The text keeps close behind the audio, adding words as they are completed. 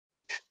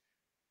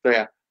So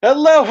yeah.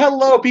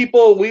 Hello,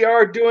 people. We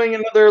are doing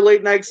another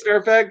late night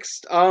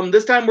Snarkfest.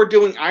 This time we're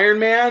doing Iron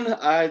Man.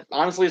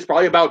 Honestly, it's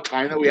probably about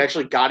time that we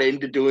actually got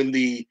into doing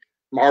the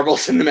Marvel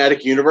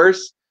Cinematic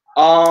Universe.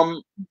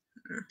 Um,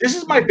 this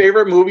is my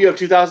favorite movie of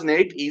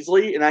 2008,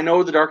 easily. And I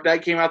know The Dark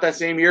Knight came out that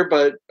same year,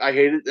 but I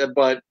hated it.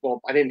 But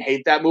well, I didn't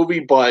hate that movie,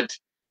 but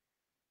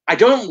I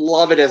don't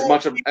love it as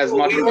much as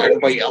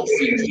everybody else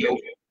seems to.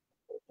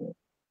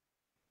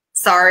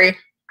 Sorry.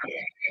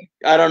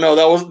 I don't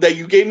know. That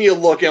you gave me a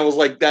look and was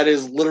like, that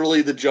is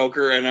literally the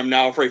Joker, and I'm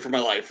now afraid for my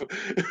life.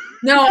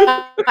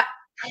 No,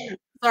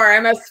 sorry, I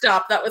messed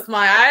up. That was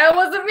it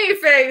wasn't me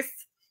face.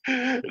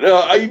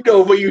 No, I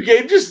know, but you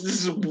gave just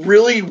this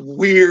really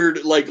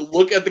weird, like,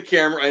 look at the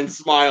camera and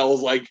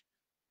smiles, like,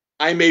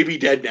 I may be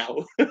dead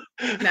now.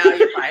 No,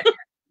 you're fine.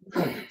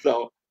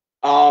 So,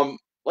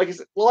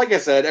 like I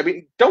said, I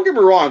mean, don't get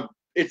me wrong.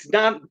 It's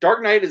not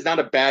Dark Knight is not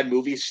a bad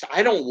movie.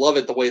 I don't love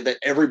it the way that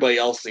everybody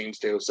else seems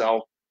to.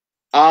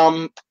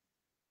 Um,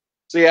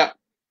 so yeah,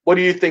 what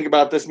do you think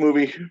about this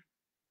movie?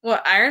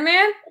 What, Iron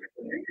Man?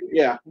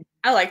 Yeah,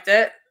 I liked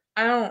it.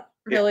 I don't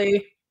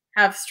really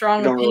have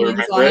strong opinions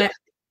really on it.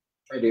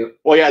 I do.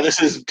 Well, yeah,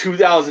 this is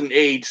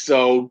 2008,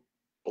 so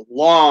a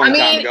long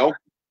time ago.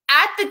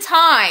 At the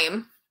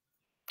time,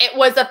 it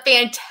was a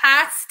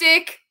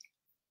fantastic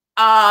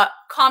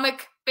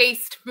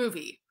comic-based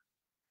movie.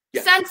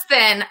 Yes. Since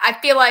then, I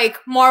feel like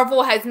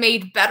Marvel has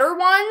made better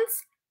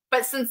ones,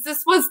 but since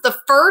this was the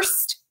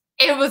first,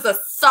 it was a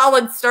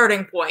solid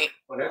starting point.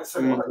 Well, that's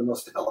one of the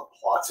most developed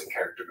plots and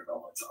character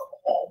developments of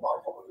all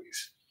Marvel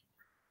movies.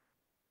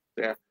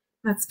 Yeah.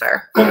 That's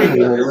fair. I mean,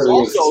 it's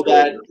also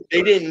that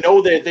they didn't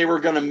know that they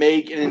were going to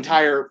make an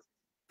entire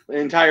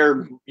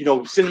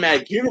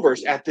cinematic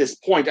universe at this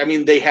point. I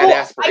mean, they had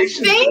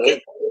aspirations.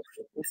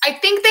 I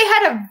think they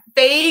had a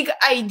vague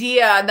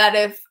idea that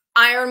if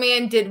Iron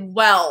Man did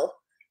well,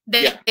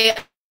 they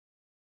at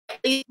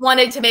least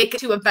wanted to make it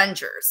to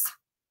Avengers.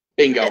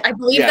 Bingo. I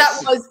believe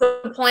that was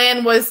the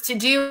plan, was to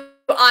do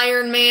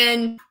Iron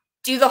Man,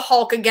 do the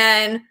Hulk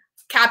again,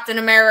 Captain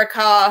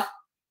America,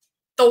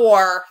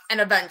 Thor,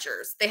 and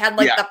Avengers. They had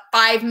the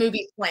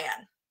 5-movie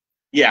plan.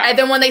 Yeah. And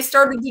then when they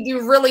started to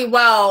do really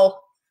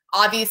well,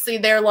 obviously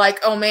they're like,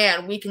 oh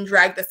man, we can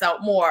drag this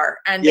out more.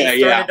 And they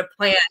started to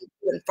plan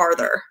even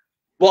farther.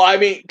 Well, I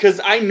mean,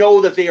 because I know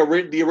that the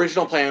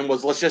original plan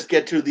was, let's just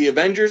get to the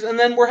Avengers and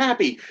then we're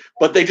happy.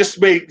 But they just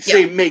make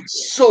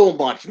so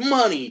much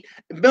money.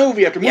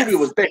 Movie after movie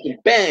was making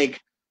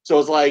bank. So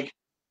it's like,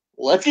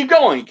 let's keep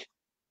going.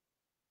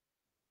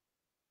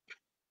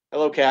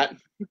 Hello, Cat.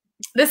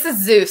 This is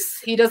Zeus.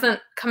 He doesn't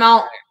come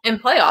out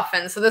and play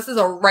often, so this is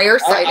a rare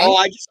sighting. All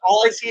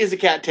I see is a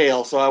cat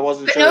tail, so I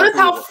wasn't sure. Notice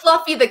how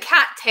fluffy the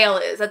cat tail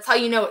is. That's how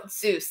you know it's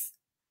Zeus.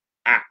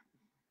 Ah.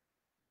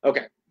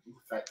 Okay.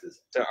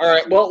 So, all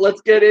right, well,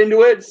 let's get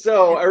into it.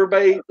 So,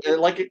 everybody,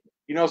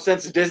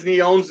 since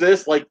Disney owns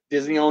this, like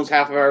Disney owns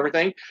half of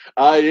everything,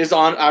 it is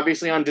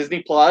obviously on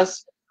Disney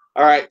Plus.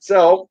 All right,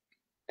 so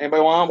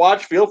anybody want to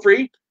watch? Feel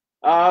free.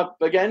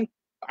 Again,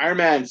 Iron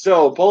Man.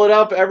 So, pull it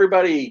up,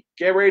 everybody.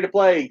 Get ready to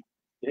play.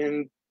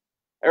 And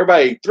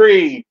everybody,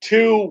 3,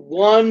 2,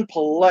 1,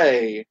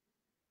 play.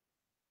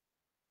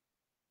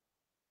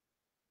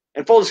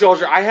 And full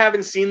disclosure, I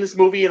haven't seen this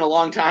movie in a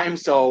long time,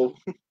 so.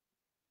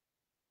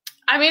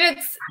 I mean,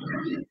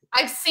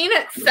 I've seen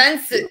it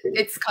since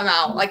it's come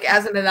out. Like, it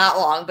hasn't been that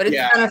long, but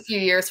it's been a few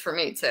years for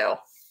me too.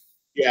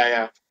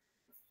 Yeah.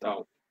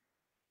 So,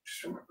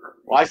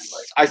 well,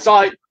 I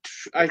saw it.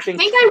 I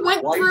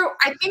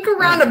think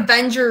around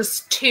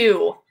Avengers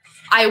 2,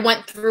 I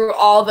went through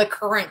all the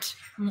current.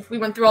 We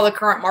went through all the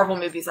current Marvel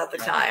movies at the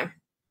time.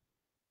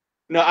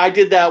 No, I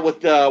did that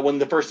with when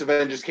the first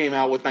Avengers came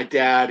out with my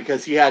dad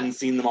because he hadn't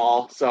seen them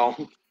all. So.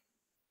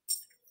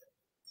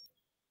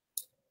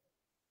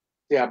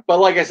 Yeah, but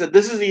like I said,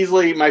 this is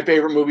easily my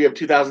favorite movie of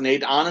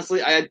 2008.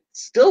 Honestly, I'd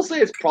still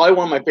say it's probably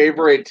one of my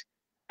favorite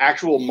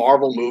actual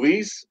Marvel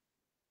movies.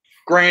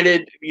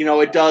 Granted,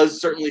 it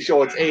does certainly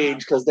show its age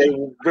because they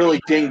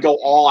really didn't go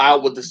all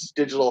out with the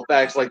digital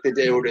effects like they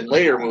did in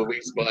later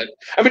movies. But,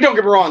 I mean, don't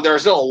get me wrong, there are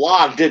still a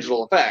lot of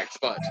digital effects,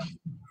 but...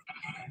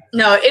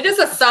 No, it is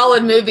a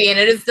solid movie, and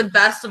it is the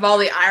best of all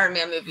the Iron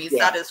Man movies.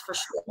 Yeah. That is for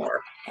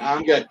sure.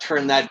 I'm going to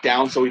turn that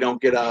down so we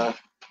don't get a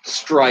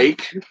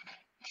strike.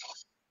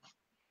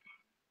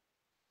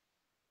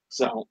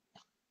 So,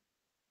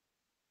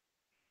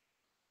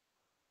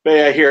 but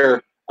yeah,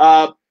 here.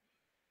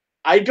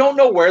 I don't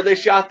know where they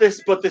shot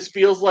this, but this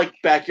feels like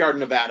backyard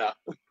Nevada.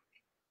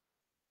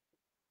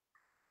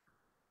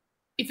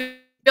 You feel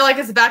like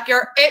it's a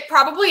backyard? It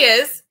probably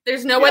is.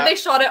 There's no way they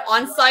shot it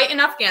on site in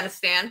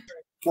Afghanistan.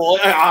 Well,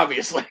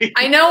 obviously.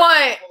 I know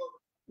what.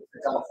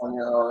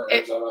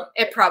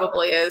 It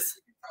probably is.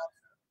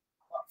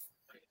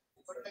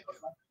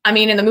 I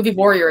mean, in the movie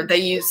Warrior, they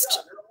used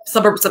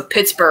suburbs of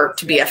Pittsburgh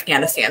to be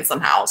Afghanistan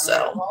somehow,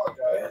 so.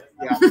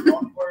 Yeah.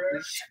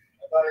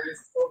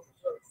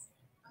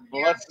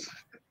 Well,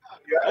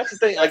 that's the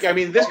thing. Like, I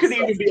mean, this could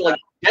even be like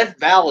Death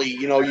Valley.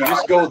 You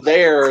just go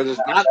there. There's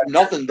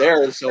nothing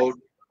there, so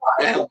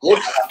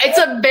It's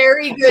a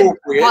very good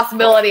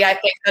possibility, I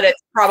think, that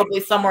it's probably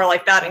somewhere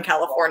like that in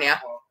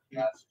California.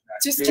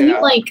 Just do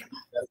you like...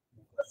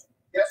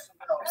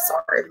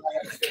 Sorry.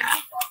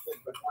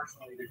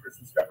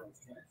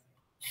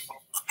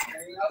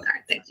 All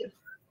right, thank you.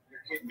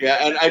 Yeah,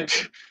 and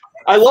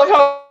I love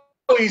how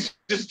he's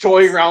just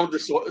toying around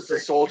with the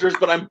soldiers,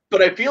 but I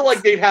feel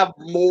like they'd have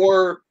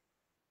more.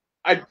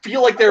 I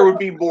feel like there would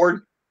be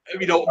more,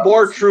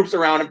 more troops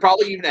around, and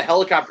probably even a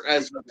helicopter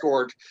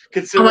escort,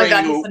 considering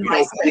who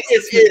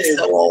this is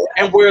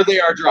and where they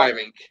are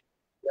driving.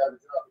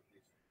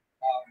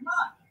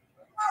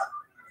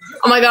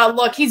 Oh my God!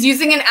 Look, he's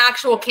using an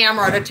actual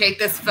camera to take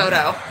this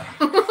photo.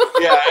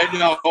 Yeah, I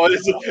know.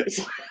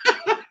 It's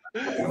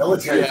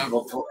military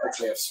people don't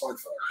actually have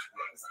smartphones.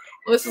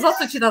 Well, this was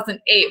also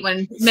 2008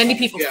 when many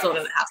people still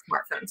didn't have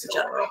smartphones in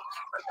general.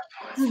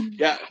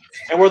 Yeah,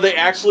 and where they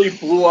actually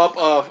blew up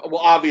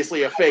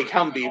obviously a fake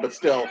Humvee, but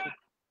still.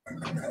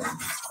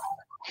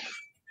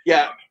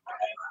 Yeah.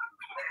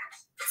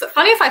 Is it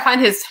funny if I find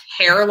his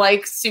hair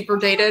like super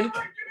dated?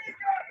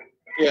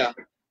 Yeah.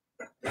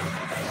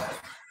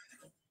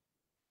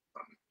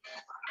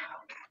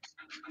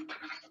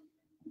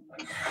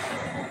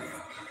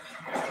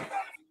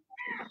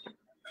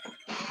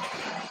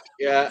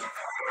 Yeah.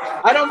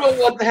 I don't know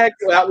what the heck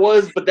that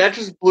was, but that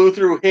just blew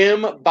through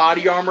him,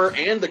 body armor,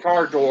 and the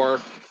car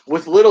door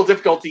with little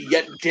difficulty,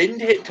 yet didn't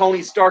hit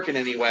Tony Stark in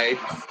any way.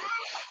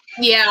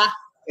 Yeah.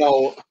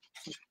 So,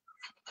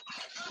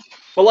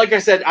 but like I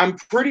said, I'm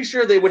pretty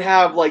sure they would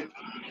have,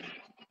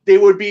 they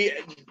would be,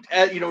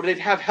 they'd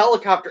have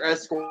helicopter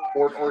escort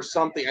or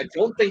something. I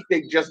don't think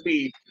they'd just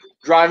be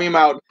driving him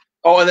out.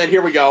 Oh, and then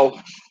here we go.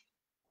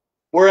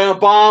 Where a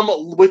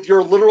bomb with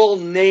your literal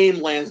name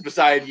lands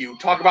beside you.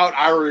 Talk about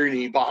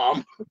irony,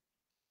 bomb.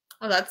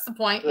 Oh, that's the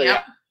point.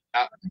 Yeah.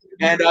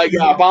 And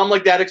a bomb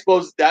like that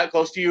explodes that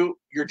close to you,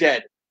 you're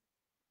dead.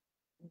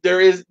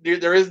 There is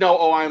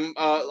no I'm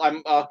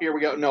here we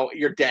go. No,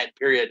 you're dead.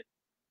 Period.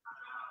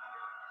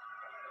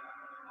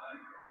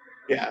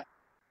 Yeah,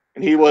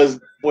 and he was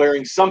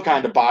wearing some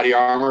kind of body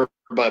armor,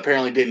 but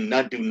apparently did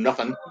not do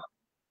nothing.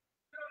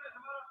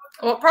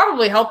 Well, it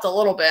probably helped a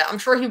little bit. I'm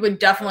sure he would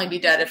definitely be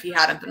dead if he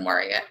hadn't been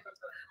wearing it.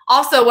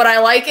 Also, what I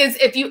like is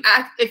if you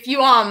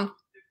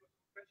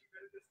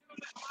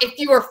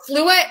are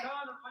fluent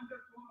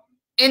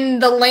in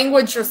the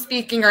language you're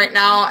speaking right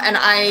now, and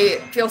I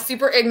feel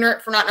super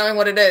ignorant for not knowing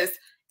what it is,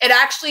 it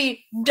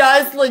actually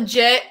does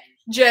legit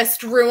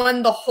just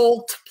ruin the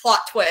whole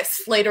plot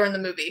twist later in the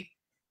movie.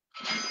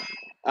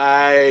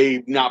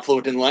 I'm not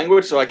fluent in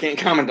language, so I can't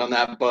comment on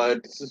that,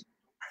 but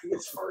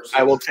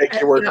I will take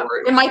your word for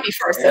it. It might be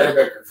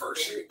farsi.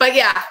 But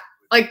yeah,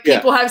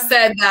 people have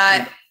said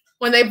that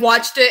when they've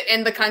watched it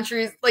in the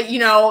countries,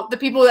 the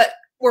people that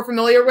were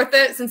familiar with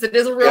it, since it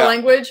is a real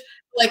language,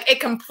 it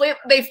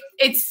completely,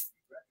 they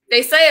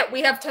say it,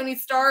 we have Tony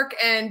Stark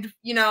and,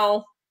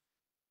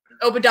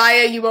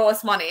 Obadiah, you owe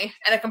us money,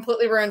 and it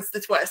completely ruins the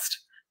twist.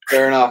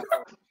 Fair enough.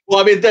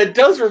 Well, I mean, that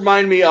does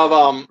remind me of,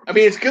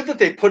 it's good that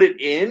they put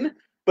it in,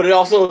 but it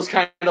also is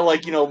kind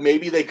of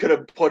maybe they could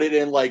have put it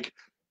in, make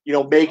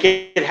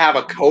it have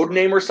a code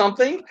name or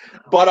something,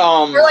 but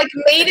or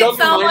made it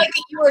sound like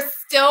you were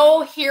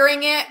still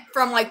hearing it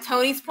from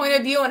Tony's point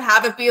of view and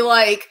have it be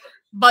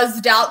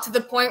buzzed out to the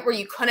point where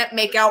you couldn't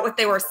make out what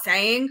they were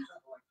saying.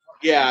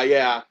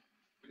 Yeah,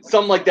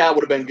 something like that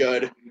would have been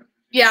good.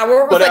 Yeah,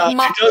 where it was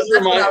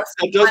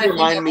it does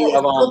remind me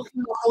of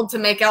to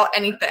make out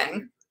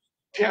anything.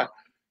 Yeah.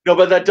 No,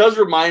 but that does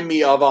remind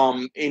me of I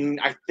want to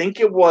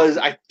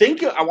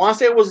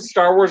say it was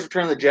Star Wars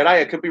Return of the Jedi.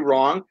 I could be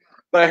wrong.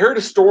 But I heard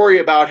a story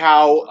about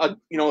how a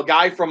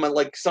guy from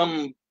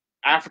some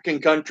African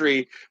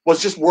country was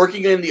just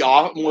working in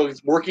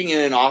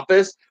an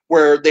office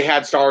where they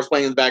had Star Wars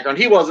playing in the background.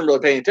 He wasn't really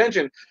paying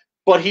attention,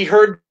 but he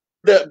heard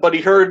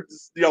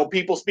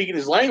people speaking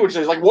his language. And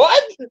he's like,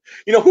 "What?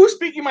 Who's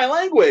speaking my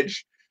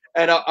language?"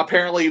 And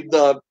apparently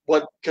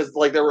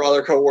because there were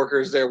other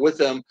coworkers there with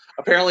them.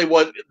 Apparently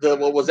what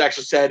was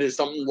actually said is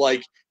something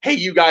like, "Hey,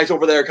 you guys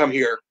over there, come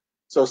here."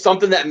 So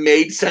something that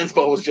made sense,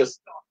 but was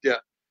just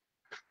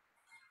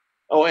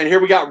Oh, and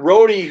here we got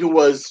Rhodey, who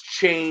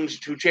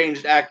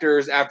changed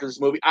actors after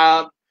this movie.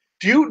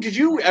 Did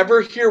you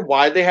ever hear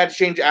why they had to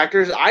change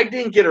actors? I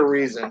didn't get a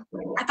reason.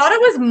 I thought it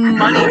was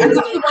money. I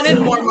thought he wanted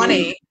more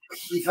money.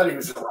 He thought he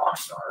was a rock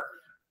star.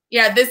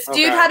 Yeah, this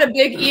dude had a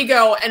big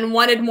ego and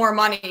wanted more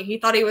money. He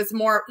thought he was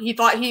more. He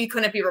thought he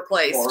couldn't be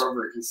replaced.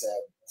 Moreover, he said,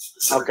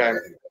 "Okay,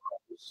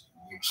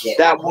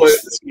 that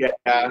was yeah."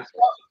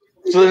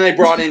 So then they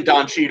brought in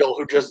Don Cheadle,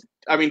 who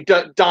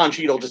Don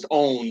Cheadle just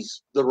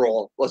owns the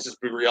role. Let's just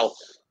be real.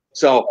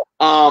 So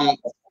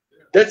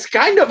that's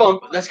kind of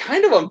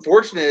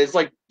unfortunate. It's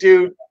like,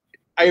 dude,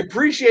 I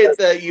appreciate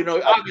that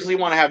obviously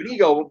want to have an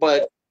ego,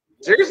 but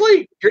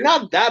seriously, you're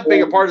not that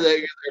big a part of that.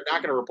 You're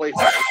not going to replace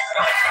that.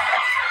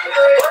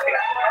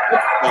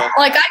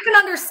 I can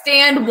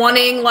understand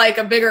wanting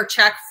a bigger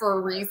check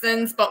for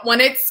reasons, but when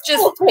it's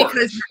just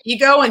because your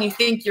ego and you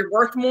think you're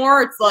worth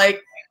more, it's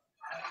like,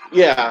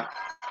 yeah.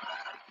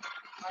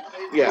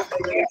 Yeah.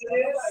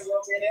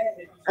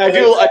 I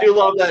do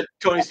love that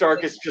Tony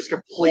Stark is just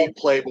complete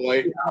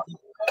playboy.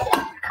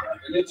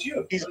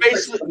 He's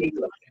basically,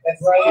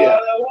 yeah.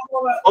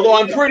 Although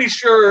I'm pretty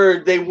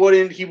sure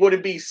he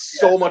wouldn't be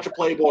so much a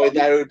playboy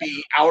that it would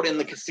be out in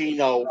the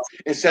casino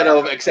instead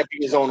of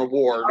accepting his own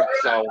award.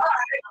 So.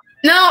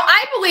 No,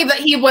 I believe that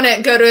he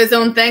wouldn't go to his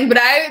own thing, but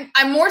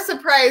I'm more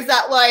surprised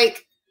that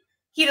like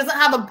he doesn't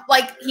have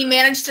he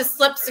managed to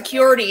slip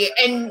security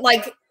and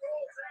like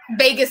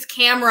Vegas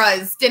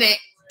cameras didn't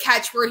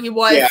catch where he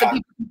was, so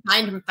people can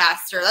find him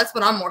faster. That's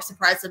what I'm more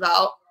surprised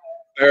about.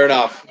 Fair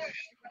enough.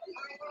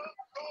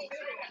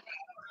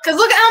 Because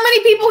look at how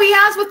many people he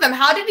has with him.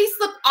 How did he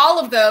slip all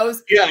of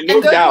those? Yeah, no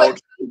doubt.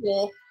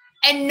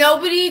 And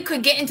nobody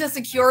could get into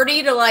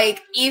security to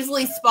like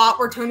easily spot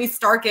where Tony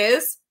Stark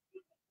is.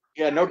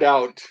 Yeah, no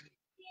doubt.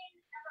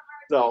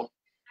 So,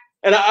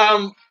 and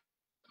I'm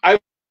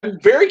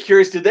very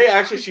curious. Did they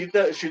actually shoot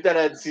that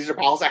at Caesar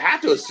Palace? I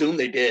have to assume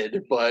they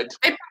did, but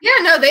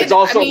it's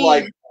also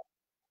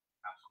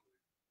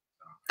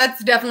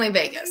that's definitely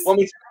Vegas.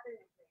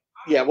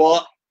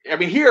 Well,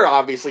 here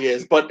obviously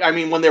is, but I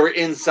mean, when they were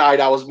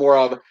inside, I was more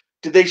of,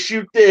 did they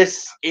shoot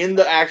this in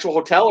the actual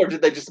hotel or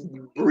did they just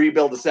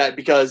rebuild the set?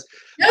 Because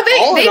they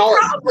probably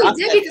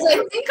did, because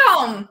I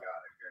think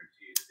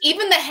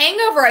even The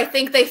Hangover, I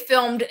think they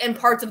filmed in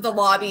parts of the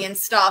lobby and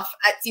stuff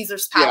at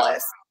Caesar's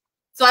Palace.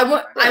 So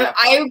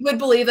I would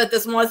believe that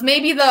this one was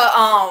maybe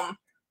the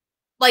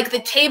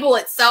the table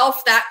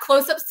itself. That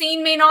close-up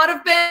scene may not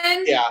have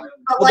been. Yeah,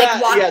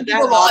 but walking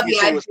through the lobby,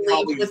 I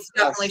believe was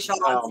definitely shot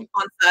on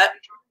set.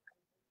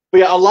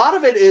 But yeah, a lot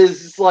of it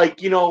is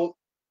like,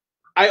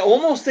 I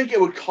almost think it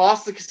would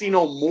cost the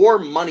casino more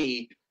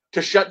money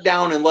to shut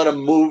down and let the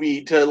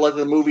movie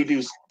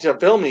do to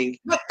filming.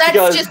 But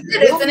that's just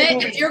it, isn't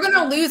it? If you're going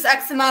to lose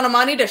X amount of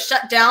money to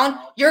shut down,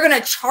 you're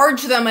going to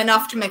charge them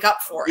enough to make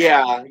up for it.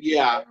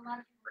 Yeah.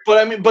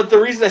 But the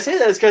reason I say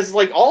that is because,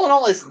 like, all in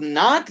all, it's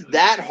not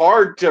that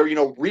hard to,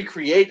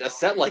 recreate a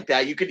set like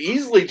that. You could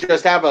easily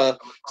just have a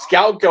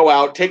scout go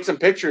out, take some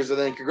pictures, and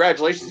then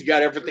congratulations, you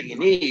got everything you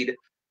need.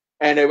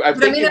 And I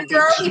think if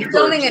you're already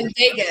filming in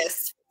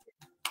Vegas,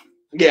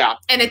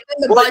 and it's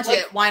in the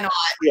budget, why not?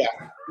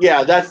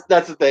 Yeah, that's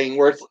the thing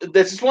where it's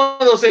just one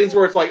of those things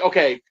where it's like,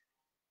 okay,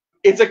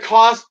 it's a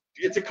cost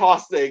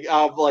thing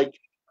of like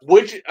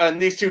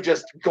these two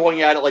just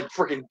going at it like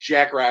freaking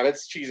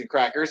jackrabbits, cheese and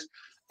crackers.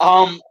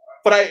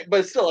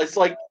 But still, it's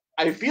like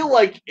I feel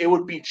like it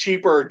would be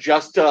cheaper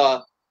just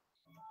to,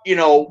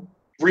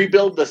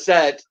 rebuild the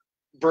set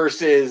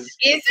versus.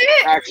 Is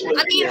it? Actually,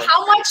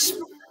 how much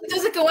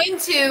does it go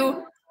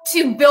into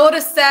to build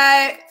a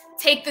set,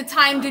 take the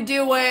time to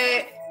do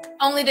it,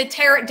 only to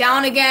tear it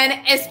down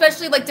again,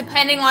 especially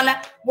depending on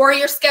where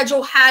your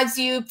schedule has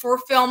you for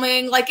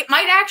filming. It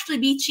might actually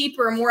be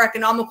cheaper and more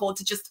economical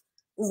to just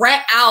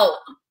rent out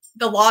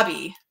the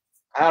lobby.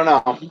 I don't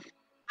know.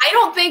 I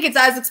don't think it's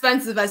as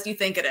expensive as you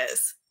think it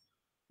is.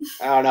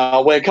 I don't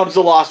know. When it comes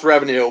to lost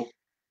revenue,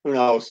 who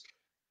knows?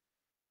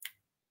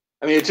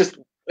 It's just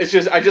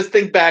I just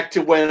think back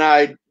to when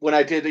I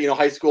did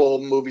high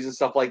school movies and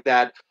stuff like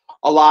that.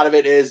 A lot of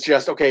it is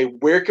just, okay,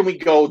 where can we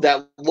go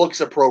that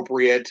looks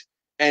appropriate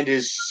and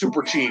is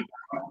super cheap?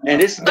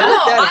 And it's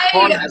not that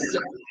hard.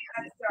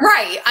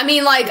 Right.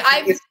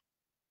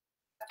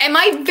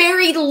 My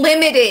very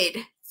limited,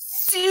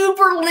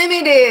 super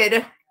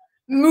limited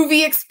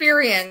movie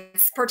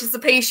experience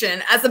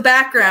participation as a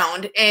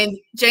background in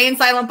Jay and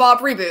Silent Bob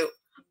Reboot,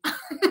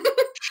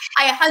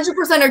 I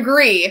 100%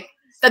 agree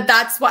that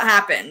that's what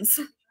happens.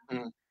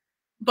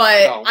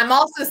 But I'm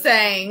also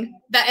saying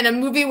that in a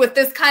movie with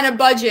this kind of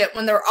budget,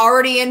 when they're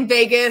already in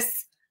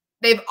Vegas,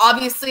 they've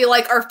obviously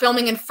are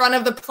filming in front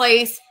of the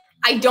place.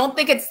 I don't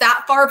think it's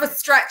that far of a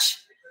stretch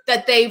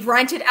that they've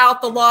rented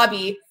out the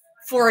lobby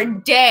for a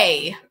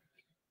day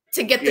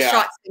to get the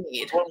shots they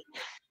need.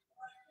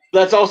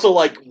 That's also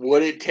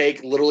would it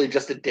take literally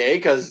just a day?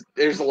 Because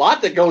there's a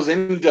lot that goes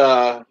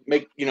into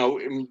make,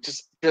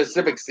 just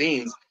specific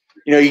scenes.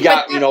 You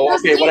got,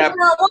 okay, what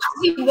happened?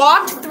 He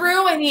walked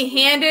through and he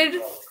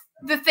handed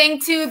the thing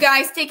to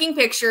guys taking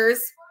pictures.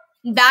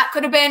 That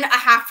could have been a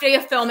half day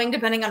of filming,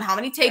 depending on how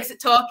many takes it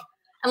took.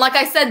 And like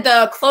I said,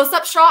 the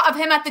close-up shot of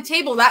him at the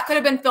table, that could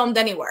have been filmed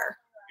anywhere.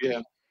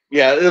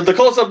 Yeah. The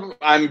close-up,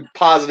 I'm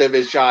positive,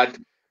 is shot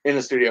in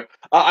the studio.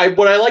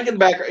 What I like in the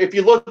back, if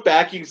you look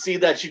back, you can see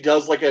that she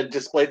does a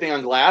display thing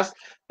on glass.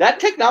 That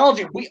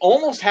technology, we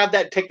almost have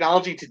that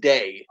technology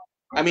today.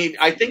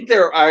 I think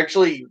they're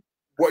actually,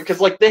 because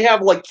they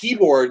have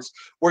keyboards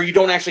where you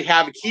don't actually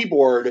have a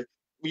keyboard.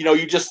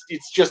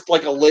 It's just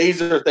a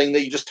laser thing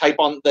that you just type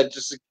on that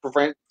just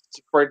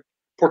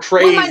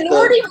portrays. When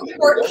Minority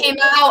Report came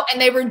out and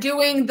they were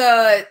doing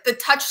the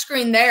touch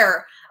screen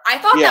there, I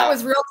thought that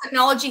was real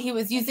technology he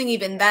was using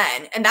even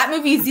then, and that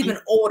movie is even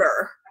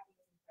older.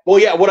 Well,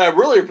 yeah, what I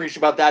really appreciate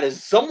about that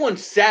is someone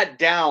sat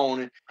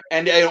down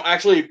and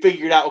actually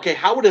figured out, okay,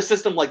 how would a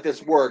system like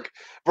this work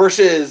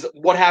versus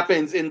what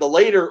happens in the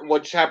later,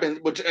 which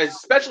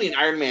especially in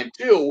Iron Man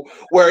 2,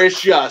 where it's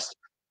just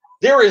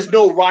there is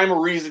no rhyme or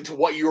reason to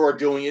what you are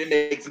doing. It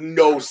makes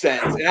no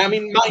sense. And I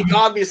mean,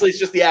 obviously, it's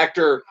just the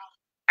actor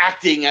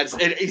acting as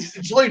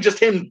it's really just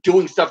him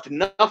doing stuff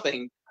to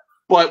nothing.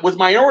 But with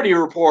Minority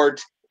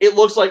Report, it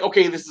looks like,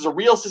 okay, this is a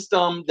real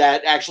system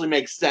that actually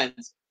makes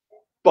sense.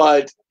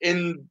 But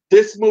in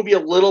this movie, a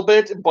little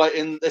bit, but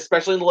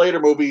especially in the later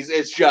movies,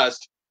 it's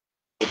just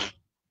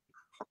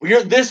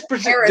this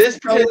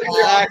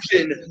particular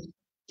action.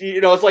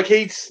 It's like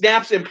he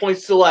snaps and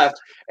points to the left,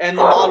 and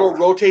the model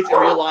rotates and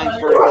realigns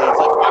vertically. It's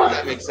like, how does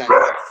that make sense?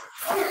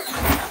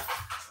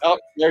 Oh,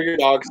 there are your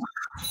dogs.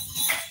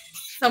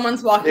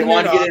 Someone's walking. They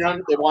want to get in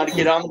on. They want to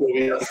get on the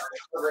movie.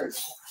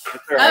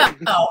 Right.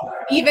 Oh,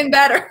 even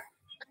better.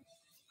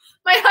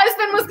 My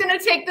husband was going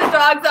to take the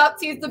dogs up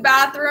to use the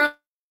bathroom,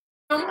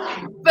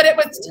 but it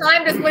was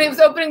timed as when he was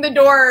opening the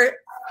door.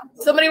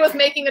 Somebody was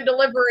making a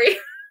delivery.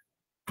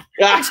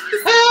 Yeah, nice.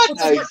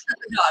 The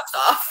dogs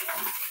off.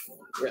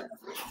 Yeah,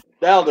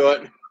 that'll do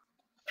it.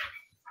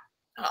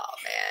 Oh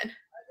man,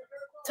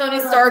 Tony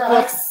Stark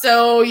looks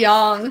so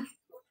young.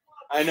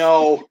 I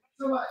know.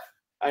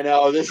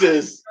 This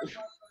is.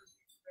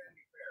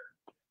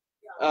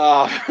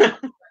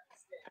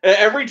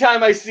 Every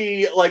time I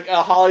see like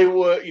a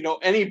Hollywood,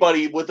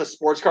 anybody with a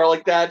sports car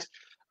like that,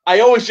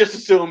 I always just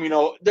assume,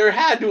 there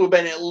had to have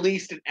been at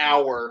least an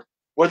hour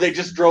where they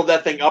just drove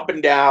that thing up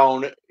and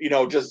down,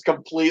 just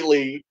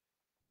completely.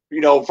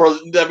 Not for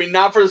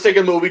the sake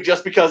of the movie,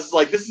 just because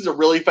like this is a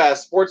really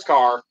fast sports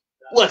car.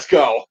 Let's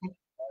go.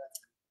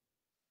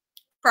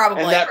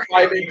 Probably. And that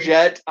private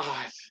jet,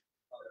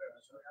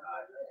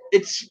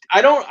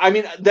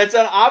 that's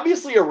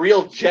obviously a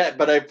real jet,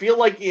 but I feel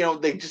like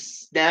they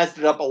just snazzed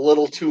it up a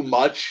little too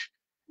much,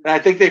 and I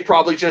think they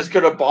probably just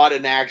could have bought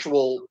an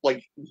actual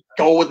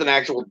go with an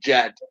actual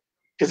jet,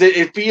 because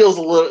it feels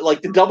a little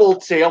like the double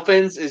tail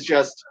fins is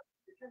just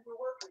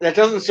that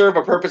doesn't serve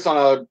a purpose on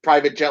a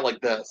private jet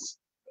like this.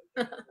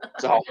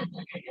 So,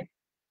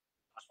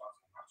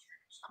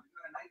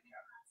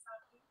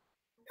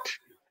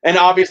 and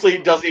obviously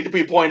it does need to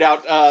be pointed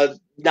out,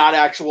 not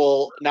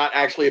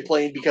actually a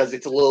plane, because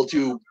it's a little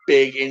too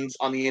big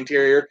on the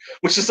interior,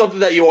 which is something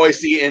that you always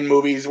see in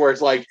movies where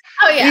it's like,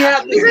 oh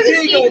yeah, you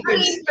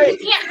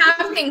can't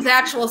have things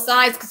actual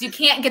size because you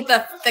can't get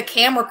the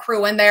camera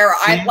crew in there.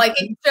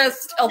 It's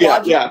just a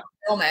logical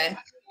filming.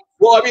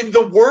 Well, I mean,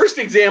 the worst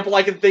example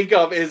I can think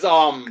of is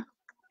the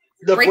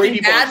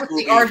Brady Bunch with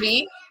movie. The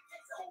RV.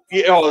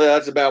 Yeah,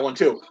 that's a bad one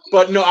too.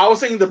 But no, I was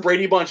thinking the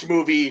Brady Bunch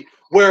movie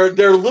where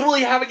they're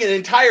literally having an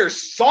entire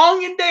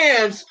song and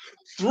dance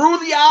through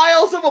the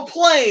aisles of a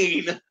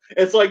plane.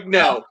 It's like,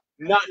 no,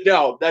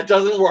 that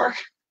doesn't work.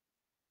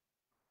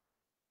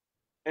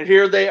 And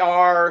here they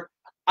are.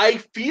 I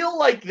feel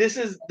like this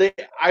is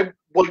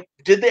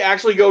did they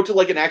actually go to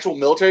like an actual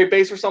military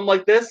base or something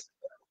like this?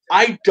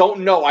 I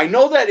don't know. I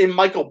know that in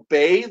Michael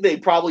Bay they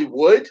probably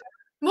would.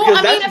 Well,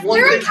 I mean, if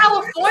they're in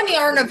California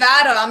or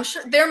Nevada, I'm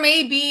sure there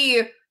may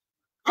be.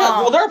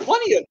 Yeah, well, there are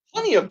plenty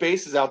of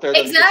bases out there.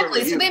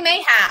 Exactly, so they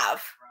may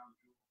have.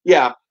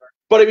 Yeah,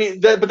 but I mean,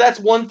 but that's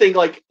one thing.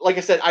 Like I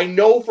said, I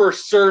know for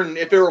certain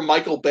if it were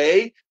Michael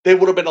Bay, they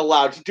would have been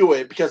allowed to do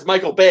it, because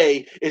Michael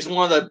Bay is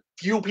one of the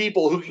few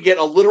people who can get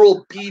a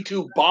literal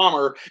B-2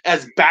 bomber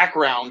as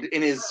background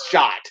in his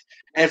shot,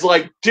 and it's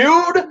like,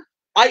 dude,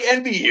 I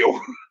envy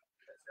you.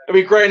 I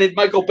mean, granted,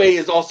 Michael Bay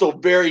is also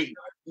very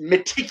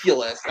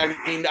meticulous. I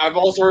mean, I've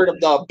also heard of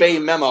the Bay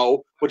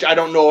Memo, which I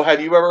don't know.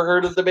 Have you ever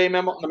heard of the Bay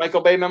Memo, the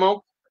Michael Bay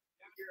Memo?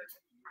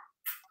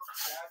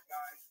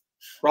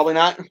 Probably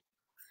not.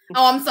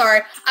 Oh, I'm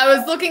sorry. I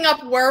was looking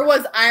up where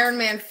was Iron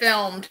Man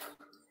filmed,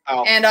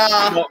 and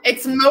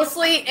it's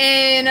mostly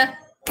in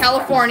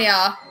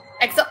California,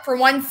 except for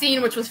one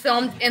scene which was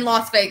filmed in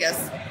Las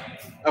Vegas.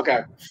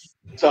 Okay,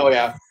 so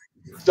yeah,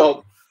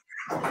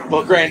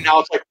 but granted, now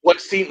it's like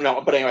what scene?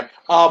 No, but anyway,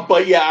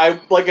 but yeah,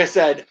 like I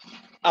said.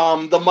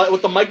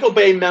 What the Michael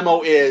Bay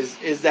Memo is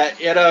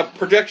that at a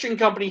production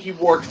company he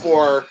worked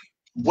for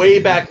way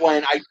back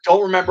when, I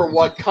don't remember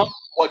what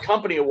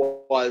company it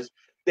was,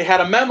 they had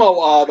a memo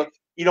of,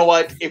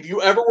 if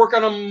you ever work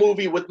on a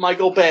movie with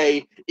Michael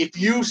Bay, if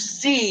you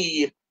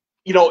see,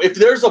 if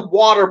there's a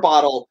water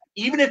bottle,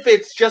 even if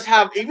it's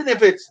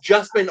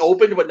just been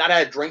opened but not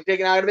had a drink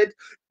taken out of it,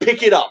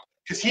 pick it up,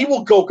 because he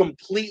will go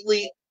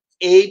completely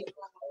ape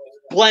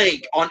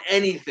blank on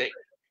anything.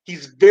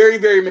 He's very,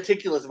 very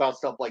meticulous about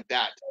stuff like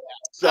that.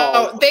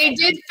 So they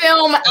did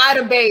film at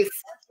a base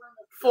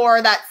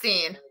for that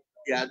scene.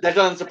 Yeah, that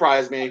doesn't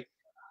surprise me.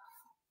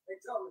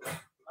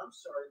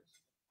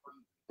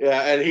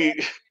 Yeah,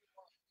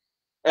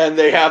 and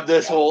they have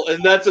this whole,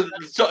 and I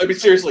mean,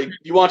 seriously,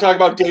 you want to talk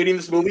about dating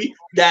this movie?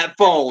 That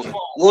phone.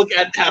 Look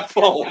at that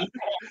phone.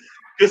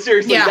 Because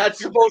seriously, that's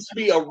supposed to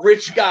be a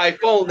rich guy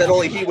phone that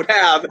only he would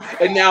have,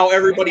 and now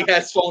everybody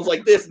has phones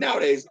like this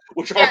nowadays,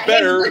 which are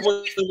better. His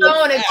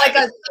phone is like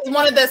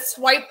one of the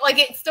swipe, like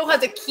it still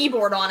has a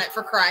keyboard on it,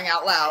 for crying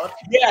out loud.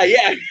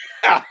 Yeah.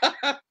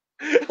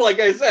 Like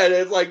I said,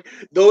 it's like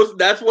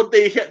that's what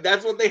they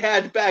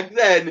had back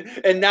then,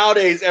 and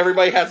nowadays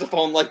everybody has a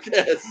phone like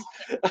this.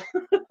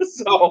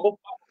 So,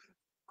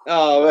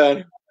 oh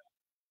man.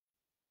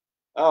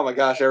 Oh my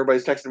gosh,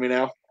 everybody's texting me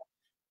now.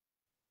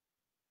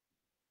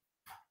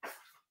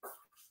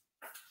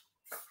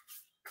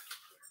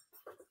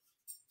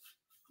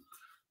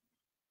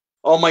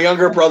 Oh, my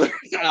younger brother.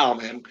 Oh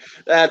man,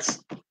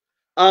 that's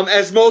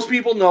as most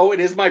people know, it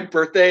is my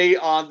birthday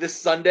on this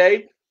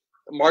Sunday,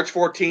 March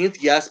 14th.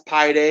 Yes,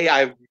 Pi Day.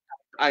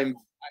 I'm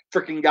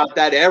freaking got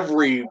that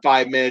every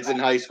 5 minutes in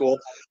high school.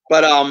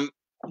 But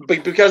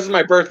because it's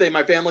my birthday,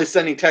 my family's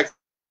sending text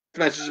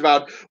messages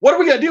about what are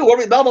we gonna do? What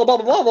are we blah blah blah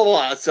blah blah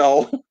blah.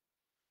 So,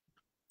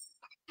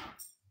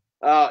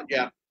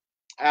 yeah.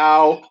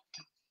 Ow.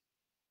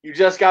 You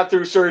just got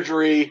through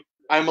surgery.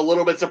 I'm a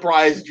little bit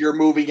surprised you're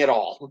moving at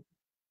all.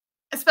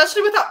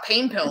 Especially without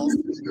pain pills.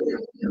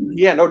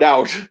 Yeah, no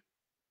doubt.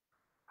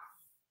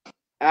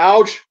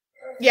 Ouch.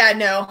 Yeah,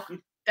 no.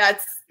 That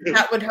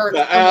would hurt.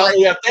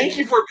 Yeah, thank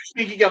you for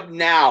speaking up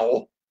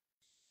now.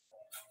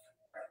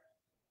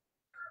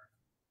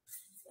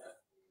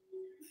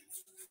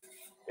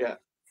 Yeah.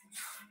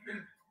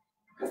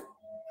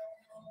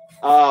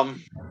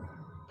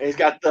 He's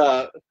got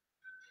the.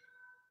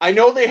 I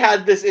know they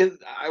had this in,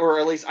 or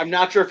at least I'm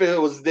not sure if it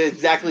was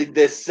exactly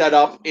this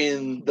setup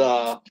in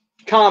the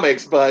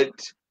comics, but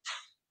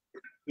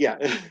yeah.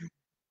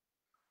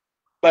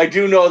 But I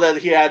do know that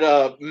he had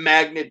a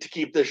magnet to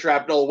keep the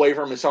shrapnel away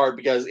from his heart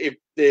because if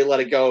they let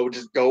it go,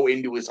 just go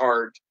into his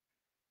heart.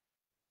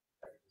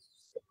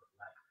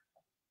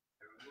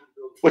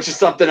 Which is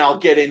something I'll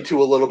get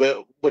into a little bit,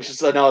 which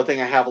is another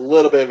thing I have a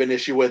little bit of an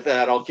issue with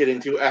that I'll get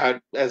into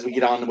as we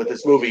get on with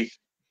this movie.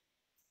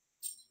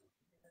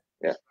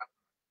 Yeah.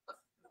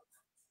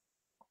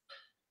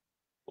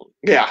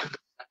 Yeah.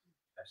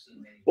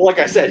 Well, like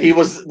I said, he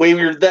was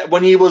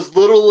when he was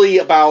literally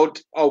about,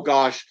 oh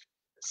gosh,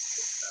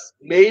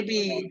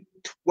 maybe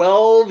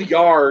 12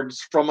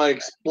 yards from an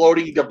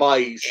exploding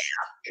device.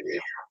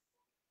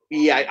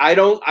 Yeah, I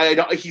don't.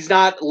 He's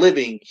not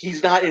living.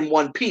 He's not in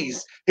one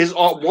piece. His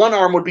one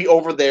arm would be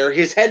over there.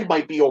 His head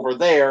might be over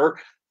there.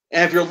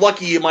 And if you're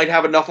lucky, you might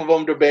have enough of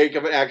them to make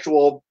an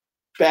actual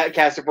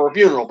casket for a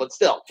funeral. But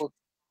still,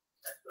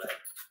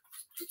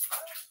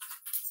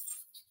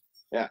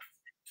 yeah.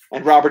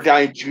 And Robert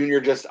Downey Jr.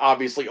 just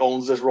obviously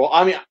owns this role.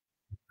 I mean,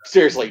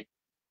 seriously,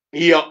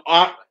 he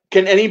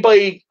can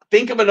anybody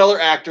think of another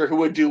actor who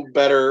would do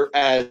better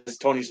as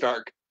Tony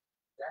Stark?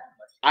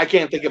 I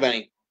can't think of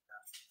any.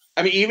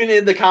 I mean, even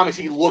in the comics,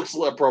 he looks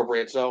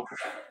appropriate. So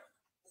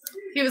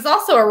he was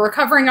also a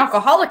recovering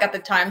alcoholic at the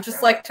time,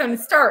 just like Tony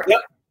Stark.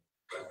 Yep.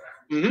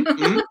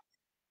 Mm-hmm.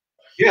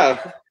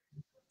 Yeah.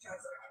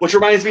 Which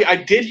reminds me, I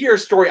did hear a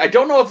story. I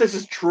don't know if this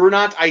is true or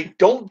not. I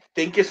don't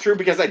think it's true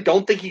because I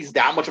don't think he's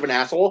that much of an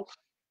asshole.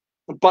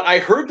 But I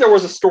heard there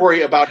was a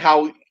story about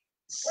how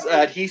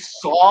he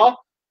saw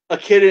a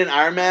kid in an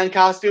Iron Man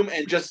costume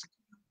and just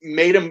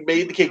made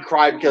the kid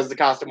cry because the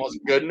costume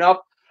wasn't good enough.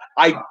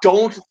 I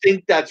don't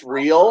think that's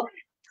real.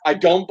 I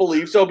don't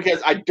believe so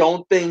because I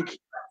don't think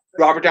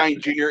Robert Downey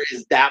Jr.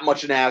 is that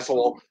much an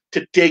asshole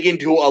to dig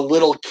into a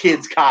little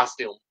kid's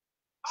costume.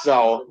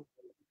 So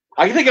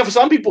I can think of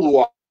some people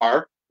who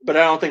are, but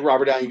I don't think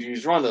Robert Downey Jr.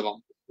 is one of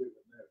them.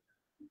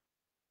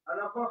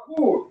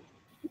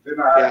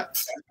 Yeah.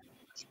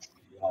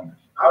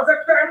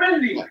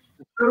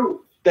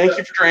 Thank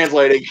you for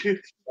translating.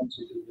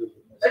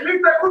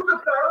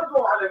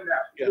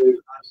 Yeah.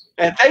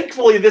 And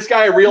thankfully, this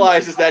guy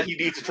realizes that he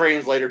needs a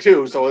translator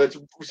too, so it's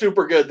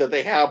super good that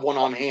they have one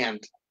on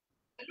hand.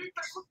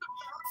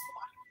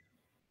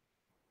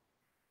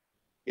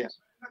 Yeah.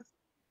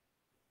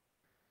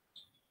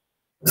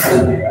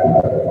 And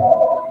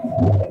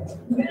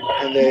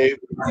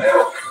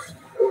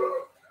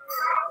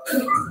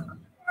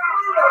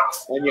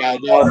yeah,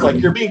 now it's like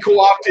you're being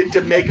co-opted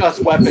to make us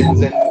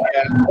weapons and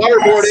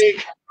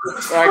waterboarding.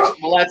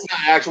 Well, that's not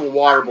actual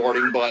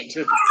waterboarding, but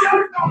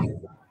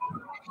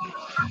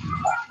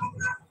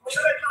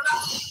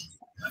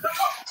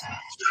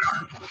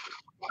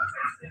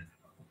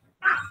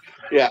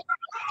yeah.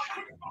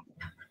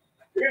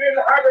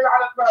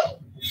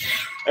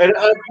 And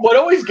what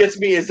always gets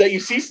me is that you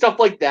see stuff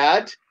like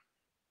that.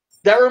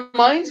 That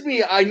reminds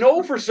me, I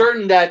know for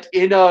certain that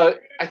I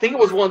think it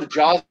was one of the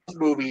Jaws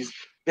movies,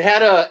 they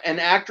had an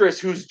actress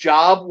whose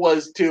job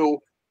was to,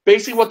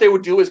 basically what they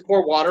would do is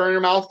pour water in her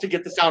mouth to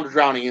get the sound of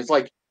drowning. It's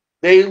like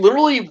they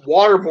literally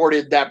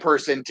waterboarded that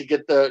person to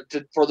get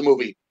for the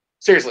movie.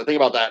 Seriously,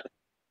 think about that.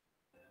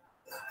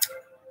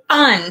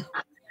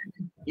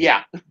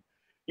 Yeah.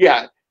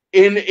 Yeah.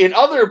 In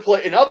other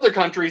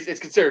countries, it's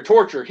considered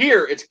torture.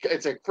 Here, it's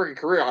a freaking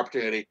career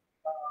opportunity.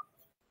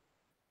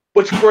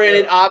 Which,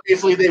 granted,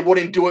 obviously they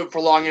wouldn't do it for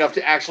long enough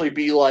to actually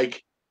be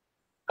like,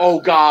 oh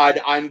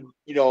God, I mean,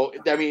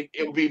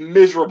 it would be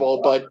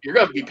miserable, but you're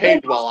going to be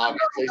paid well,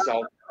 obviously.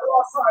 So,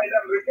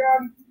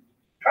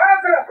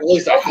 at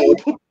least I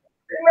hope.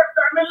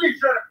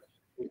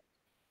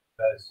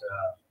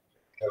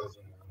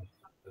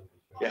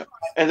 Yeah,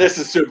 and this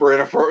is super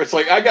inappropriate. It's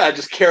like I gotta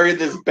just carry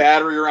this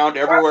battery around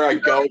everywhere I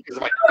go because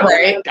if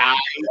I die,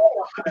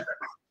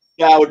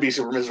 that would be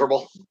super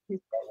miserable.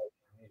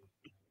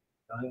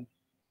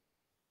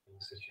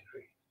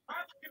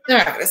 They're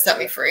not gonna set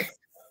me free.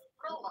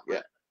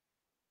 Yeah.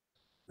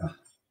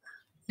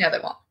 Yeah, they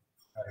won't.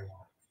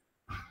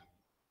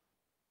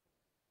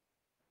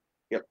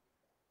 Yep.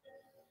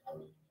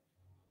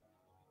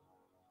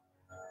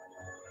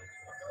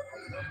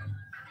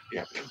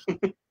 Yep.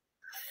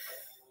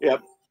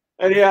 Yep.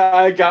 And yeah,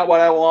 I got what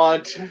I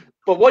want.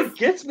 But what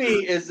gets me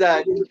is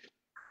that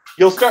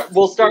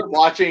we'll start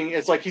watching.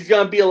 It's like he's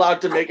gonna be allowed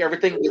to make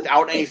everything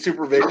without any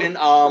supervision.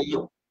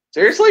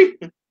 Seriously?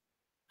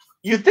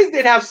 You'd think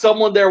they'd have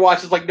someone there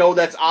watch. It's like, no,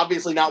 that's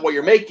obviously not what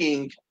you're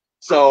making.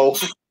 So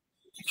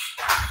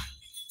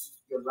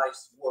your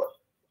life's work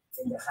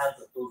in the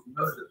hands of those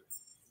murderers.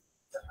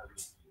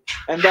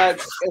 and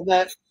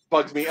that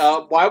bugs me.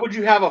 Why would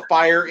you have a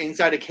fire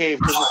inside a cave?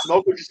 Because the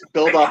smoke would just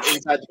build up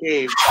inside the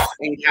cave,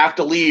 and you have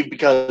to leave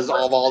because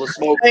of all the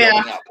smoke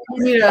building up.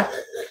 You need a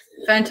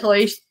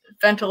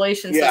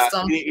ventilation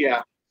system.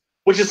 Yeah.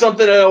 Which is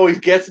something that always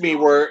gets me,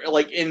 where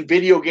like in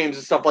video games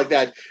and stuff like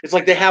that, it's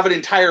like they have an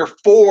entire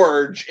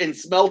forge and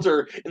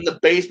smelter in the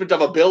basement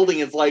of a building.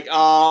 It's like,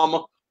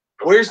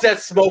 where's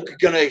that smoke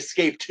gonna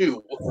escape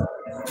to?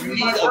 You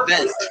need a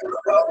vent.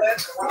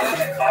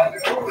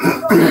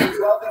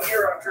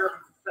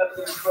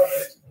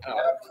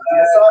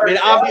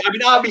 I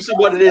mean, obviously,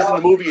 what it is in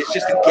the movie is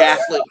just a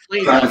gaslit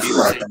flame,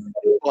 obviously.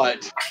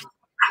 But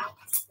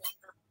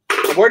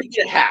where do you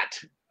get a hat?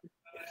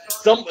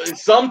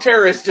 Some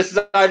terrorist just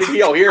decided,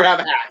 yo, here, have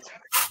a hat.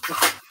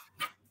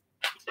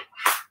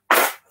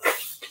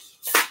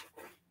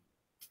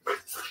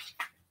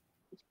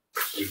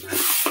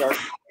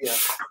 Yeah.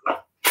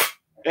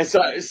 And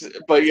so,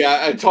 but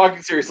yeah,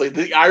 talking seriously,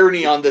 the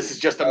irony on this is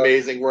just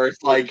amazing. Where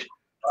it's like,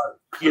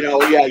 you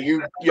know,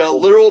 you a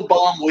literal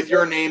bomb with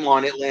your name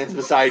on it lands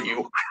beside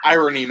you.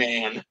 Irony,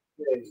 man.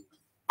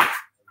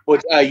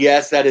 Which,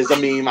 yes, that is a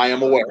meme. I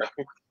am aware.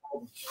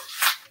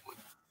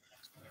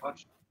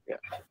 Yeah.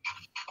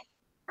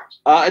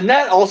 And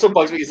that also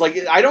bugs me. It's like,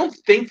 I don't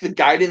think the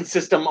guidance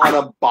system on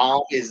a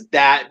bomb is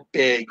that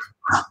big,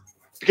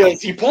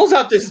 because he pulls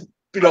out this,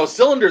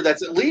 cylinder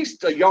that's at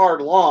least a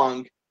yard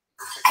long,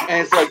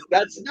 and it's like,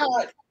 that's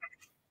not.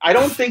 I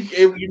don't think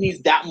you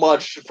need that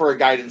much for a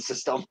guidance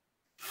system.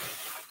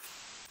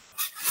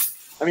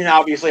 I mean,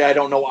 obviously, I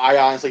don't know.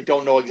 I honestly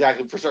don't know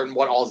exactly for certain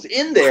what all is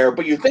in there,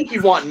 but you think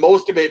you want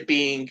most of it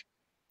being,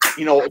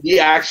 the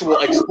actual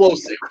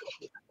explosive.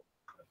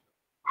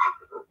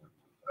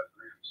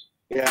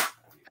 Yeah.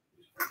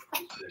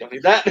 Don't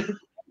need that.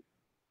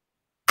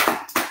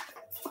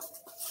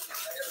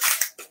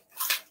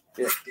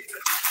 Yeah.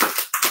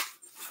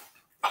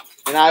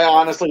 And I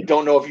honestly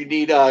don't know if you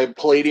need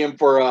palladium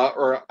for,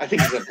 or I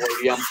think it's a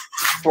palladium,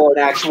 for an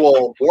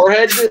actual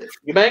warhead.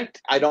 You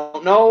meant? I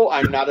don't know.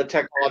 I'm not a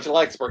technological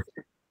expert.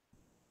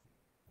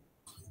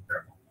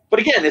 But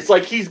again, it's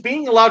like he's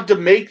being allowed to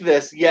make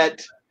this,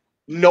 yet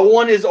no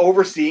one is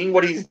overseeing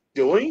what he's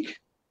doing.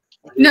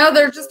 No,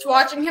 they're just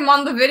watching him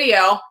on the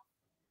video.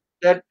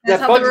 That's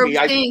how bugs they're me.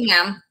 overseeing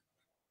him.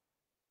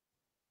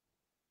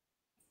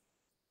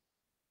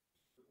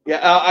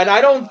 Yeah, and I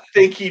don't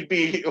think he'd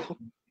be.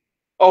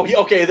 Oh,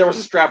 okay. There was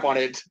a strap on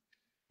it.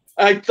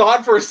 I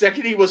thought for a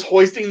second he was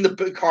hoisting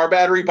the car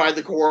battery by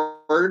the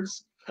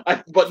cords,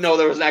 but no,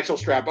 there was an actual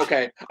strap.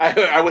 Okay,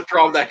 I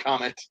withdraw that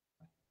comment.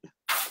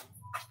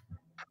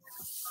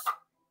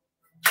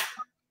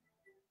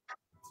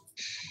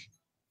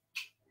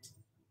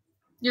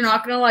 You're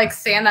not gonna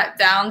sand that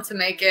down to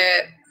make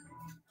it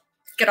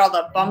get all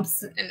the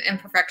bumps and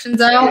imperfections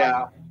out.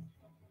 Yeah.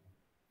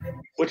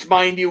 Which,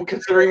 mind you,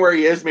 considering where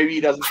he is, maybe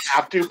he doesn't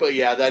have to. But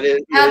yeah, that is.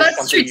 Yeah,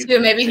 that's true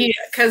too. Maybe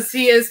because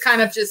he is kind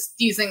of just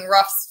using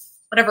roughs,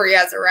 whatever he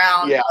has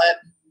around. Yeah.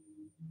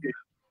 But...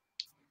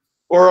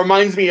 Or it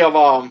reminds me of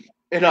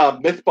in a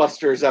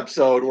MythBusters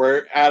episode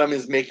where Adam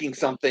is making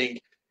something.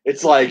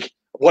 It's like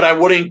what I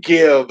wouldn't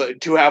give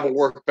to have a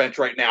workbench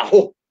right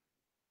now.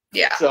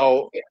 Yeah.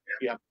 So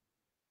yeah.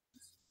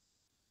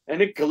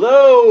 And it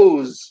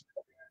glows.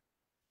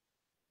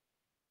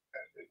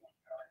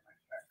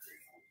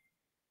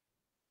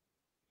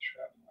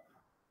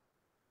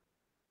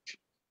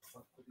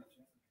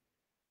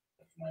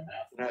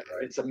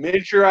 It's a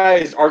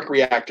miniaturized arc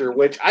reactor,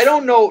 which I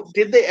don't know.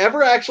 Did they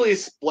ever actually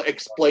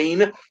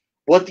explain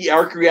what the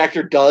arc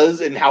reactor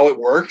does and how it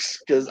works?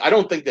 Because I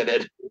don't think they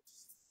did.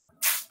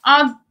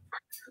 I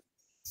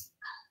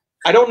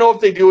don't know if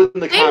they do it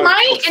in the comics. They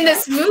might in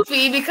this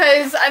movie,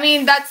 because I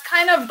mean that's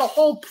kind of the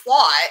whole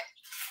plot.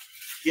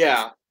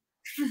 Yeah.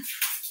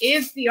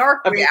 Is the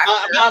arc reactor.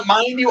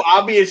 Mind you,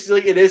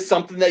 obviously it is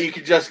something that you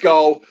could just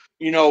go,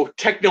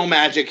 techno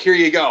magic, here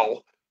you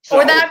go. So,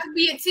 or that could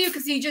be it too,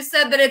 because he just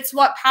said that it's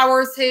what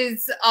powers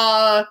his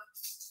plant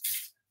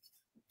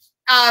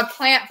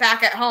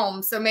back at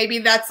home. So maybe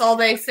that's all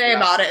they say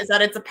about it, is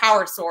that it's a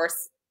power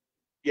source.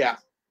 Yeah.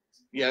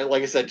 Yeah,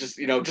 like I said, just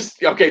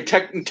okay,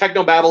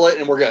 techno babble it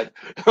and we're good.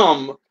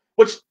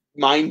 Which,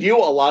 mind you, a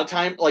lot of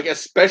time,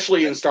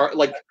 especially in Star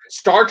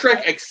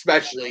Trek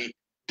especially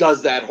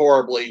does that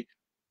horribly,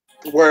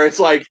 where it's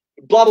like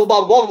blah, blah,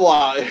 blah, blah,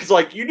 blah. It's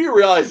like, you do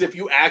realize if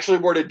you actually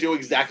were to do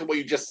exactly what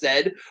you just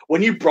said,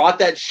 when you brought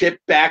that ship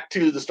back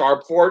to the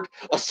starport,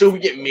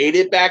 assuming it made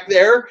it back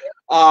there,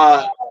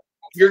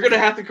 you're going to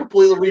have to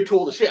completely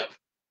retool the ship.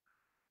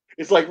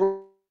 It's like,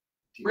 we're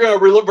going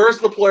to reverse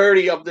the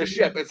polarity of the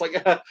ship. It's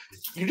like,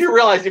 you do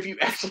realize if you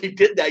actually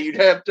did that, you'd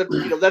have to,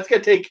 that's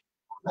going to take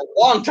a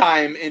long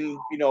time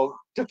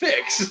to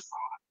fix.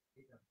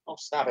 Oh,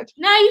 stop it.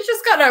 No, you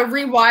just got to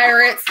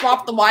rewire it,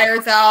 swap the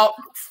wires out.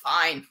 It's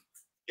fine.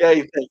 Yeah,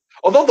 you think.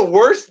 Although the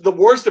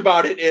worst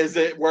about it is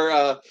that where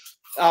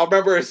I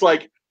remember it's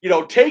like,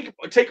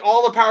 take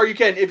all the power you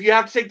can. If you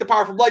have to take the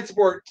power from light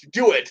support,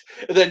 do it.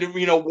 And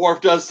then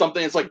Worf does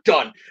something. It's like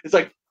done. It's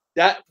like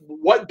that.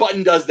 What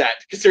button does that?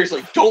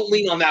 Seriously, don't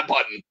lean on that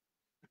button.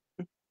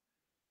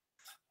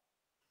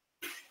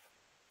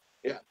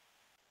 Yeah.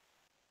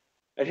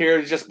 And here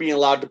is just being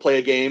allowed to play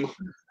a game.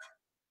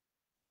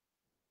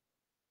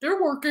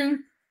 They're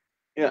working.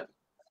 Yeah.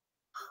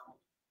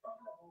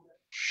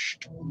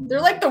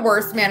 They're like the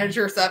worst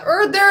managers ever,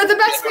 or they're the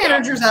best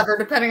managers ever,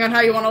 depending on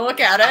how you want to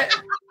look at it.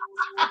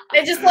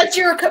 They just let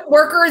your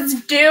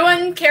workers do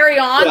and carry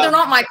on. Yeah. They're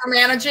not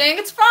micromanaging.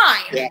 It's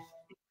fine. Yeah.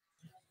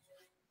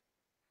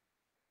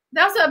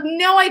 They also have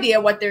no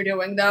idea what they're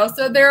doing, though,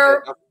 so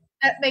that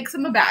makes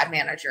them a bad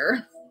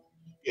manager.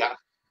 Yeah.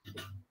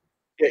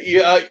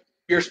 Yeah.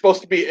 You're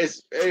supposed to be,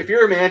 if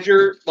you're a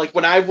manager, like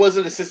when I was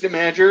an assistant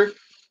manager,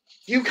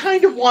 you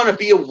kind of want to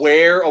be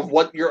aware of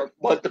what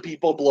the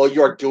people below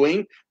you are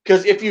doing,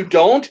 because if you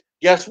don't,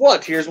 guess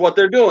what? Here's what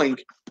they're doing.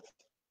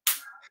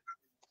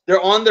 They're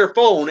on their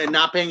phone and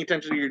not paying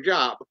attention to your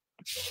job.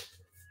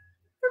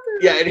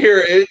 Yeah, and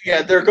here,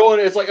 they're going.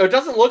 It's like, it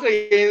doesn't look like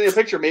anything in the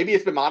picture. Maybe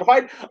it's been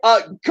modified.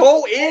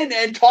 Go in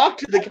and talk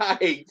to the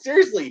guy.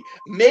 Seriously,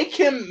 make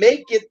him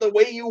make it the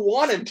way you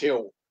want him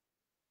to.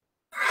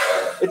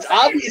 It's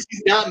obvious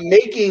he's not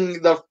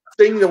making the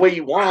thing the way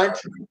you want.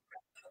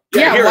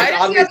 Yeah, why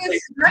does he have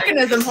this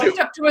mechanism hooked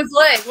up to his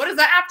leg? What does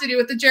that have to do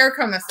with the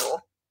Jericho missile?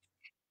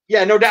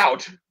 Yeah, no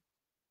doubt.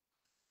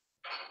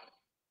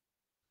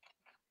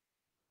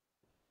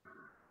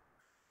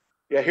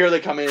 Yeah, here they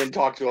come in and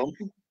talk to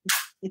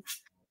him.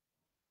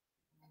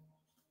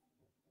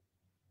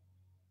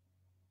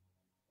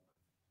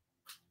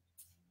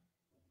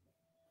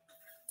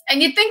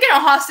 And you'd think in a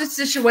hostage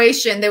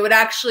situation, they would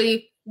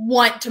actually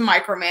want to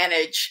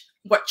micromanage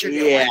what you're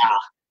doing. Yeah.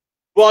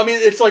 Well, I mean,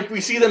 it's like we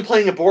see them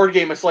playing a board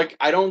game. It's like,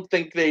 I don't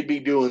think they'd be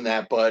doing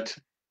that, but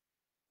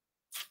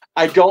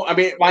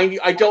mind you,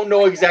 I don't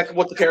know exactly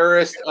what the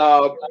terrorist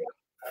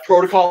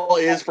protocol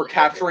is for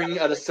capturing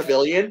a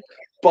civilian,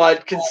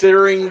 but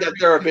considering that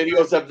there are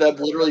videos of them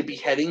literally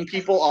beheading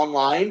people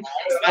online,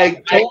 I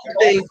don't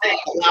think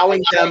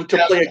allowing them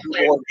to play a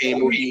board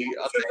game would be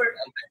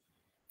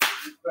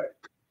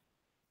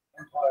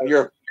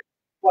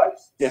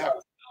yeah.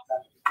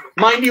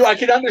 Mind you, I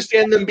can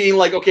understand them being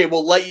like, okay,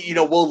 we'll let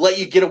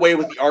you get away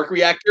with the arc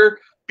reactor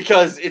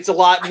because it's a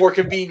lot more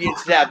convenient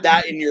to have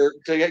that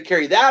to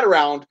carry that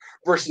around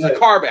versus a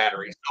car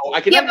battery. So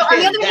I can understand. But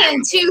on the other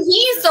hand, too,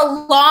 he used a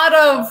lot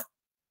of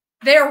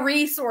their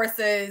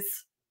resources,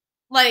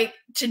 like,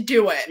 to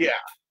do it. Yeah,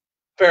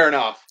 fair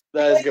enough.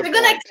 That is a good point.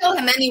 They're gonna kill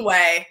him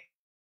anyway.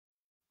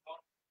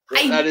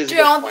 I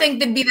don't think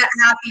they'd be that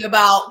happy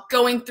about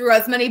going through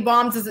as many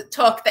bombs as it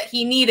took that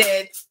he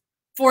needed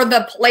for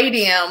the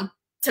palladium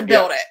to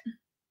build it.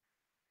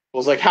 It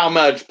was like, how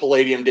much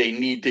palladium they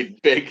need to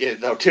big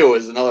it though too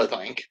is another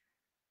thing.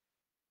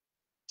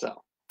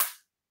 So,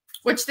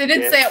 which they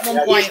did say at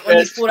one point when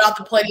he pulled out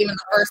the palladium in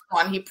the first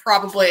one, he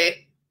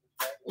probably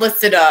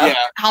listed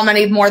how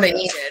many more they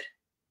needed.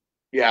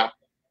 Yeah.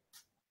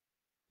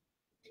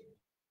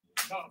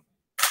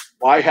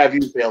 Why have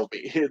you failed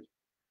me?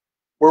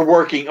 We're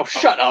working. Oh,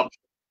 shut up.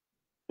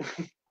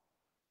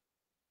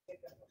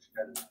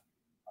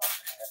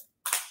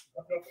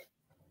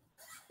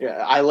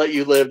 Yeah, I let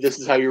you live. This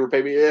is how you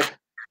repay me. Yeah.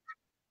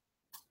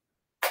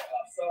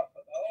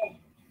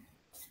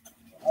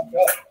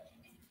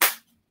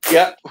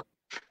 Yep.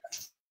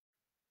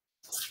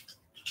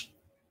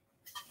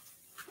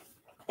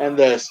 And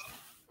this.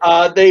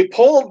 They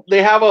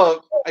have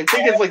I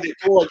think it's like they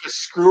pull like a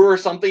screw or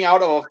something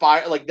out of a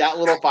fire, like that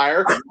little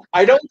fire.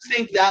 I don't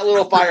think that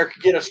little fire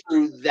could get a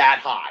screw that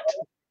hot.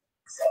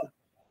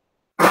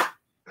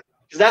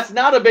 Because that's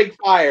not a big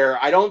fire.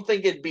 I don't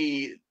think they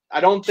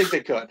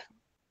could.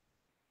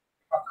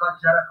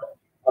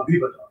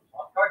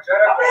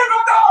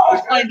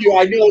 Mind you,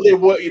 I know they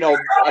would,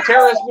 a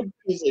terrorist would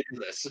easily do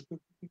this.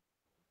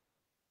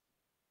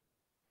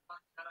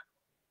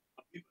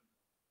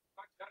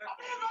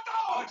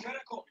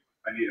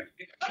 I need him.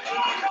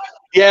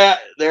 Yeah,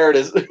 there it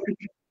is.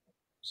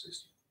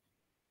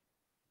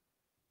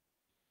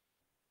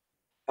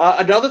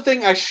 Another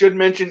thing I should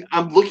mention,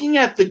 I'm looking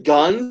at the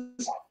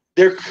guns.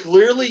 They're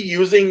clearly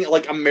using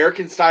like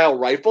American style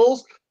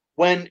rifles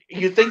when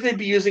you think they'd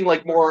be using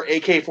like more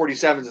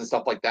AK-47s and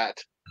stuff like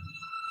that.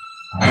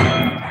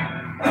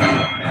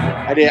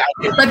 I did.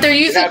 But they're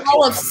using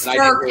all of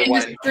Stark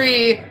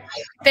Industry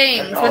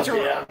things, which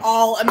are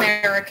all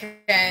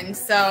American.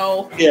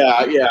 So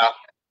yeah,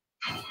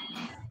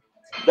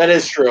 that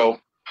is true.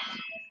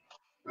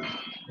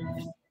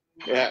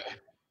 Yeah,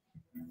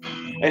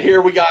 and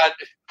here we got.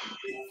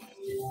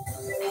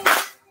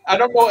 I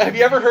don't know. Have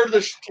you ever heard of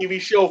the TV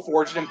show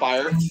Forged in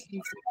Fire?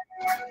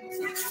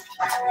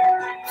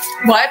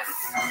 What?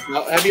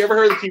 No, have you ever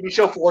heard of the TV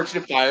show Forged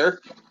in Fire?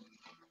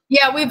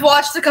 Yeah, we've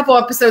watched a couple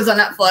episodes on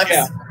Netflix.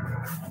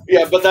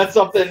 Yeah, but that's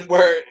something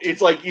where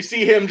it's like you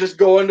see him just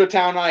go into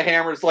town on a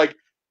hammer. It's like,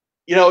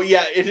 you know,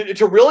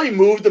 to really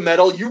move the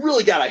metal, you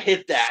really got to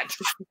hit that.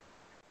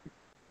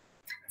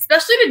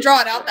 Especially to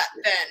draw it out that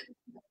thin.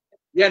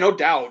 Yeah, no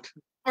doubt.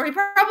 Or he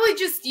probably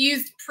just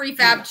used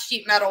prefab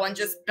sheet metal and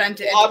just bent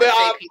it into the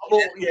shape he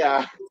did.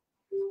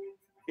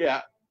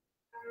 Yeah.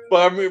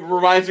 But it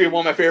reminds me of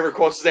one of my favorite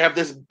quotes. Is they have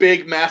this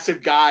big,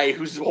 massive guy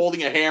who's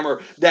holding a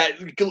hammer that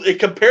it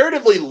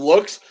comparatively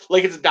looks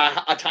like it's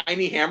a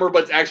tiny hammer,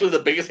 but it's actually the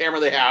biggest hammer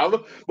they have.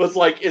 But it's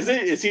like, is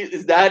he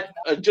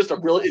just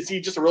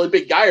a really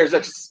big guy, or is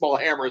that just a small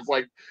hammer? It's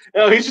like,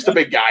 no, he's just a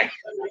big guy.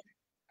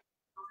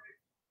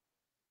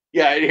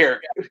 Yeah,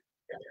 here.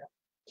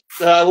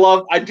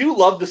 I do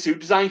love the suit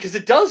design because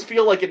it does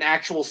feel like an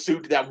actual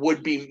suit that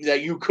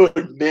you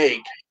could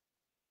make,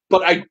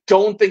 but I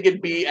don't think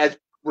it'd be as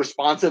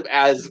responsive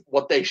as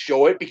what they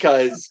show it,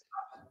 because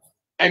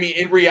I mean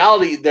in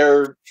reality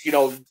they're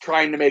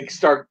trying to make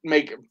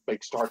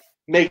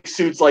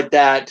suits like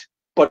that,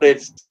 but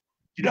it's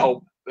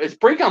it's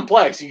pretty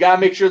complex. You got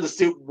to make sure the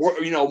suit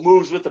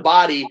moves with the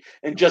body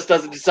and just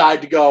doesn't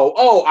decide to go,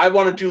 oh, I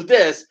want to do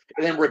this,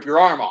 and then rip your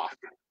arm off.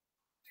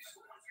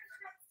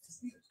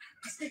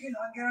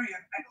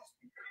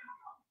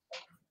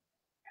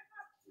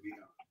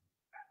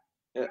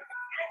 Yeah.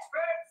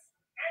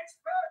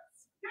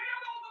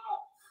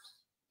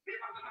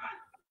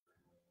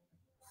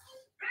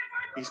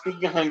 He's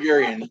speaking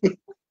Hungarian.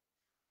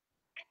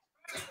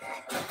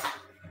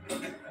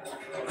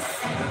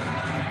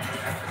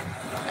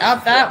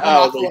 Out that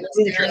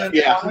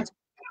one.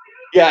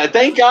 Yeah.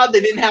 Thank God they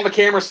didn't have a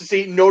camera to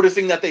see,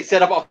 noticing that they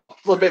set up a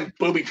flipping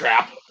booby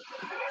trap.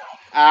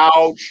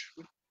 Ouch.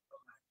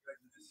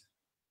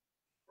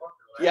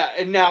 Yeah,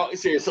 and now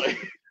seriously.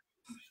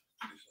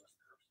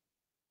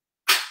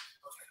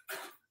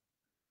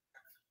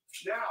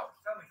 Now,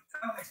 tell me.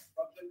 I'm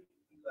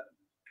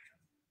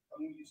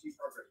going to see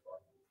progress bar.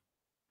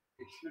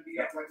 It should be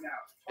up right now.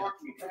 Talk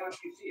to me. Tell me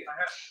if you see it. I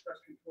have to press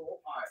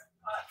Control I.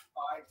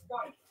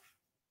 Done.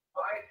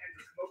 I and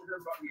just come over here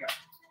and button me up.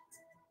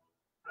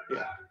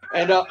 Yeah,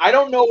 and I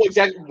don't know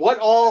exactly what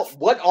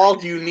all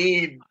do you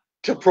need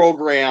to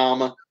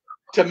program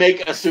to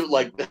make a suit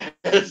like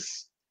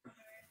this,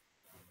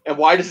 and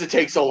why does it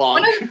take so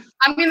long?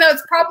 I mean,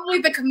 that's probably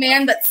the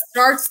command that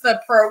starts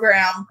the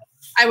program.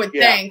 I would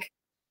think.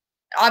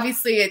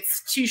 Obviously,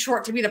 it's too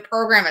short to be the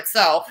program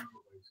itself.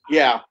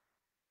 Yeah.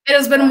 It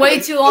has been way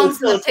too long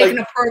since I've taken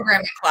a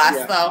programming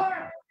class, though.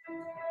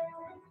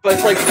 But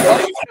it's like,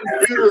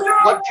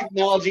 what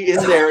technology in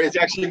there is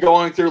actually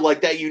going through like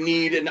that you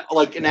need an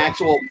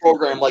actual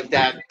program like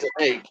that to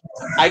make?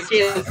 I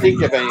can't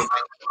think of anything.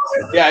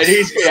 Yeah,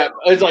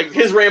 it's like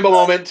his Rambo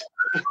moment.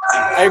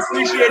 I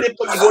appreciate it,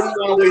 but you wouldn't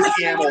want to waste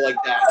the ammo like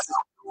that.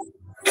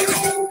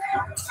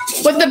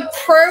 Would the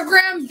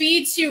program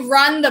be to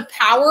run the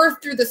power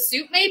through the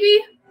suit,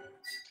 maybe?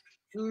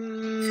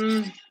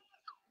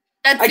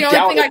 That's the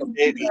only thing I can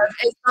think of,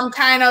 is some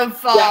kind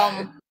of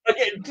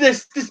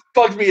this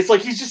bugs me. It's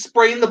like he's just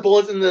spraying the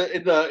bullets in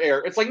the air.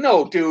 It's like,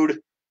 no,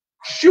 dude,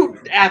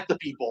 shoot at the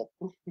people.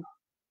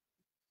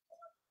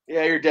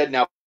 Yeah, you're dead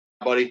now,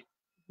 buddy.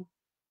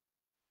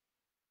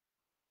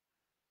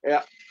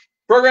 Yeah.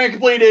 Program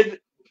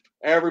completed.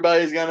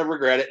 Everybody's gonna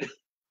regret it.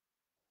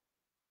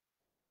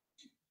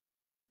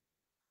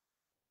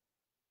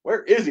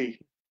 Where is he?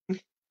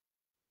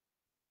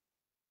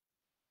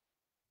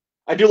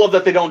 I do love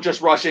that they don't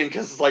just rush in,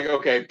 because it's like,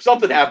 okay,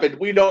 something happened.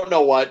 We don't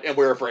know what, and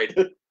we're afraid.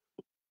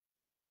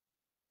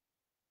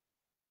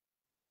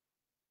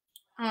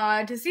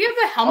 Does he have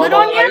the helmet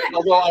on yet?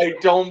 Although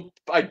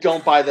I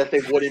don't buy that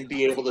they wouldn't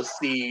be able to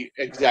see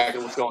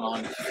exactly what's going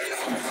on.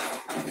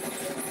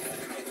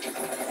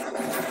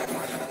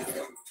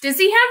 Does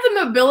he have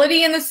the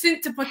mobility in the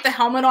suit to put the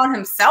helmet on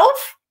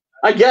himself?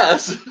 I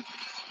guess.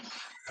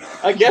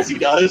 I guess he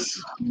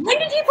does. When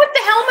did he put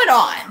the helmet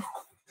on?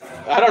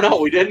 I don't know.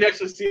 We didn't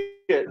actually see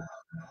it.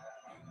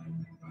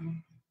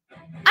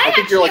 I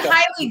actually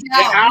highly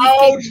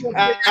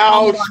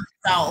doubt.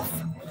 Ouch!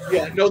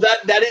 Yeah, no,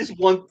 that is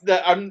one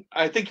that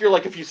I think you're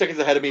like a few seconds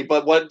ahead of me.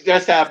 But what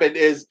just happened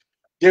is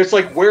there's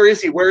like, where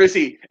is he? Where is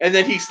he? And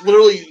then he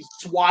literally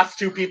swats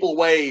two people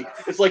away.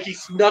 It's like he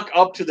snuck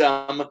up to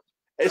them.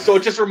 So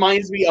it just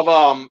reminds me of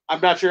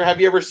I'm not sure. Have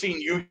you ever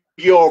seen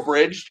Yu-Gi-Oh!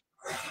 Abridged?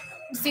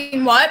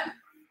 Seen what?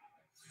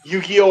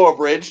 Yu-Gi-Oh!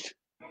 Abridged?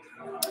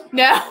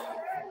 No.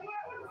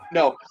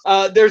 No.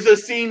 There's a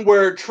scene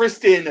where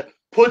Tristan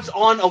puts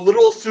on a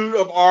little suit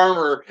of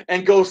armor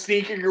and goes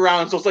sneaking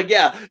around. So it's like,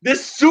 yeah,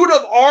 this suit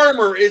of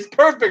armor is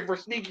perfect for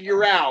sneaking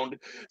around.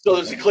 So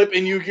there's a clip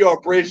in Yu-Gi-Oh!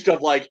 Abridged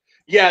of like,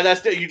 yeah,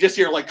 you just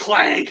hear like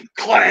clang,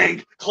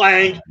 clang,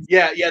 clang.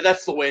 Yeah,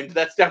 that's the wind.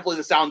 That's definitely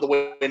the sound the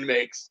wind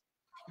makes.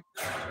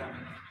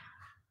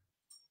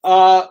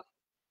 Yeah,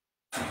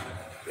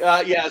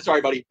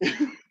 sorry, buddy.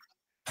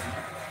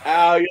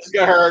 Ow, you just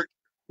got hurt.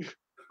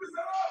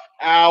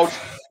 Ouch.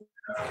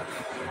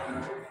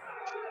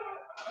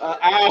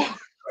 Ow.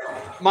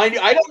 Mind you,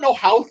 I don't know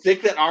how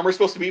thick that armor is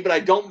supposed to be, but I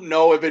don't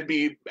know if it'd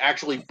be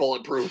actually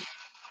bulletproof.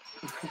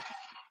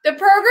 The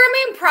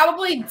programming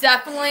probably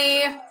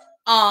definitely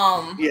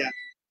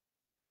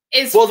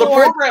is well, the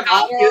for program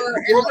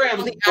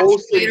the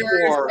mostly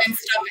for and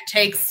stuff it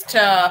takes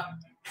to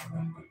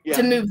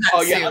move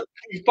that suit. Yeah.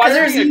 Because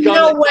there's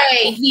no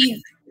way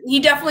he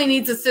definitely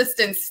needs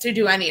assistance to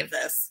do any of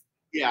this.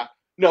 Yeah.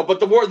 No, but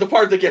the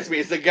part that gets me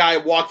is the guy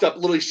walks up,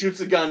 literally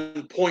shoots a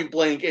gun point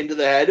blank into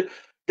the head.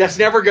 That's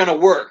never gonna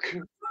work.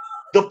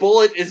 The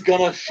bullet is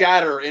gonna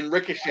shatter and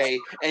ricochet,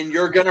 and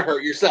you're gonna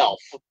hurt yourself.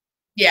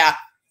 Yeah.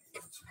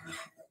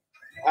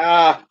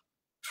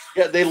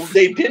 Yeah, they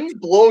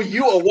didn't blow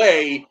you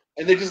away,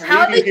 and they just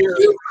leave you here.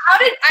 How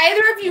did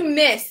either of you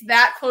miss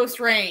that close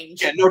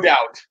range? Yeah, no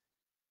doubt.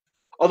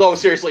 Although,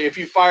 seriously, if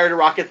you fired a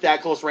rocket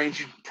that close range,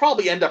 you'd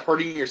probably end up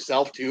hurting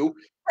yourself, too.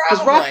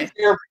 Because rockets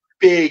are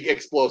big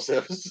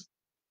explosives.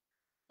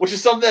 Which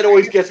is something that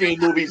always gets me in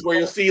movies, where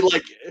you'll see,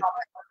 what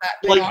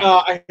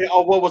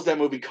was that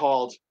movie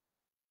called?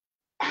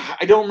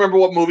 I don't remember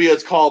what movie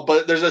it's called,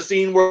 but there's a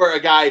scene where a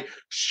guy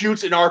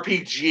shoots an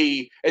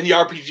RPG, and the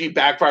RPG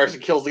backfires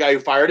and kills the guy who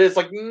fired it. It's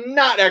like,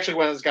 not actually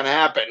when it's going to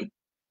happen.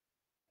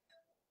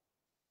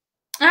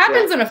 It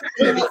happens in a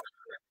few.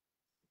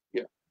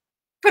 Yeah.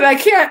 But I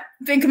can't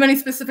think of any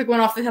specific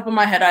one off the top of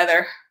my head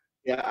either.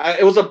 Yeah,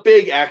 it was a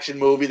big action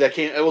movie that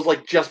came. It was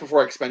like just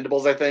before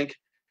Expendables, I think.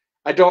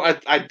 I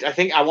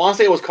think I want to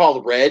say it was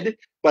called Red,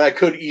 but I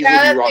could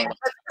easily be wrong.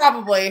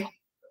 Probably.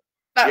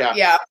 But,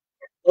 yeah.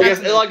 Like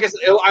I guess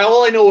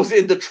all I know is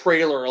in the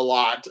trailer a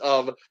lot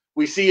of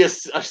we see a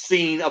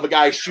scene of a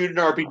guy shooting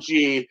an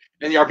RPG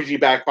and the RPG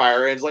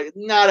backfire, and it's like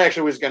not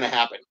actually what's going to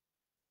happen.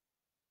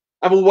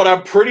 I mean, what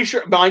I'm pretty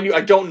sure, mind you,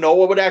 I don't know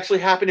what would actually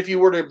happen if you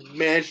were to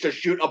manage to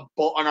shoot an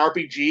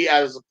RPG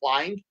as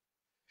flying.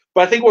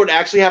 But I think what would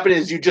actually happen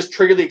is you just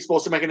trigger the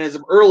explosive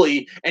mechanism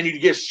early, and you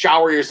just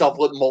shower yourself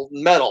with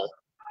molten metal.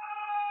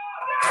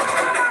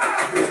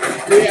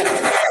 Yeah.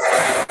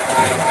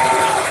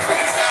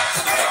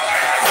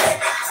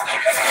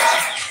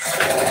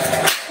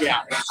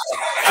 Yeah,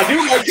 I do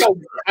like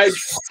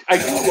I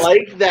do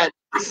like that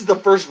this is the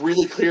first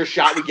really clear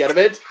shot we get of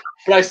it,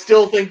 but I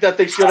still think that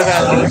they should have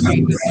had other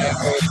scenes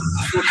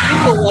where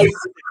people like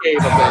the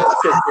cave of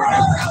it.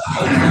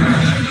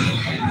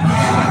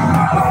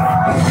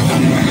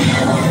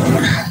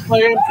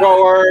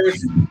 Flamethrowers.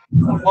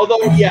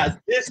 Although, yeah,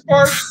 this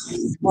part,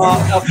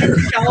 a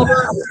 50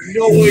 caliber,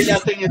 no way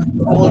that thing is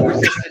bullet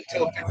resistant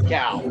to a 50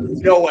 cal.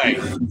 No way.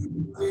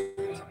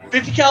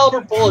 50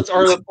 caliber bullets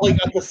are like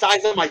the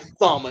size of my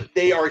thumb.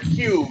 They are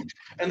huge,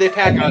 and they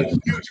pack a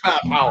huge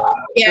amount of power.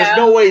 Yeah. There's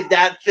no way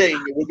that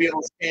thing would be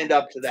able to stand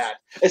up to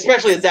that,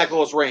 especially at that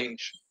close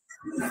range.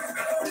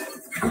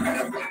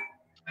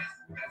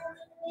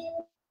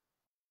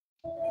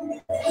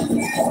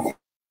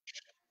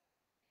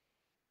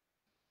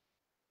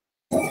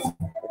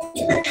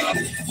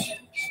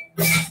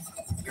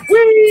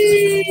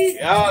 Whee!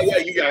 Oh, yeah,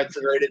 you got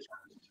it.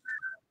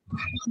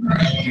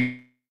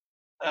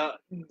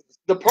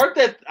 The part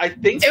that I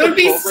think it would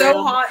be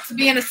so hot to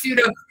be in a suit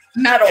of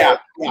metal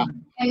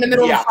in the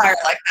middle of a fire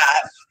like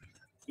that.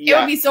 It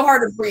would be so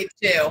hard to breathe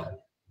too.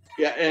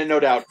 Yeah, and no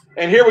doubt.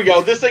 And here we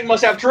go. This thing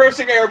must have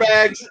terrific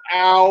airbags.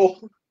 Ow.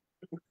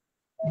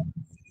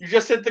 You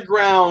just hit the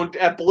ground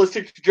at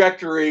ballistic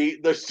trajectory.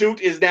 The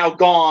suit is now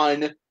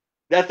gone.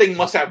 That thing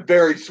must have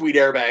very sweet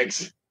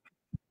airbags.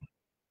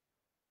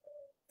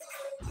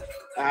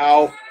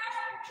 Ow.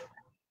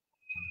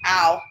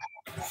 Ow.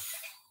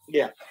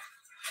 Yeah.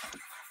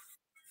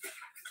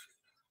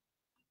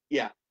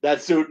 Yeah,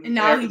 that suit. And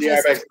now the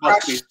airbags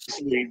must be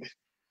sweet.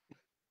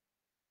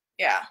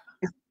 Yeah.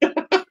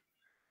 Because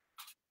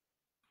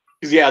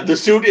yeah, the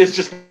suit has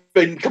just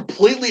been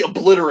completely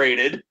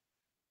obliterated,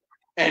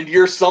 and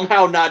you're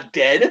somehow not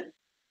dead.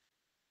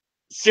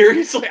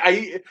 Seriously,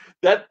 I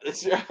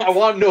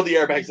want to know the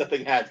airbags that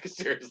thing had. Because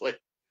seriously.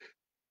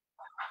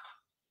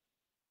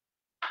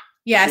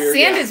 Yeah,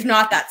 sand is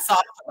not that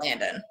soft to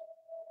land in.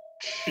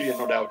 Yeah,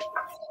 no doubt.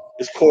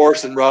 It's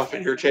coarse and rough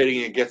and irritating,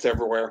 and it gets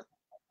everywhere.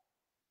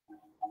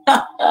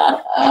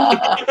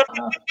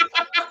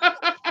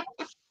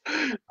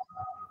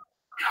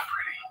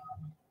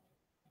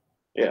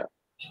 Yeah.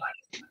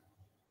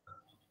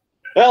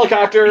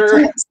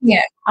 Helicopter.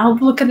 Yeah, I'll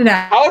look at it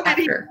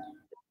after.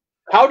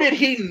 How did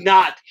he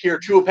not hear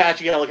two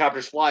Apache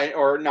helicopters fly?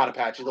 Or not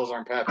Apache? Those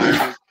aren't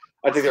Apaches.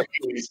 I think they're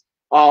Hueys.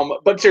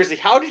 But seriously,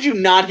 how did you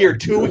not hear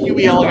two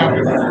Huey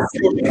helicopters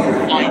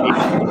flying?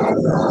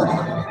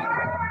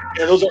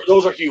 Yeah, those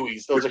are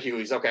Hueys. Those are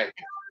Hueys. Okay.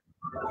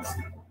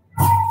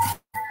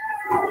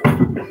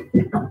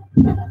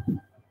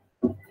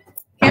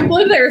 Can't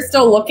believe they were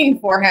still looking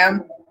for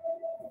him.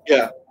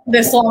 Yeah.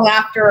 This long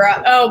after.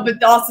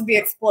 But also the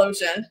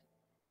explosion.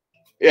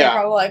 Yeah. They're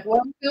probably like,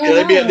 what's going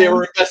on? They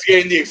were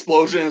investigating the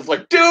explosion. It's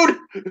like, dude.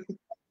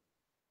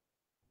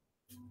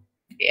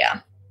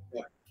 Yeah.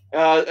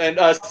 And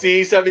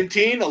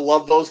C-17, I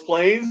love those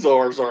planes.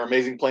 Those are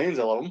amazing planes.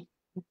 I love them.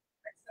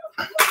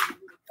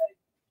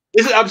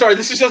 I'm sorry,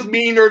 this is just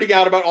me nerding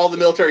out about all the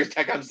military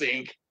tech I'm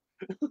seeing.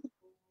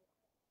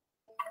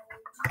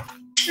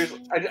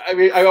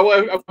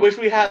 I wish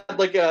we had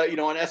like an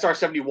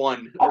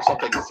SR-71 or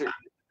something.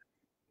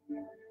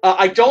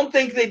 I don't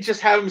think they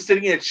just have him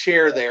sitting in a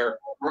chair there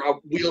or a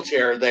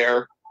wheelchair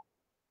there.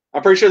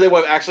 I'm pretty sure they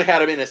would have actually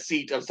had him in a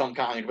seat of some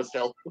kind, but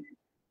still.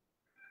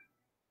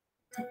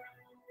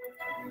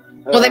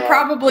 Well, they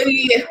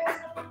probably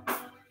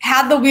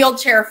had the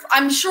wheelchair.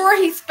 I'm sure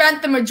he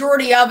spent the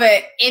majority of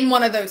it in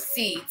one of those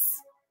seats.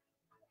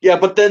 Yeah,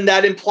 but then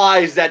that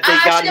implies that they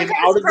got him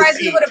out of the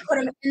seat. They would have put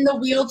him in the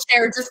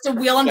wheelchair just to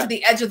wheel him to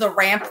the edge of the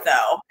ramp,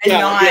 though, and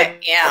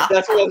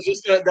That's what I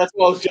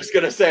was just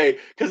gonna say.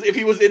 Because if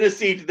he was in a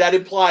seat, that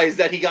implies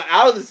that he got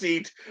out of the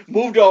seat,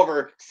 moved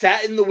over,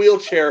 sat in the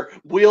wheelchair,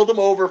 wheeled him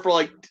over for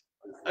like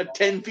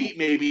 10 feet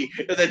maybe,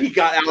 and then he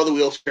got out of the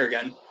wheelchair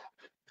again.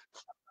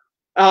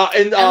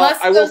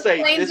 I will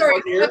say planes this are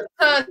right here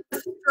to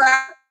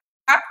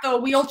strap the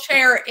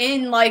wheelchair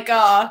in like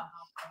a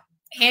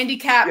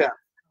handicap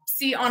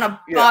seat on a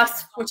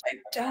bus, which I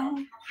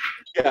don't.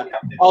 Yeah.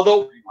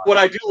 Although what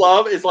I do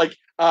love is like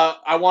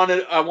I want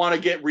to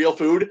get real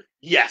food.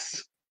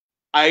 Yes,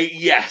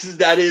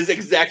 that is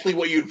exactly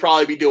what you'd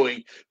probably be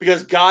doing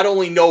because God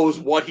only knows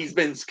what he's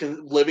been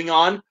living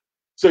on.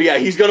 So yeah,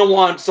 he's gonna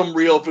want some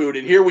real food.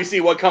 And here we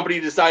see what company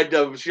decided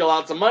to shell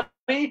out some money.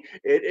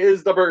 It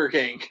is the Burger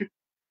King.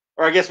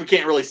 Or I guess we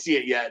can't really see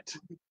it yet,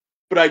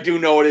 but I do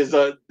know it is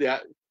yeah.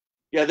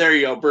 There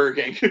you go,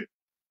 Burger King.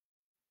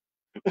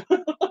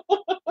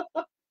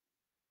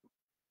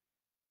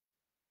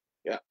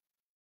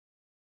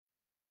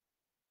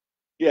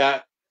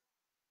 Yeah.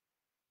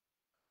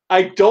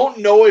 I don't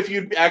know if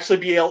you'd actually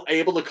be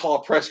able to call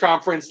a press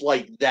conference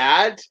like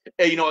that,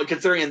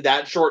 considering in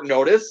that short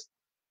notice.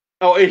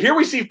 Oh, and here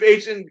we see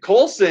Agent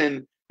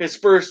Coulson, his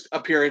first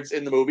appearance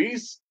in the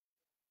movies.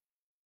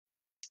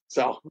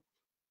 So.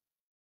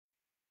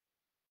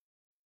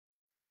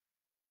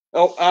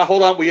 Oh,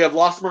 hold on. We have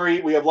lost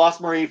Marie. Pause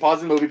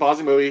the movie.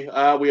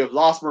 We have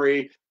lost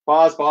Marie.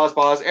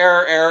 Pause.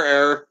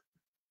 Error.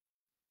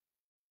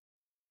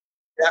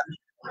 Yeah.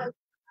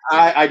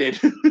 I did.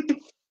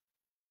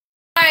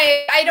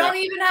 I don't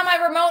even have my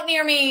remote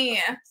near me.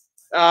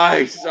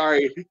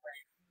 Sorry.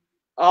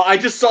 I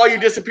just saw you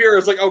disappear. I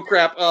was like, oh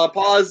crap.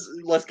 Pause.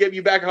 Let's get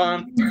you back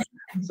on.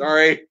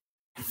 Sorry.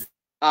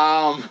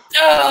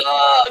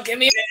 Give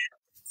me a minute.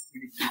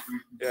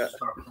 Yeah.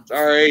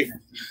 Sorry.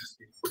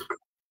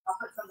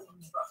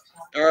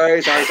 All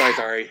right.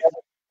 Sorry.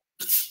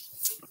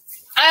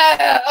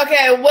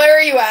 Okay, where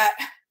are you at?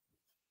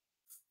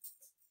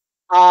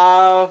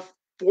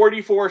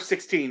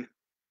 44-16.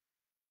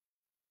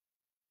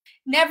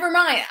 Never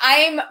mind.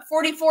 I'm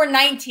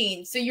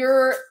 44-19, so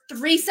you're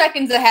 3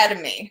 seconds ahead of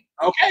me.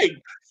 Okay.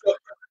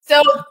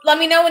 So let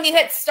me know when you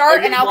hit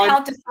start, and I'll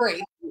count to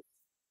 3.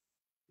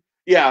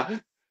 Yeah.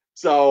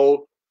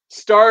 So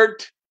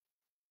start.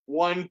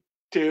 1,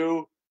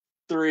 2,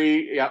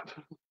 3. Yep.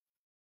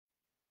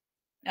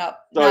 Nope.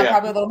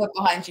 Probably a little bit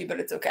behind you, but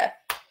it's okay.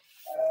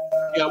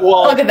 Yeah.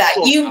 Well, look at that.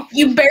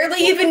 You barely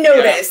even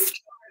noticed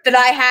that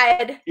I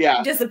had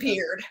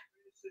disappeared.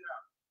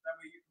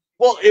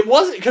 Well, it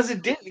wasn't because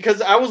it didn't.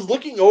 Because I was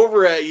looking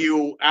over at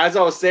you as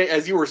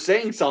you were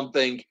saying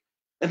something,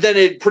 and then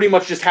it pretty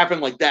much just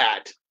happened like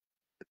that.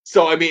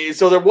 So I mean,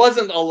 there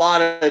wasn't a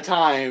lot of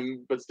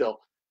time, but still,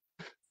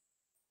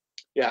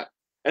 yeah.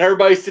 And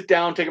everybody sit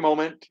down, take a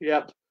moment.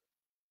 Yep.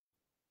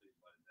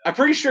 I'm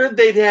pretty sure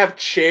they'd have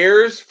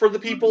chairs for the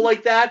people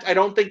like that. I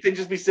don't think they'd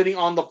just be sitting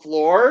on the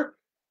floor,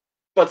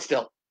 but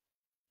still.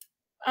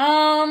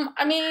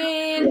 I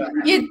mean,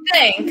 you'd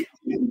think.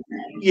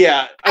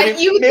 Yeah.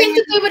 You would think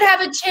that they would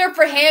have a chair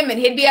for him and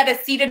he'd be at a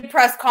seated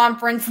press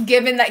conference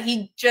given that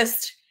he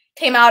just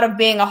came out of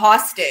being a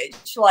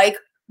hostage. Like,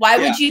 why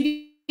would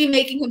you be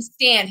making him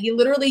stand? He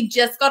literally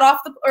just got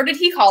off or did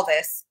he call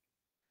this?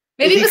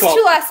 Maybe it was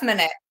too last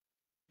minute.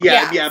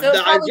 Yeah. So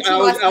I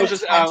was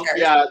just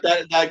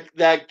that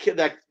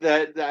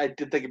I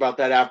did think about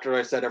that after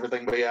I said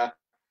everything, but yeah.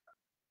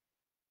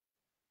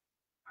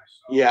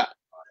 Yeah.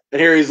 And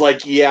here he's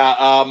like,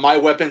 my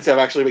weapons have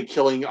actually been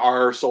killing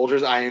our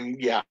soldiers.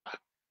 That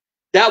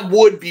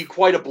would be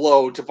quite a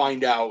blow to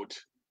find out.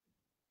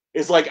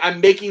 It's like,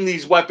 I'm making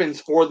these weapons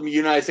for the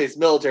United States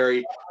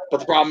military, but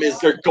the problem is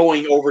they're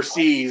going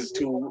overseas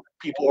to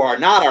people who are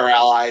not our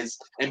allies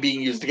and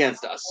being used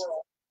against us.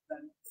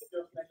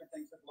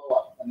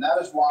 And that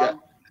is why,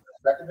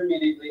 effective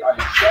immediately, I am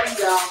shutting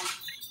down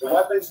the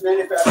weapons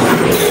manufacturing.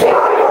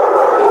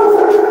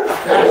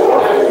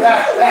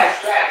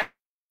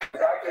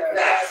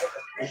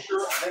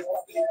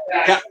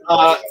 Yeah.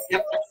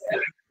 Yep.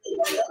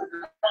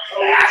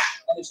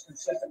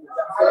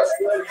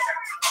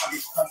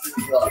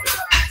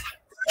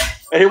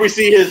 And here we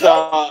see his,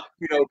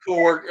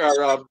 coworker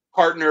or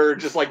partner,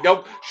 just like,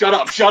 nope, shut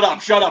up,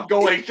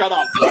 go away, shut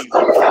up, please.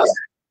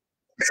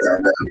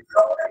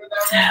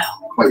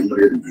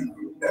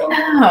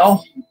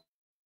 Oh.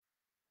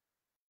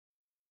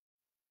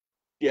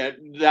 Yeah,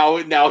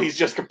 now he's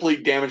just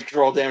complete damage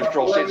control,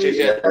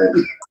 shit.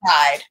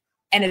 Died.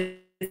 And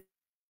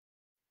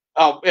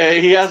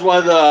he has one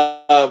of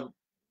the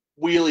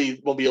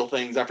wheelie mobile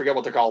things. I forget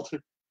what they're called.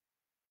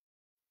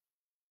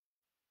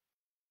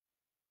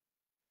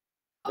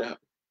 Yeah.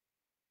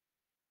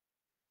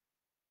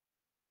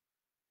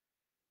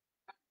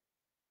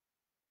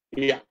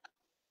 Yeah.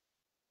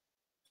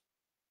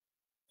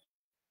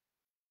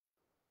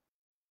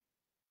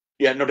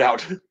 Yeah, no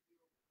doubt.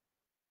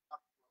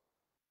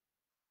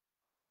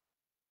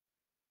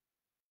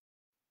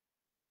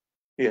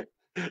 Yeah.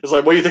 It's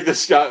like, what do you think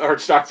this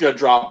stock's going to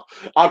drop?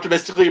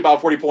 Optimistically, about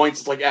 40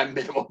 points. It's like, at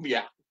minimum,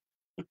 yeah.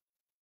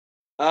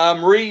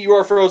 Marie, you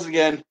are frozen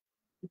again.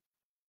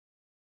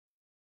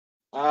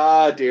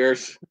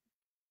 Dears.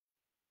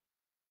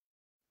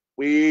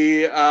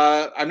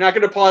 I'm not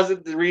going to pause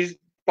it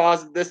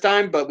this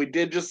time, but we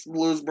did just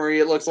lose Marie,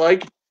 it looks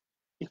like.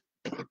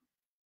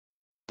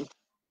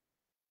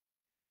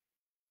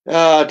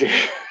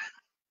 Dear.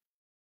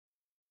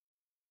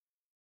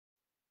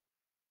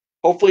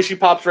 Hopefully she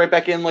pops right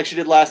back in like she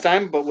did last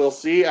time, but we'll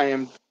see. I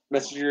am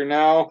messaging her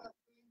now.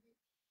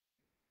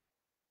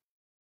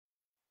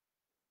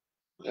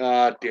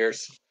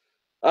 Dears.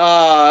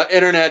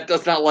 Internet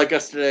does not like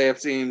us today,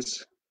 it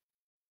seems.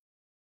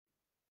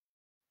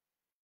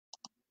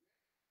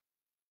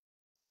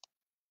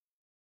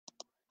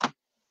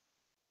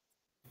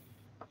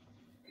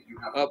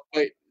 Oh,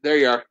 wait, there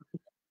you are.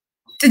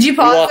 Did you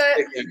pause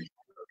it?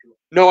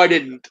 No, I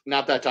didn't.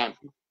 Not that time.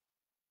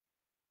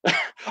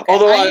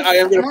 Although I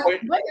am going to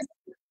point.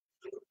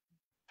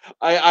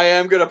 I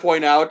am going to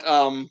point out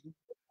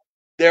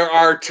there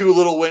are two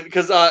little windows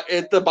because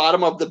at the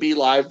bottom of the B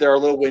Live there are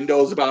little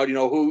windows about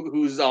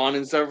who's on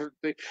and stuff.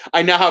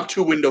 I now have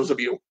two windows of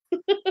you.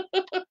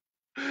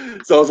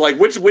 So I was like,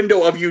 which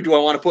window of you do I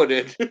want to put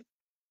in?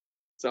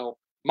 So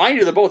mind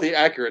you, they're both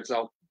accurate.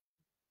 So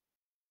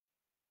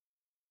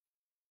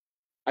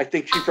I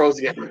think she froze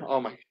again.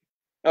 Oh my!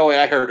 Oh wait,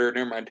 I heard her.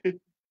 Never mind.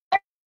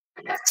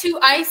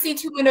 I see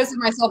two windows of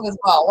myself as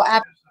well. What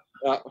happened?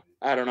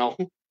 I don't know.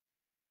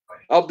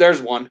 Oh,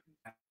 there's one.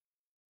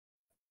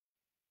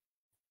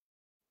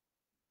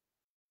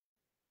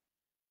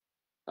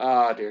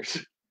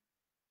 Dears.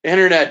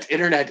 Internet.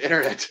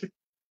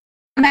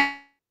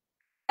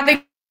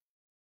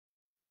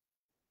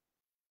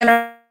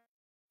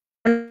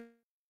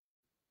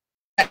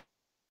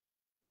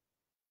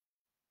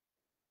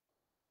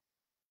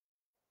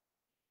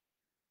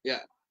 Yeah.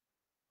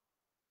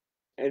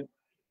 And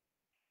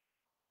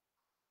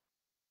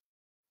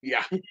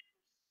yeah.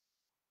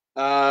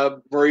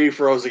 Marie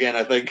froze again,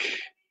 I think.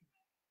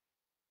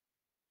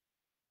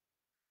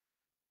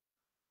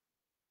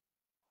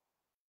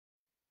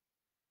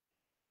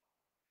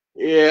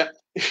 Yeah.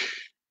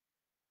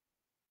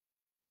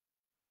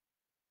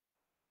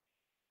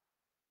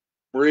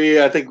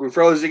 Marie, I think we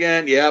froze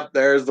again. Yep,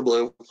 there's the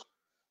blue.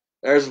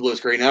 There's the blue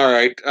screen. All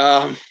right.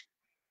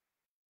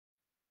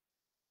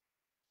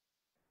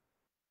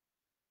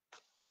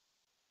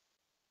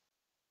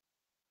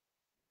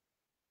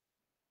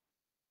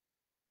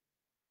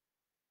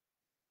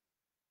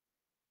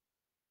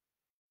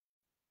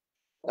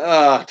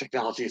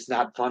 Technology is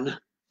not fun.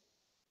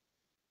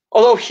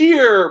 Although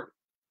here,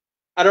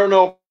 I don't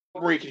know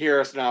if Marie can hear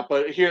us now,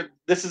 but here,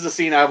 this is a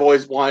scene I've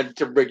always wanted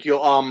to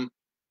ridicule.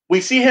 We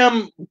see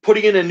him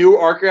putting in a new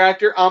arc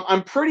reactor.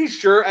 I'm pretty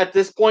sure at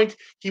this point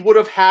he would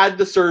have had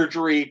the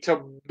surgery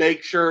to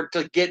make sure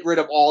to get rid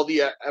of all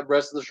the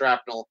rest of the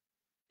shrapnel.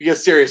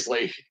 Because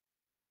seriously,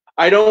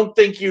 I don't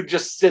think you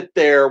just sit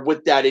there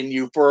with that in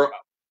you for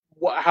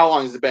how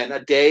long has it been?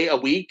 A day, a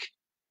week?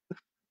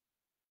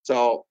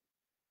 So.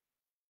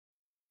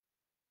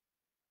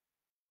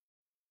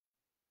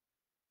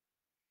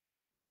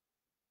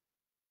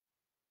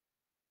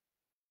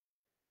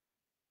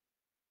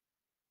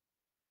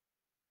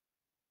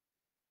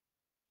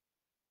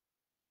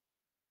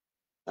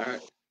 All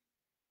right.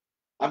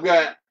 I'm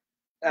gonna.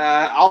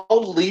 I'll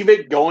leave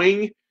it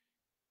going.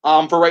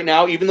 For right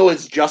now, even though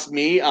it's just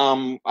me.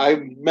 I'm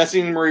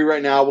messaging Marie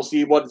right now. We'll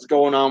see what's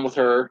going on with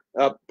her.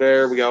 Up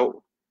there we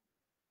go.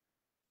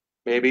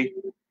 Maybe.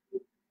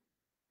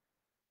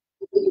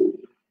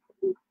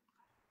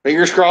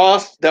 Fingers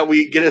crossed that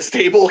we get a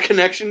stable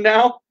connection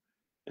now.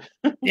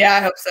 Yeah, I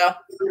hope so.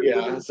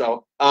 Yeah.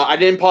 So I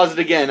didn't pause it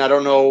again. I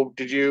don't know.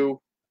 Did you?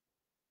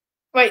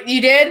 Wait,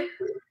 you did?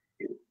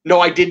 No,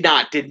 I did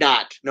not.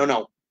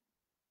 No.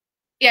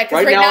 Yeah,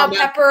 because right now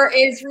Pepper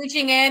is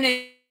reaching in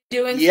and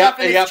doing stuff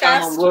in his chest.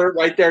 I'm alert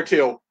right there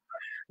too.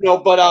 No,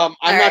 but I'm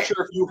not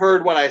sure if you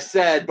heard what I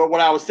said, but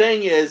what I was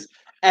saying is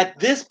at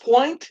this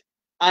point,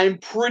 I'm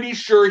pretty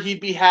sure he'd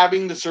be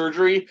having the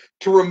surgery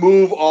to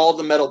remove all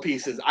the metal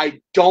pieces.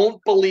 I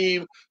don't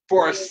believe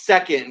for a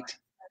second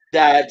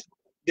that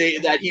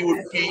he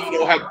would be,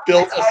 have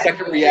built a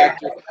second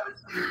reactor.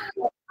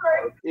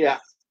 Yeah.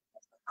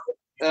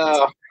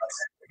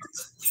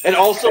 And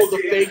also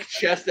the fake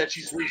chest that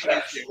she's reaching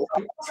into.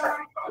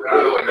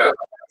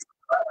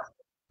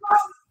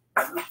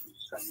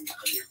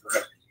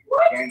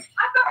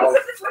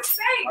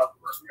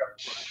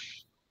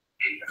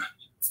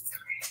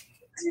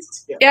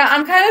 Yeah,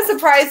 I'm kind of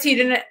surprised he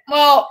didn't.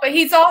 Well, but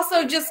he's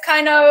also just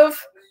kind of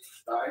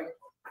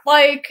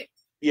like,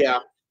 yeah,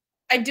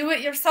 I do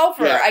it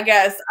yourselfer, I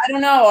guess. I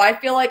don't know. I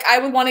feel like I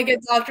would want to get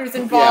doctors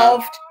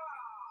involved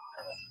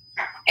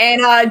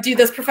and do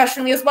this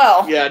professionally as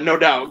well. Yeah, no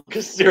doubt.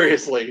 Because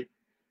seriously,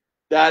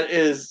 that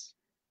is,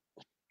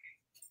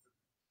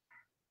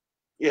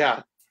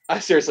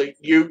 seriously,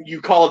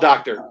 you call a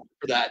doctor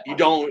for that. You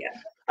don't.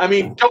 I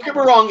mean, don't get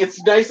me wrong.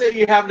 It's nice that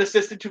you have an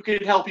assistant who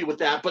can help you with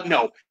that, but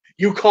no,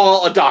 you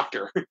call a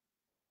doctor.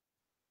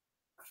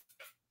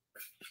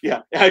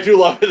 Yeah, I do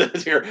love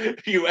this here.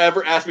 If you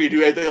ever ask me to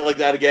do anything like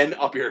that again,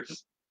 up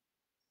yours.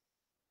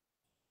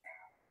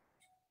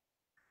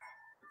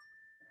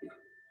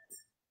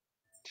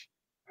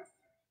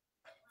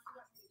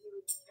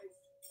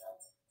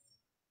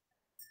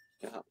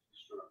 Yeah.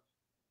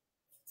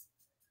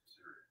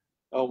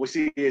 Oh, we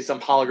see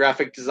some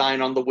holographic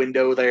design on the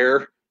window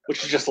there,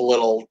 which is just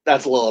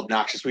that's a little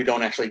obnoxious. We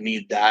don't actually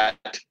need that.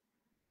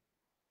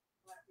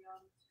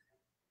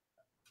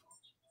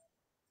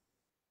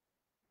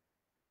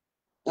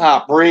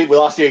 Ah, Bree, we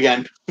lost you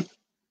again.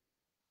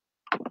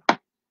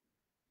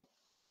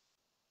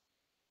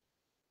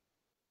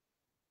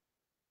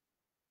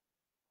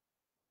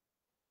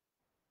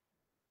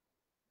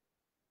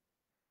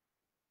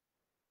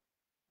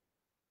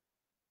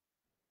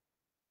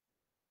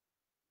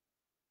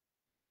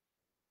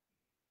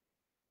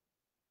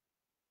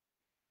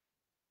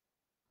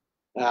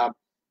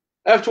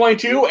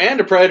 F-22 and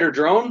a Predator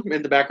drone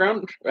in the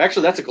background.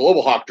 Actually, that's a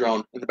Global Hawk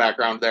drone in the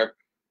background there.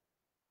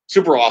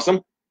 Super awesome.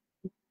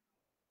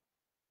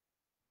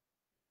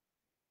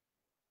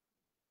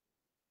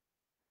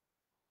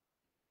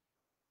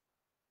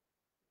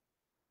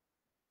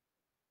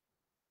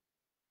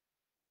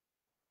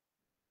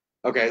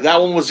 Okay, that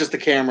one was just the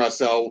camera,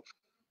 so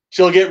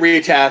she'll get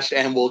reattached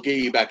and we'll get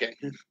you back in.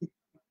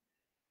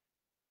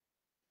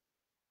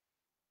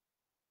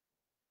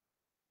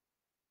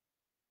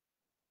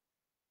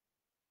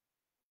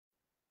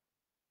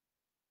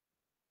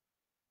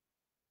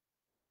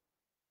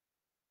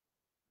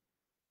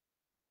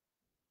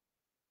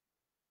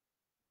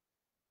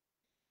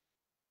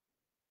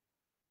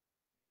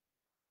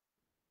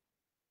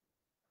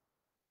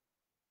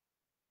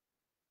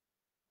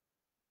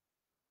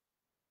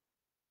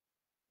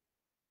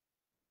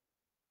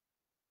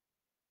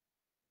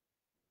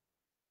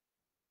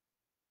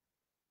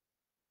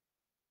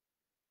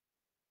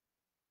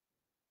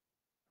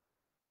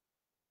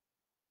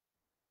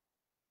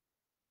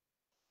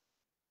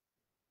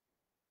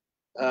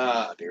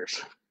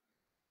 Dears.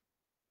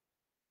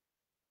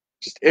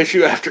 Just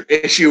issue after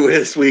issue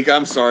this week.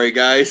 I'm sorry,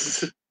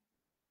 guys.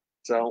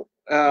 So,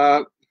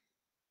 I'll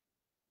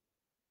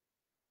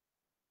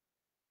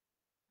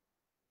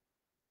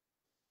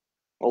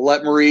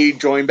let Marie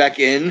join back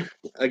in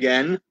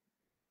again.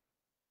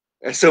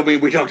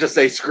 Assuming we don't just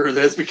say screw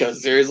this,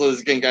 because seriously, this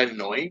is getting kind of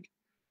annoying.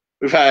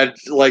 We've had,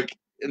 like,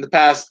 in the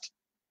past,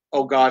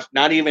 oh gosh,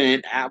 not even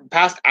in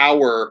past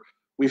hour,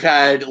 we've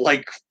had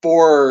like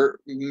 4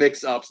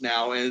 mix-ups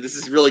now, and this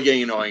is really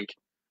getting annoying.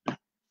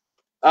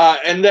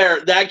 And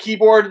that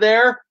keyboard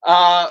there,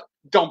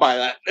 don't buy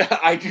that.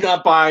 I do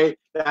not buy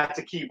that's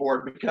a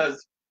keyboard,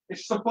 because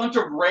it's just a bunch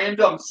of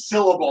random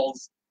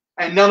syllables,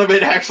 and none of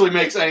it actually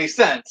makes any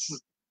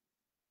sense.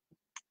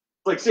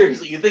 Like,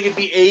 seriously, you think it'd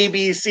be A,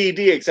 B, C,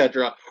 D,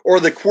 etc., or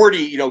the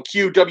QWERTY,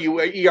 Q,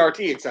 W, E, R,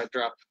 T,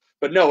 etc.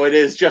 But no, it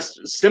is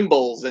just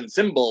symbols and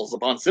symbols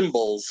upon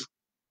symbols.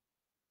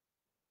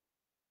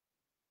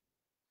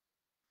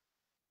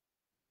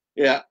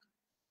 Yeah.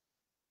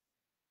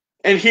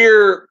 And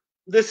here,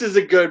 this is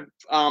a good.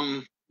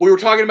 We were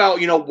talking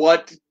about,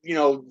 what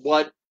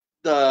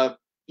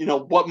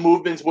what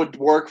movements would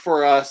work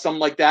for something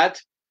like that.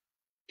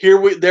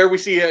 There we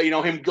see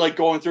him like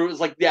going through. It's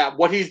like, yeah,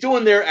 what he's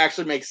doing there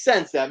actually makes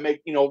sense. I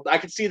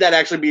could see that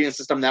actually being a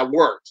system that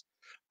works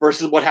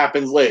versus what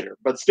happens later.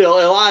 But still,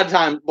 a lot of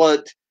times,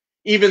 but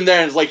even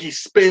then, it's like he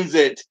spins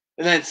it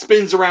and then it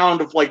spins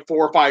around like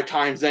 4 or 5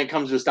 times, then it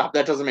comes to a stop.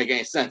 That doesn't make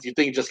any sense. You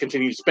think it just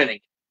continues spinning.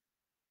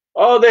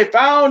 Oh, they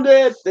found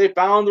it! They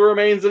found the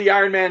remains of the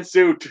Iron Man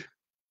suit.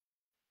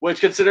 Which,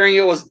 considering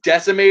it was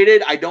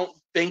decimated, I don't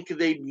think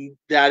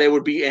that it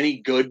would be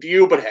any good to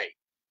you, but hey.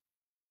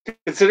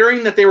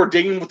 Considering that they were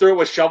digging through it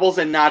with shovels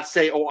and not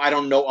say, oh, I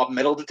don't know, a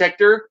metal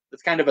detector,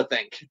 that's kind of a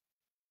thing.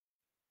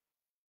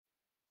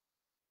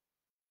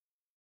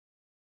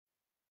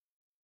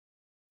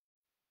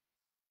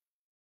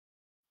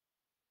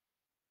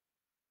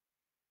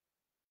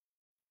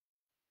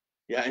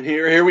 Yeah, and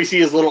here we see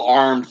his little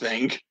arm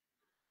thing.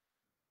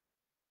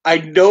 I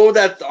know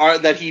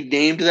that he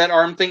named that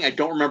arm thing. I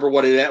don't remember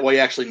what he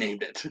actually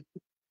named it.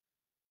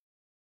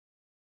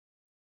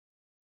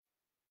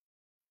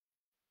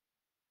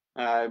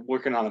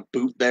 Working on a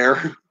boot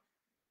there.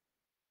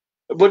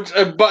 But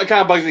kind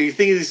of bugs me. You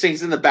think of these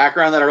things in the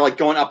background that are like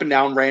going up and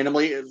down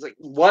randomly. It's like,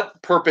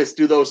 what purpose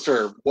do those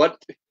serve?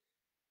 What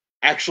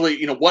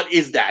actually, what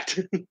is that?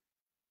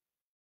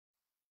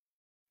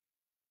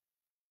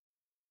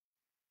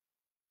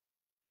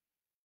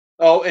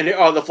 Oh, and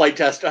the flight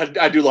test.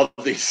 I do love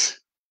these.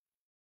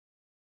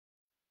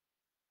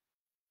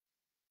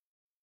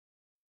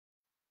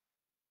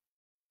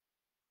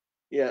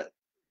 Yeah,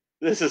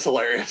 this is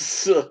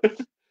hilarious.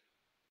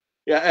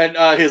 Yeah,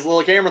 and his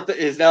little camera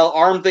his now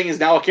arm thing is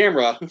now a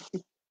camera.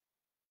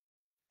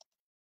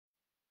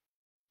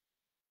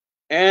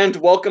 And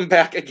welcome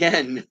back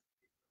again.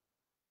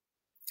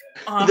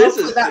 This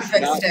is that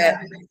fixed it.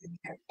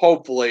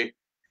 Hopefully.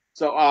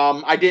 So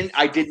I did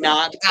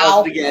not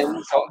pause it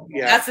again. So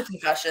yeah. That's a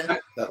concussion.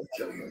 That'll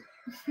kill you.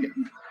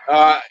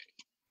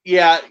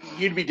 Yeah,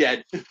 you'd be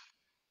dead.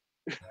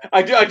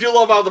 I do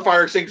love how the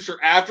fire extinguisher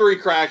after he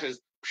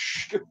crashes.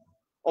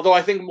 Although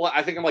I think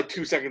I'm like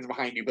 2 seconds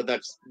behind you, but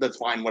that's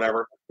fine,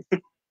 whatever.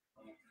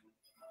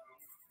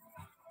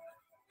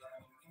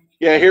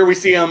 Yeah, here we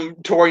see him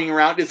touring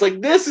around. It's like,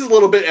 this is a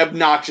little bit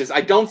obnoxious.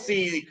 I don't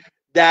see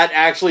that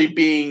actually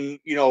being,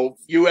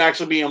 you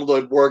actually being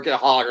able to work a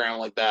hologram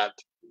like that.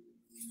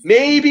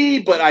 Maybe,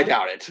 but I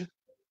doubt it.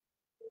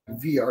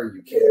 VR,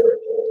 you can.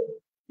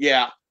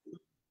 Yeah.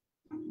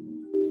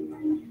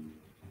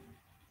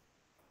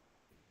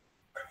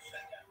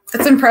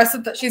 It's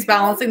impressive that she's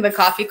balancing the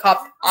coffee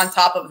cup on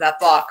top of that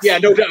box. Yeah,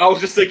 no doubt. I was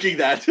just thinking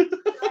that.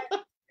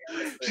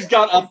 She's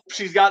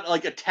got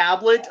like a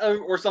tablet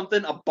or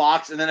something, a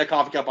box, and then a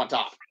coffee cup on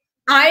top.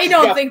 I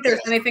don't think there's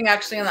anything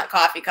actually in that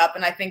coffee cup,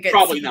 and I think it's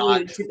probably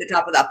not to the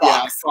top of that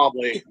box. Yeah,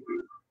 probably.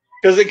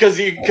 Because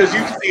you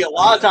can see a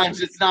lot of times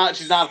she's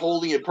not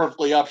holding it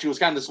perfectly up. She was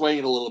kind of swaying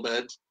it a little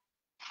bit.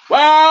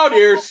 Wow,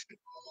 dears.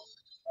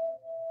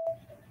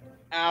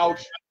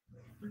 Ouch.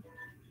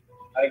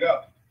 How'd it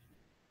go?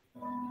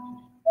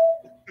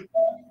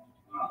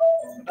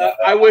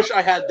 I wish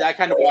I had that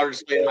kind of water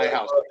display in my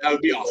house. That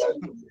would be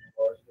awesome.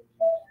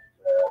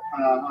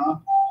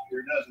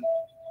 Sure doesn't.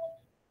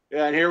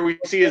 Yeah, and here we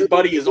see his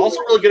buddy is also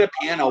really good at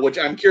piano, which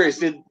I'm curious.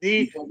 Did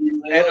he?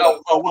 And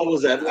what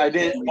was that? I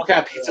didn't. What kind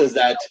of pizza is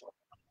that?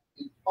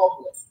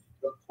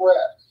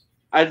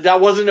 That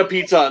wasn't a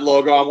Pizza Hut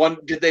logo.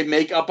 Did they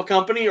make up a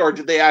company, or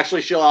did they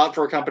actually shell out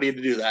for a company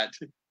to do that?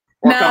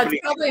 No, it's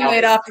probably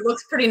made up. It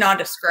looks pretty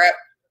nondescript.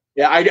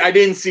 Yeah, I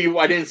didn't see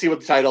what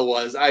the title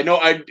was. I know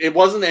it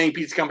wasn't any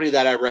pizza company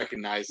that I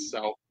recognized.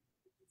 So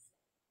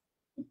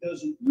it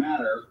doesn't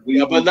matter.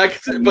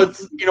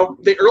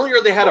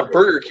 Earlier they had a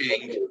Burger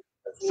King,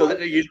 so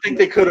that you'd think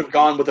they could have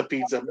gone with a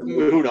pizza.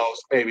 Who knows?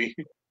 Maybe.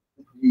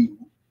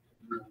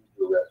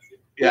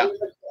 Yeah.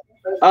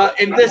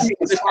 In this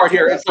part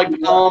here, it's like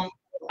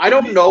I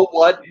don't know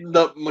what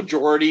the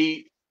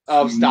majority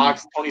of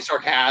stocks Tony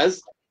Stark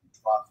has.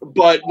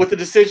 But with the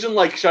decision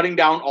like shutting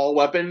down all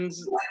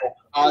weapons,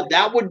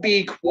 that would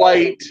be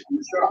quite.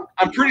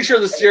 I'm pretty sure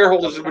the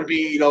shareholders would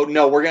be,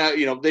 no, we're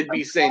gonna, they'd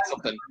be saying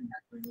something.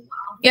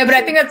 Yeah, but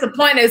I think that's the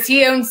point. Is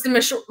he owns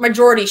the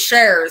majority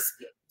shares,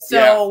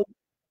 so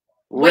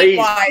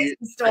weight-wise,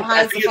 he still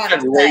has the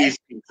final say.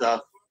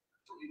 Pizza.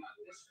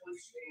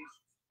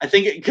 I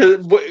think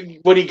because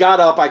when he got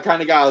up, I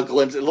kind of got a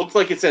glimpse. It looked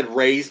like it said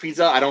Ray's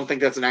Pizza. I don't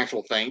think that's an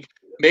actual thing.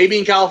 Maybe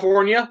in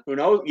California. Who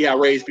knows? Yeah,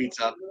 Ray's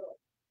Pizza.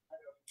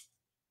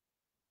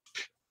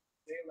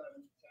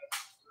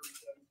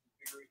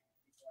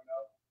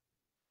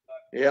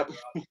 Yep.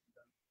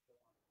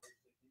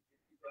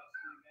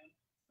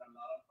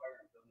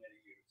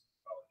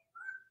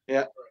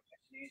 Yeah.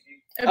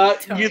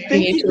 You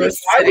think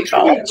why would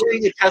you be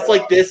doing a test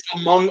like this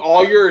among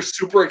all your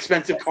super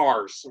expensive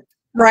cars?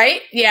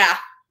 Right? Yeah.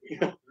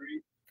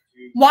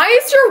 Why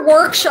is your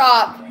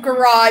workshop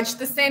garage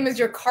the same as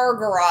your car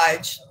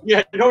garage?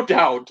 Yeah, no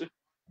doubt.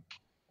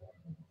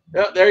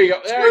 Yeah, there you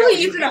go.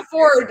 Surely you can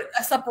afford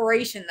a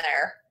separation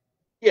there.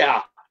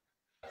 Yeah.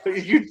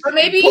 But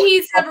maybe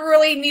he's never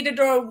really needed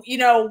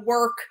to,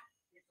 work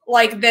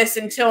like this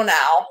until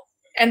now.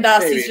 And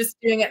thus he's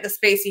just doing it in the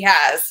space he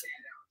has.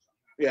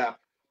 Yeah.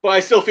 But I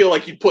still feel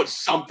like you'd put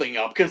something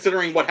up,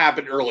 considering what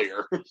happened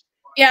earlier.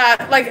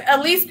 Yeah, like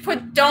at least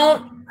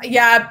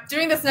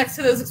doing this next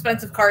to those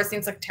expensive cars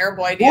seems like a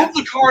terrible idea. Move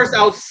the cars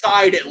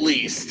outside at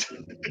least.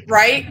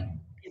 Right?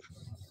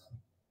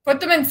 Put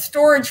them in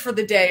storage for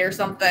the day or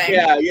something.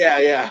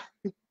 Yeah.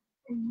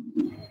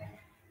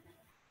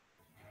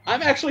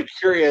 I'm actually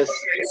curious.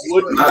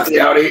 Not the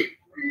Audi.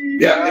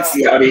 Yeah, it's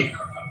the Audi.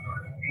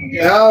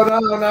 No,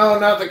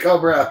 not the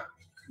Cobra.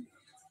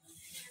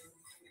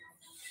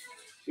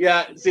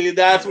 Yeah, see,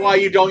 that's why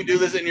you don't do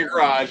this in your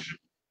garage.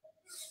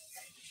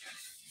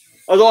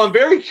 Although I'm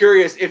very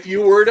curious, if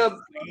you were to,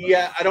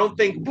 I don't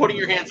think putting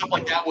your hands up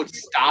like that would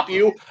stop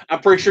you. I'm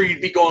pretty sure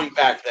you'd be going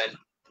back then.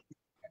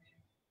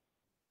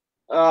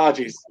 Oh,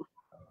 jeez.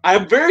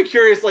 I'm very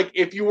curious, like,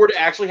 if you were to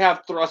actually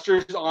have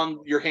thrusters on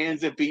your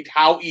hands and feet,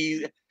 how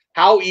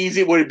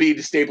easy would it be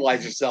to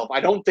stabilize yourself? I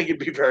don't think it'd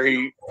be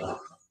pretty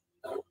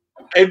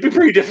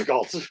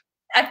difficult.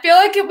 I feel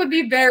like it would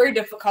be very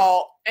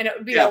difficult, and it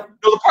would be No,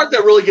 the part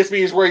that really gets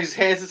me is where he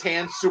has his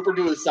hands super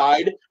to his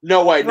side.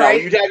 No way, no,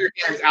 you'd have your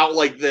hands out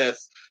like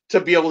this to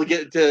be able to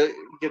get the.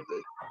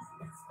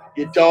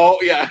 You don't,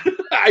 yeah.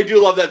 I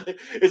do love that.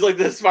 It's like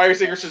this fire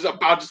extinguisher is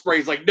about to spray.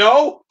 He's like,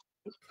 no.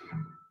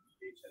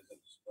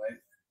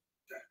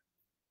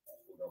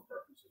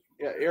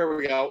 Yeah, here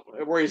we go.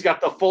 Where he's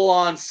got the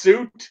full-on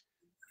suit.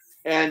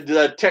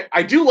 And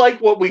I do like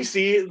what we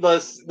see,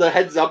 the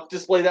heads-up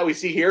display that we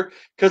see here,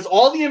 because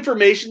all the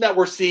information that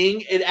we're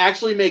seeing, it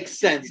actually makes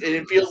sense. And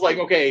it feels like,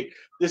 okay,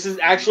 this is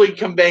actually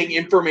conveying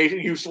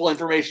useful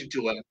information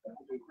to him.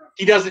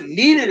 He doesn't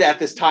need it at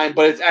this time,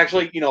 but it's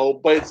actually,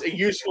 but it's a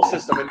useful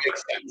system. It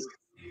makes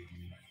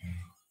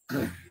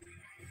sense.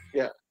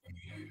 Yeah.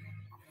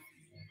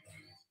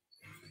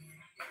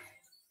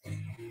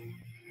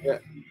 Yeah.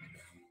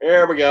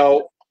 There we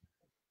go.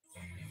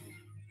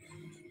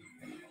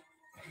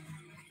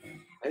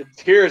 And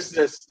here's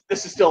this.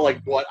 This is still like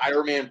what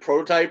Iron Man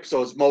prototype,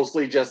 so it's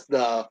mostly just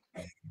the.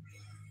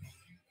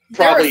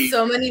 There are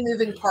so many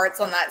moving parts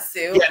on that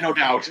suit. Yeah, no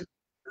doubt.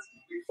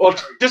 Well,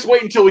 just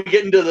wait until we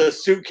get into the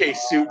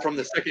suitcase suit from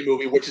the second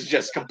movie, which is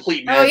just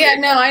complete magic. Oh yeah,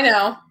 no, I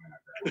know.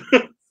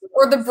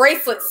 Or the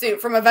bracelet suit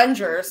from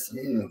Avengers.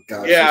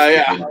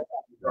 Yeah.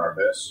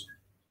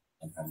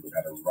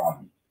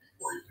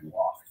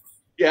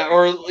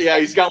 Yeah,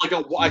 he's got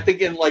like I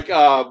think in like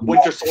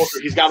Winter Soldier,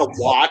 he's got a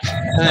watch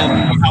and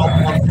then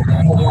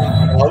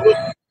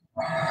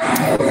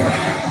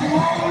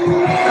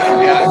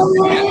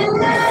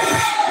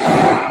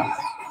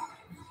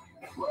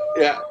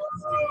yeah.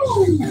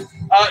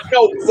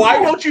 No,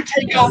 why don't you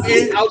take out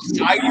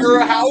outside your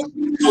house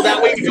so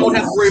that way you don't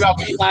have to worry about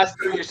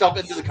plastering yourself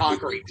into the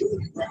concrete?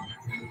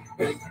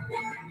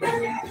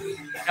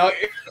 Now,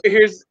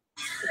 here's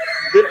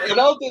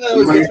another thing that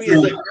always gets me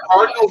is like there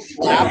are no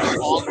flaps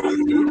on the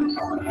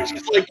suit, which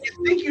is like you'd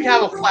think you'd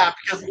have a flap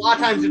because a lot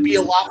of times it'd be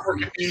a lot more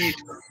convenient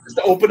just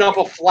to open up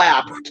a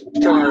flap to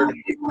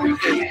turn,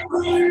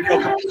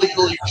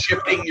 completely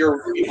shifting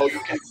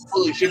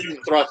completely shifting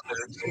the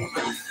thrusters.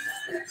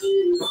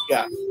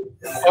 Yeah.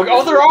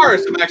 Oh, there are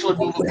some actually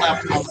movable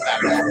flaps on the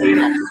back.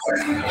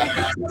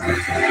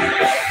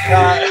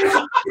 And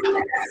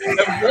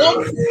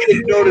one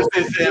kid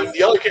notices him,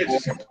 the other kid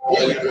just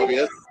completely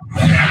oblivious.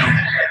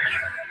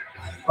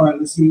 All right,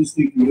 let's see what this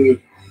thing can do.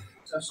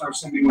 Test our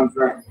 71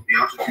 dragon. The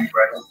altitude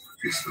right up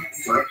to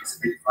flight is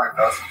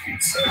 85,000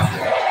 feet. So,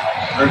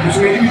 just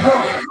waiting to go.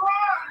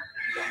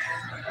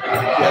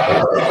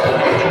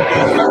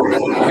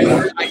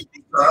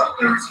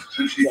 There's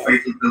potentially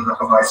fatal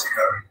buildup of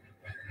icicle.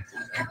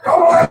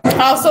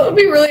 Also, it would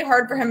be really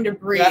hard for him to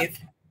breathe.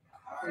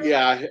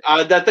 Yeah,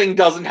 that thing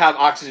doesn't have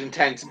oxygen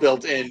tanks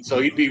built in, so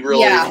he'd be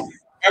really. Yeah.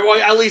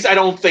 Well, at least I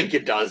don't think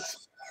it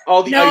does.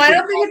 No, I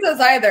don't think it does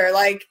either.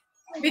 Like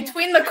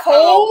between the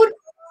cold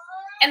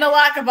and the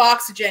lack of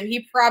oxygen,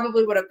 he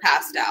probably would have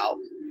passed out.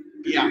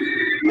 Yeah.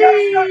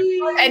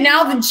 And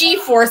now the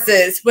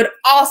G-forces would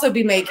also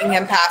be making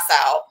him pass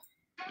out.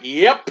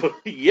 Yep.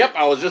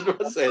 I was just about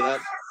to say that.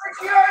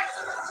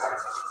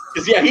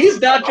 Because yeah, this is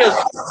not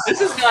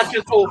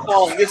just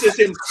falling. This is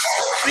him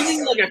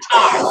swinging like a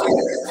top.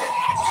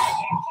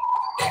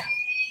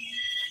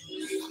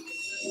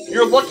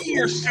 You're lucky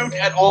your suit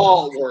at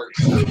all works.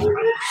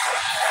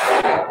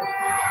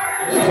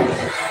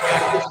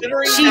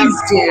 Jeez,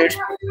 dude.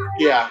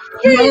 Yeah.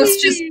 You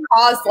almost just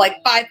caused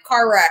like 5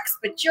 car wrecks,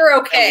 but you're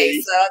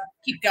okay, so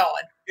keep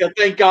going. Yeah,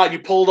 thank God you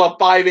pulled up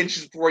 5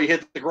 inches before you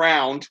hit the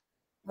ground.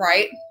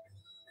 Right.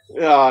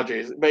 Oh,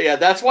 jeez. But yeah,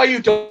 that's why you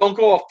don't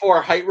go for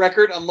a height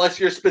record unless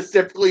you're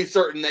specifically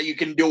certain that you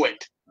can do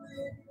it.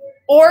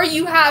 Or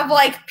you have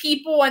like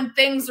people and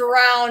things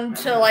around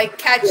to like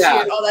catch you.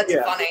 Oh, that's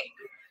funny.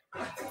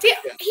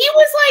 He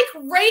was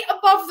like right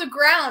above the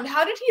ground.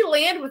 How did he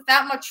land with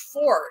that much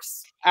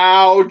force?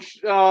 Ouch.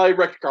 He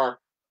wrecked the car.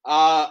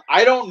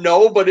 I don't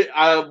know, but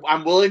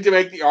I'm willing to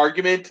make the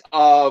argument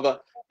of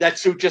that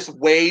suit just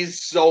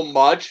weighs so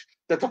much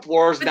that the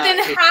floor is not. But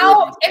then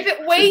how, if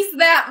it weighs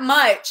that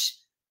much,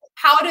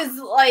 how does,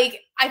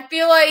 like, I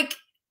feel like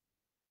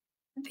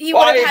he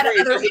would have had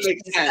other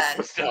issues then.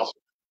 But still.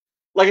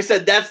 Like I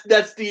said, that's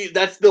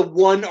the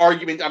one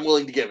argument I'm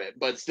willing to give it,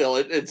 but still,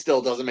 it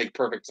still doesn't make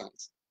perfect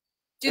sense.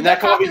 Dude, that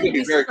coffee would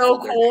be so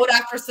cold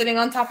after sitting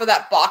on top of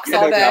that box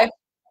all day.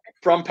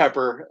 From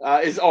Pepper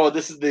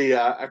this is the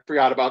I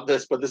forgot about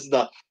this, but this is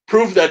the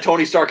proof that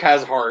Tony Stark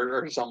has a heart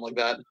or something like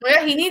that. Well,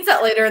 yeah, he needs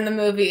that later in the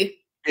movie.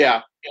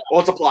 Yeah. Well,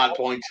 it's a plot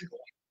point.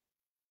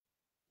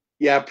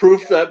 Yeah,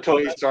 proof that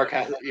Tony Stark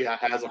has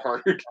a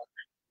heart.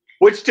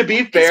 Which, to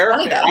be fair,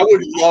 I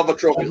would love a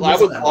trophy. I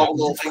would love a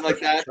little thing like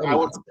that. I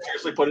would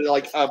seriously put it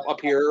like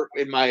up here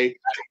in my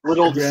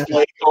little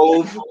display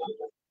cove.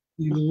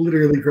 You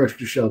literally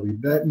crushed a Shelby.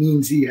 That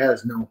means he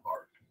has no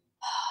heart.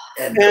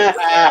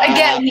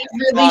 Again, he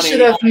really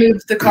should have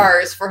moved the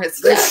cars for his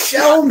The steps.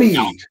 Shelby.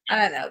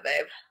 I know,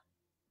 babe.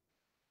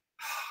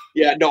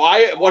 Yeah, no,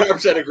 I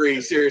 100%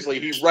 agree. Seriously,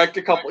 he wrecked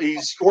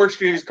he scorched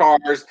his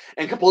cars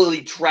and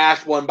completely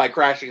trashed one by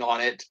crashing on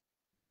it.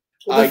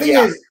 Well, the thing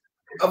is,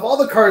 of all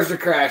the cars to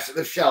crash,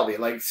 the Shelby,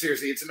 like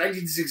seriously, it's a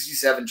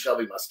 1967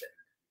 Shelby Mustang.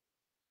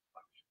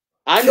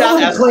 I'm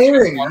not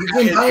clearing. You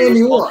can buy a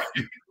new one.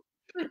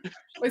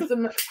 Or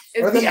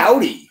the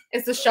Audi.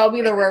 Is the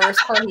Shelby the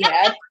rarest car he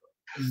had?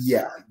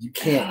 Yeah, you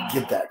can't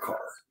get that car.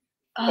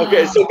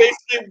 Okay, so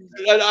basically,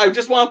 I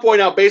just want to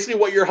point out, basically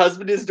what your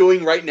husband is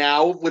doing right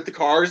now with the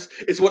cars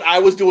is what I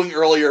was doing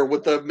earlier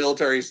with the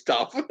military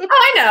stuff.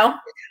 I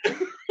know.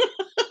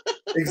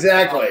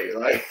 Exactly.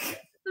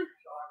 Like,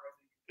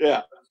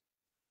 yeah.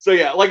 So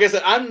yeah, like I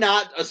said, I'm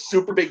not a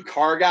super big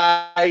car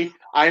guy.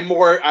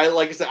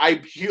 Like I said,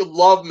 I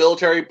love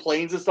military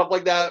planes and stuff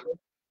like that.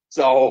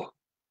 So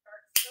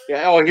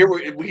yeah, oh,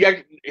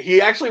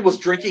 he actually was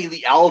drinking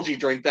the algae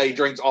drink that he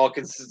drinks all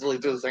consistently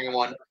through the second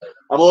one.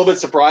 I'm a little bit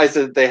surprised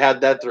that they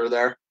had that through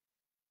there.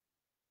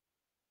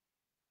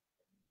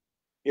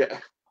 Yeah.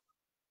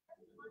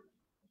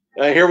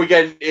 Here we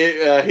get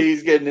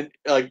he's getting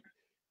like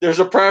there's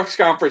a press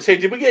conference. Hey,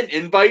 did we get an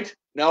invite?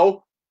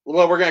 No.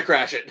 Well, we're gonna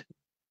crash it.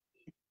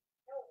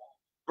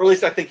 Or at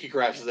least I think he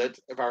crashes it,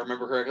 if I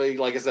remember correctly.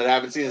 Like I said, I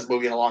haven't seen this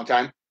movie in a long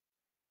time.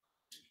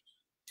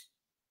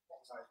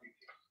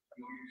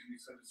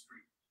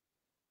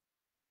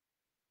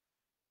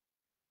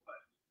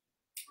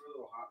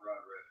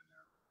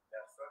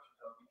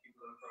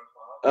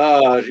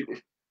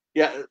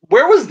 Yeah.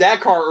 Where was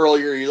that car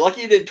earlier? You're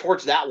lucky you didn't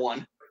torch that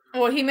one.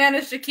 Well, he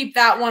managed to keep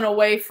that one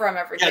away from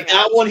everything. Yeah,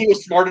 that one he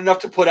was smart enough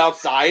to put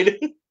outside.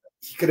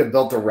 He could have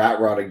built the rat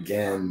rod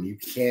again. You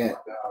can't.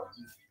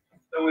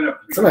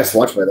 It's a nice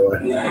watch, by the way.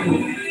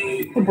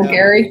 The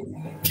Bulgari.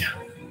 Yeah.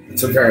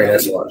 It's a very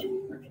nice watch.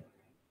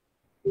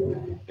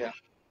 Yeah.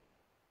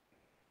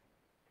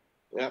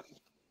 Yeah.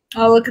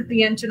 Oh, look at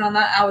the engine on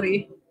that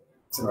Audi.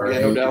 It's all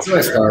right. No doubt. It's a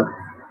nice car.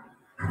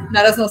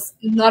 Not as nice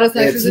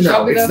as a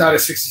Shelby. No, it's not a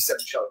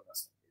 67 Shelby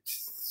Mustang.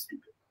 It's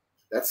stupid.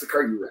 That's the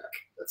car you wreck.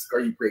 That's the car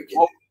you break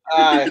into.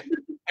 I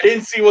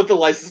didn't see what the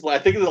license plate. I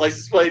think the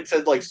license plate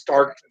said like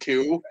Stark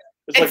 2.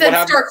 It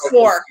said Stark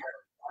 4.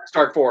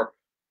 Stark 4.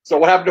 So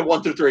what happened to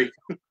 1 through 3?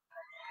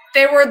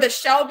 They were the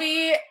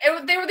Shelby. They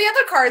were the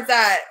other cars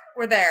that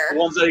were there. The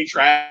ones that he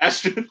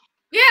trashed.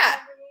 Yeah.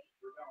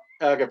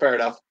 Okay, fair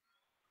enough.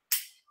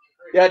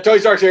 Yeah, Tony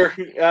Stark's here.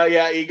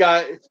 Yeah, he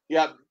got.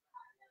 Yeah.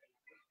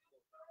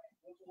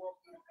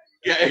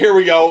 Yeah, here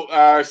we go.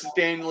 Our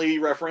Stan Lee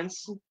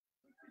reference.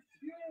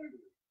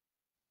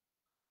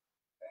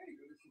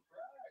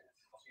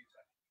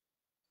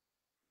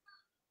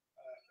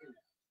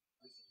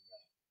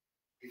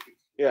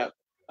 Yeah.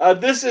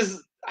 This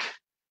is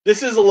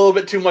a little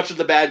bit too much of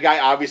the bad guy,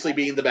 obviously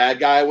being the bad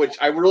guy, which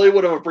I really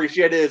would have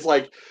appreciated. It's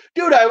like,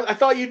 dude, I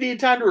thought you needed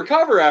time to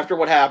recover after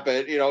what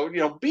happened. You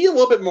know, be a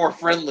little bit more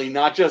friendly,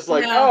 not just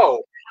like,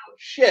 oh,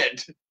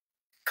 shit.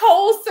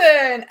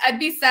 Coulson, I'd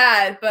be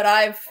sad, but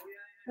I've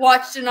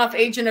watched enough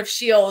Agent of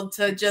S.H.I.E.L.D.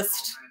 to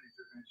just...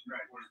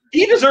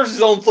 He deserves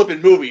his own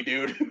flipping movie,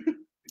 dude.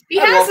 He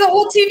has a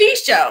whole TV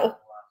show.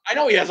 I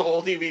know he has a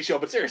whole TV show,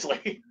 but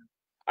seriously.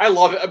 I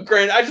love it.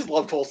 Granted, I just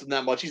love Coulson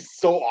that much. He's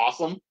so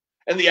awesome.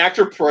 And the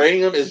actor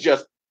playing him is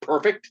just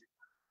perfect.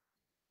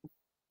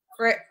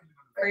 Greg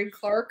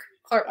Clark?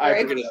 Clark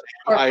Gregg?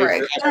 I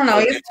don't know.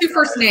 He has 2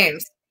 first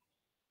names.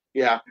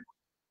 Yeah.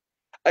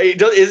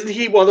 Isn't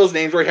he one of those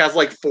names where he has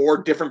like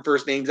 4 different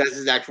first names as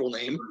his actual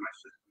name?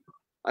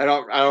 I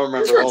don't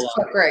remember. Sure, it's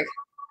Clark Gregg.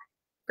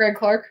 Greg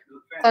Clark?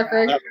 Clark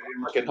Gregg?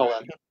 Okay, hold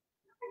on.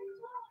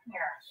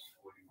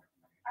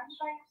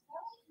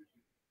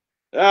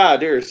 Ah,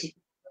 dears.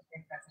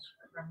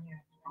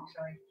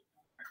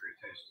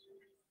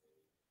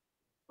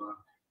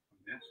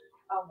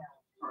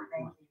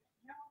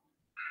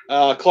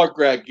 Clark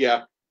Gregg,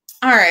 yeah.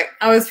 All right,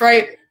 I was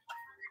right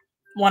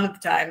one of the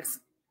times.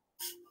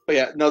 But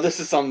yeah, no, this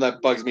is something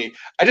that bugs me.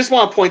 I just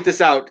want to point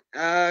this out.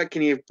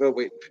 Can you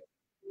wait?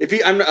 If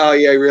you, I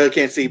really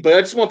can't see. But I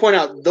just want to point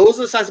out, those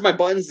are the size of my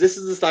buttons. This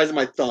is the size of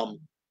my thumb.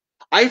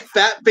 I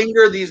fat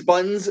finger these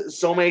buttons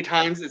so many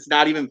times, it's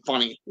not even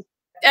funny.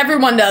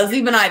 Everyone does,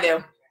 even I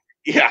do.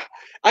 Yeah,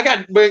 I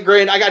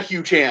got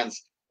huge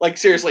hands. Like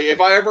seriously,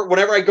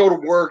 whenever I go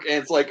to work and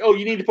it's like, oh,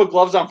 you need to put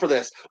gloves on for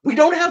this. We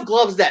don't have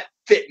gloves that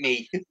fit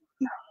me.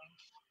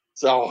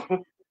 So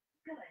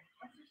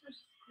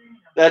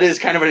that is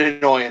kind of an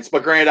annoyance.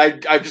 But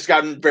granted, I've just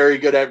gotten very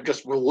good at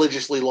just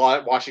religiously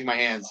washing my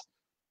hands.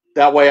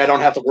 That way I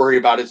don't have to worry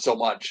about it so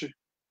much.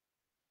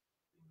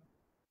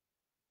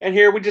 And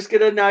here we just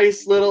get a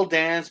nice little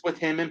dance with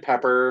him and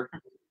Pepper.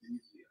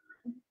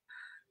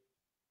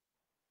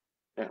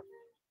 Yeah.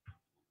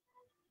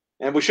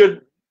 And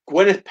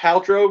Gwyneth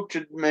Paltrow,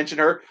 should mention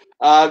her.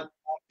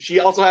 She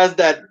also has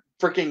that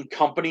freaking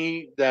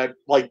company that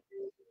like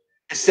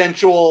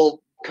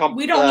essential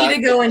We don't need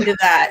to go into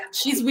that.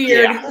 She's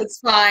weird. Yeah. It's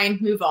fine.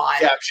 Move on.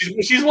 Yeah,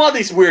 she's one of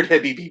these weird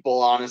hippie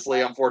people,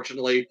 honestly,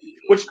 unfortunately.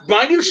 Which,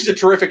 mind you, she's a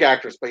terrific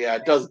actress, but yeah,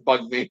 it does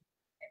bug me.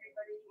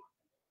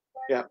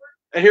 Yeah.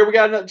 And here we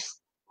got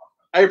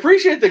I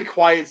appreciate the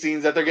quiet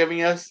scenes that they're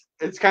giving us.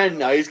 It's kind of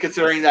nice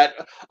considering that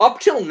up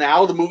till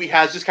now, the movie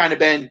has just kind of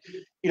been,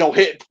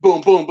 hit,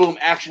 boom, boom, boom,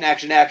 action,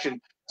 action,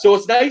 action. So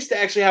it's nice to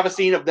actually have a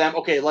scene of them.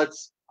 Okay,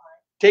 let's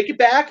take it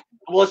back.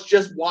 Let's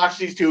just watch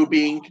these two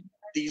being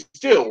these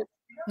two.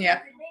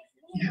 Yeah.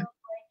 Yeah.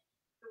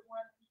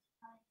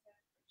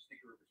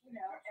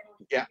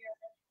 Yeah.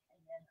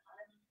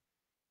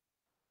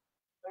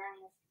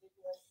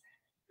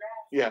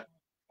 Yeah.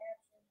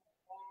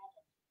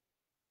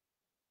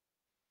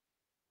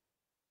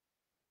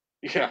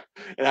 Yeah.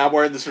 And I'm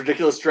wearing this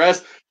ridiculous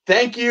dress.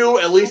 Thank you.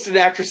 At least an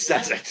actress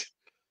says it.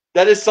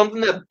 That is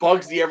something that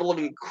bugs the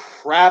ever-living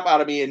crap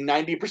out of me in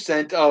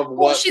 90% of what...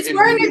 Well, she's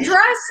wearing a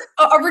dress,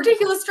 a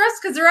ridiculous dress,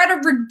 because they're at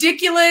a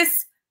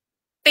ridiculous,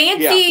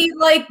 fancy,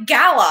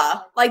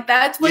 gala. Like,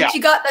 that's what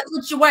you got, that's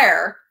what you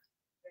wear.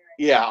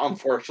 Yeah,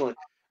 unfortunately.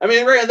 I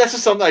mean, that's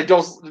just something I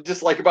don't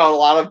dislike about a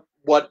lot of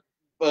what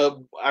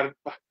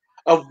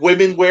of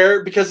women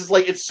wear, because it's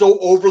like, it's so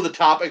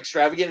over-the-top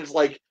extravagant. It's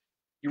like,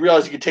 you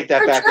realize you can take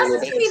that back a little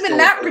bit. Her dress isn't even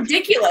that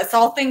ridiculous,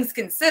 all things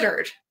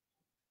considered.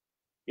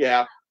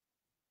 Yeah.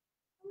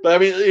 But I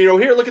mean,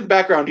 here, look at the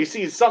background. You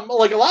see something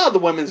like a lot of the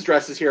women's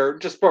dresses here are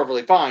just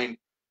perfectly fine.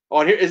 Oh,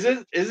 and here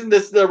isn't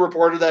this the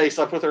reporter that he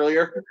slept with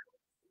earlier?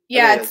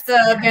 Yeah, it's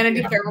the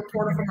Vanity Fair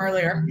reporter from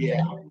earlier.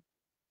 Yeah.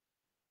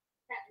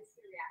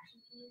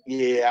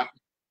 Yeah.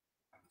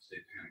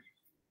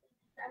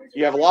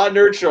 You have a lot of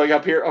nerds showing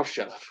up here. Oh,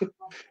 shut up.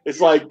 It's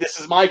like, this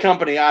is my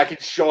company. I can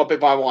show up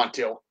if I want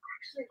to. I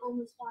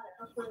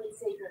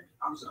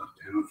was out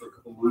down for a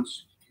couple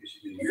months.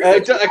 I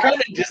kind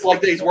of dislike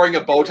that he's wearing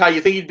a bow tie.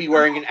 You think he'd be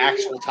wearing an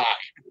actual tie.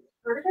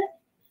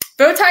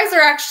 Bow ties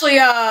are actually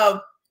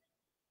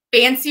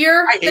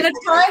fancier than a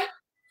tie.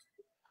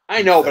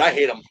 I know, but I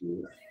hate them.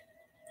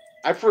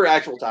 I prefer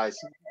actual ties.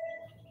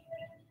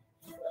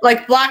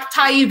 Like black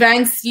tie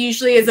events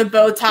usually is a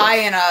bow tie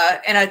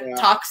and a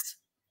tux.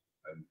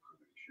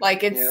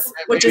 Like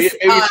which is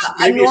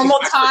a normal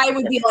tie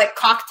would be like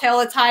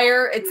cocktail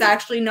attire. It's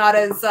actually not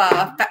as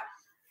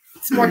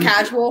it's more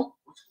casual.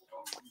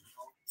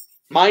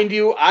 Mind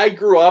you, I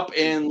grew up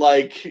in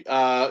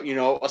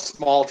a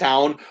small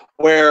town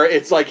where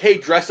it's like, hey,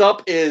 dress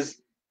up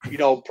is,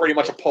 pretty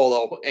much a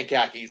polo and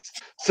khakis.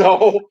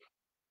 So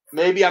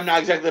maybe I'm not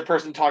exactly the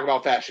person to talk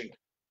about fashion.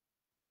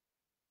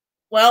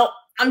 Well,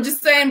 I'm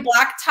just saying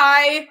black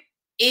tie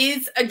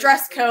is a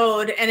dress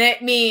code, and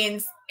it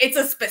means it's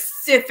a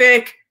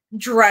specific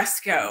dress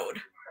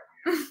code.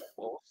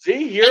 Well,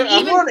 see, here and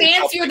even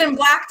fancier than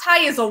black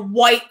tie is a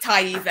white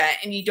tie event,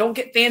 and you don't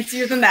get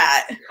fancier than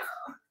that.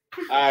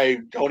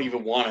 I don't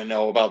even want to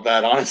know about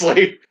that,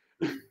 honestly.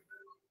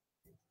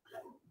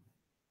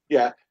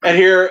 Yeah, and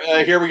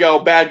here we go.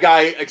 Bad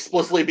guy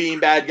explicitly being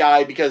bad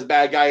guy because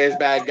bad guy is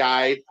bad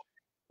guy.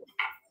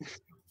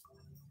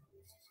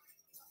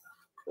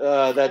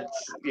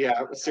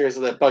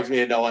 Seriously, that bugs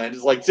me at no end.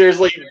 It's like,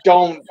 seriously, you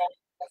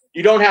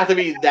don't have to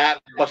be that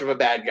much of a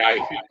bad guy.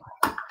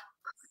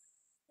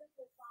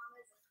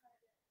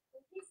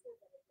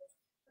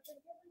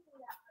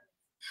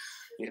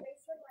 Yeah.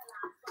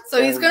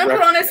 So he's going to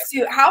put on a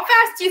suit. How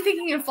fast do you think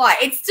he can fly?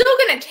 It's still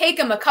going to take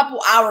him a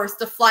couple hours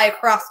to fly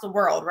across the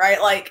world, right?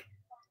 Like,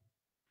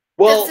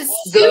 does the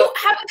suit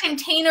have a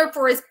container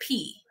for his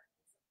pee?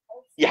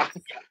 Yeah,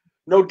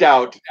 no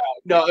doubt.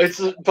 No, it's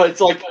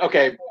like,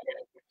 okay,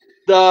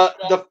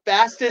 the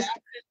fastest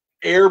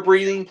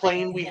air-breathing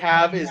plane we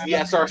have is the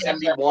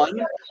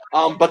SR-71,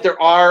 but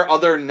there are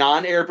other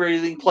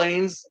non-air-breathing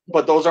planes,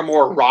 but those are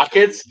more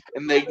rockets,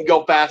 and they can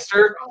go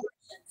faster.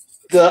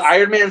 The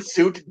Iron Man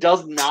suit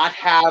does not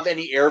have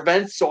any air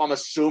vents, so I'm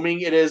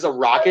assuming it is a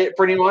rocket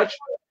pretty much.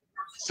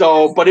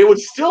 So, but it would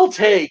still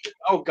take,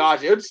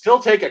 it would still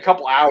take a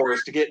couple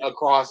hours to get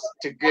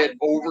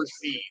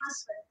overseas.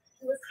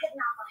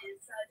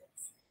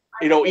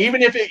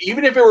 Even if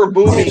it were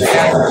moving.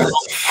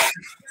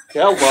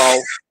 Hello.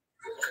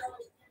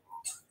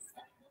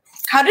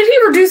 How did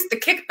he reduce the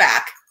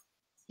kickback?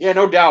 Yeah,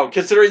 no doubt.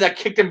 Considering that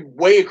kicked him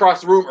way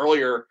across the room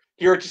earlier,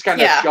 here it just kind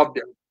of shoved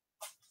him.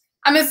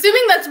 I'm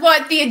assuming that's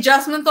what the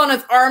adjustments on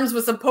his arms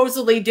was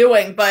supposedly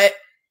doing, but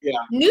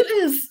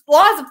Newton's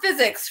laws of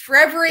physics for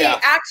every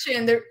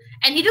action there,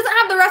 and he doesn't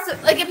have the rest of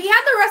if he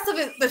had the rest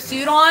of the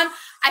suit on,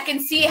 I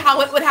can see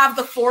how it would have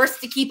the force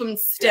to keep him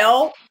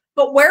still.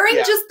 But wearing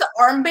just the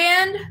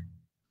armband,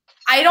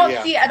 I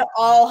don't see at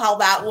all how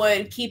that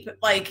would keep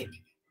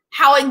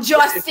how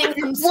adjusting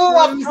from blow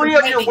up 3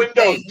 of your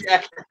windows,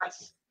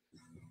 jackass.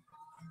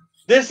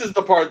 This is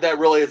the part that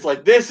really is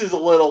like, this is a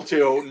little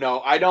too. No,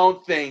 I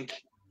don't think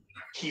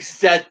he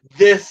set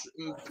this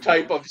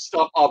type of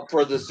stuff up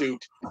for the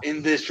suit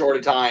in this short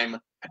a time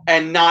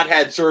and not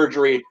had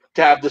surgery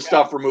to have the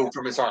stuff removed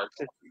from his heart.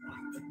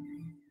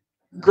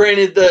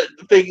 Granted, the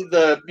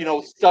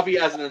stuff he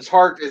has in his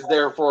heart is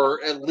there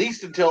for at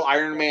least until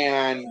Iron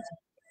Man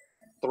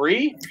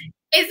 3.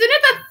 Isn't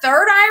it the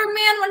third Iron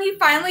Man when he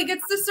finally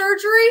gets the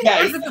surgery?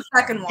 Yeah, or is it the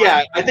second one?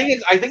 Yeah, I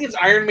think it's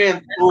Iron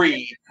Man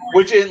 3,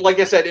 which, like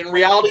I said, in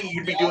reality,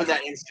 you'd be doing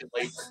that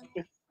instantly.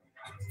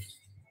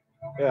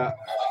 Yeah.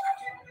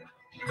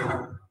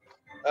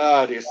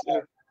 Oh, dear.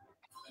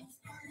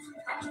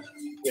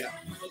 Yeah.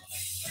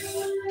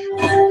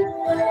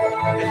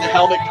 And the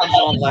helmet comes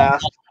on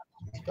last.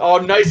 Oh,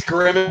 nice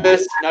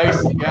grimace.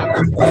 Nice.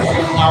 Yeah.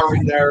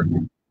 Flowering there.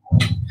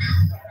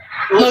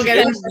 Look at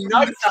him. It was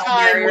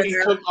nighttime when he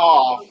took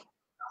off.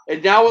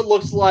 And now it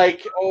looks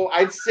like,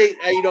 I'd say,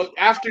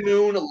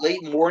 afternoon,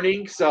 late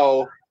morning.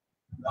 So,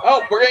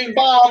 we're getting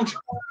bombed.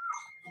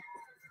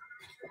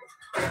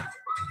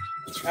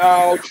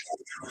 Ouch.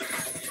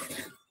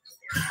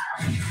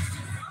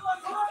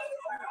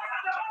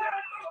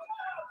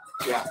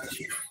 Yeah.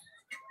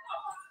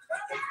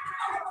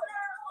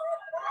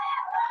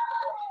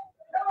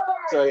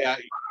 So, yeah.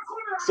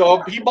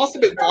 So he must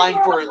have been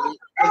flying for it.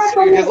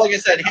 Because, like I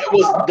said, it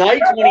was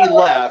night when he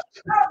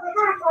left.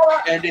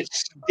 And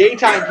it's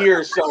daytime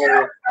here, so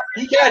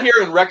he got here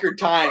in record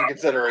time,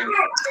 considering.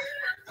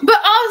 But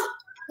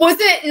was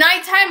it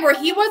nighttime where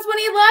he was when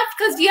he left?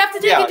 Because you have to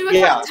take into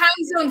account time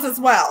zones as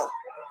well.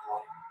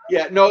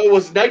 Yeah, no, it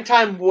was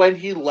nighttime when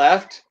he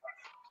left,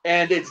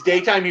 and it's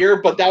daytime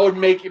here. But that would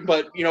make it.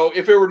 But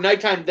if it were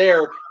nighttime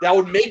there, that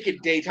would make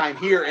it daytime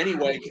here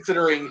anyway,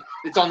 considering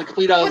it's on the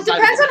complete other side.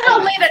 It depends on how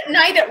late at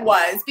night it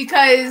was,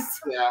 because.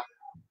 Yeah.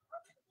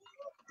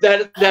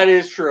 That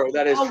is true.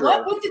 That is true.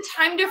 What was the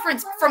time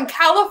difference from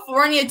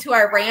California to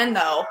Iran,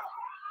 though?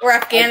 Or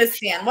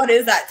Afghanistan? What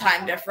is that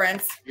time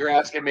difference? You're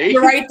asking me?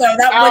 You're right, though.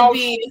 That would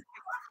be...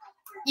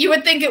 You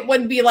would think it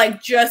would be, like,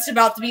 just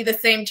about to be the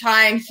same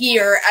time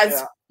here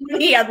as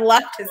when he had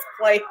left his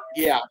place.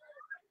 Yeah.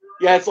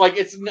 Yeah, it's like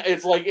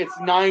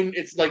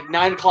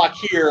 9 o'clock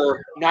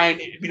here,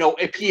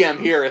 8 p.m.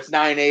 here, it's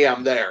 9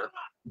 a.m. there.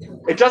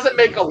 It doesn't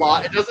make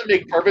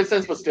perfect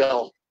sense, but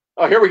still.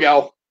 Oh, here we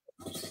go.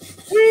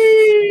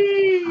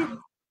 Whee!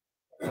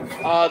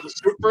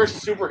 The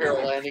first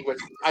superhero landing, which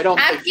I don't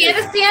think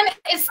Afghanistan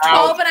is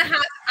 12 and a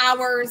half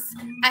hours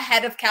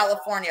ahead of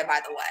California, by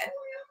the way.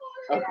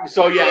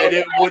 So yeah,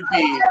 it would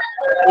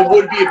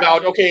be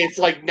about, it's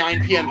like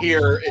 9 p.m.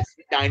 here, it's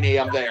 9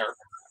 a.m. there.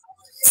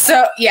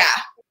 So yeah.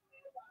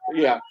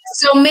 Yeah.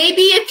 So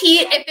maybe if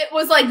it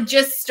was like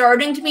just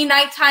starting to be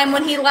nighttime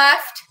when he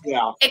left,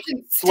 it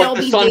could still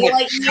be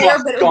daylight here,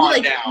 but it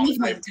would be like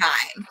evening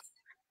time.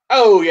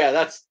 Oh yeah,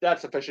 that's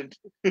efficient.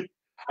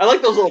 I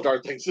like those little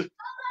dart things.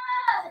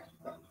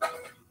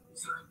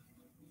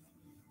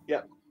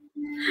 Yeah.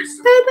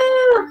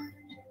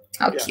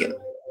 How cute.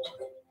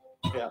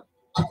 Yeah.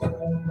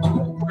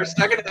 For a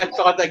second, I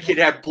thought that kid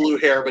had blue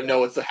hair, but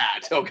no, it's a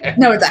hat. Okay.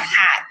 No, it's a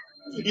hat.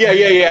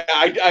 Yeah.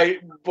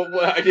 But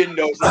I didn't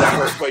notice that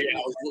first, but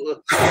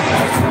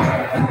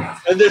yeah.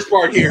 And this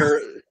part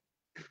here.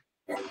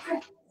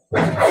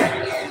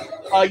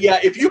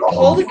 If you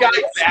pull the guy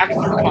back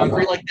through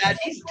concrete like that,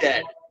 he's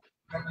dead.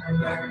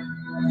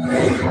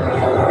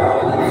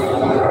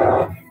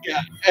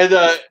 Yeah, and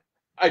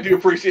I do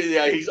appreciate it.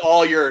 Yeah, he's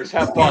all yours.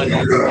 Have fun.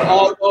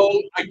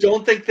 Although I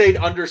don't think they'd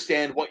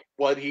understand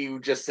what he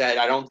just said.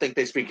 I don't think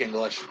they speak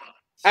English.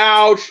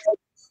 Ouch!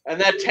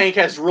 And that tank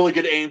has really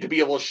good aim to be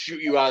able to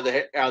shoot you out of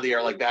the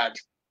air like that.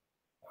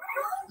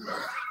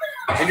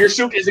 And your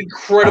suit is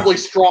incredibly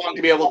strong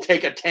to be able to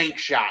take a tank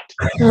shot.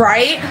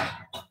 Right?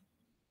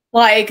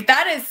 Like,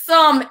 that is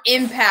some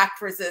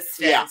impact resistance.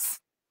 Yeah.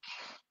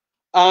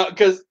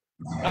 Because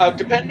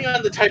depending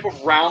on the type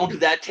of round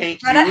that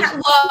tank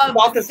uses,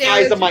 about the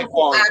size of my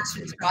arm.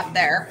 Action shot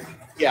there.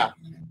 Yeah.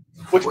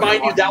 Which,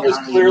 mind you, that was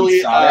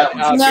clearly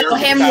no,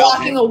 him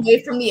walking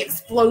away from the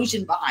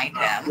explosion behind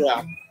him.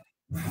 Yeah.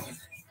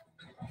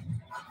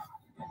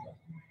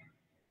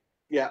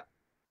 Yeah.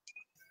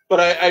 But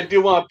I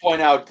do want to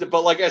point out,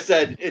 but like I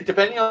said,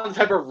 depending on the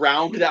type of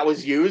round that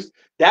was used,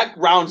 that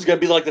round's going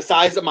to be like the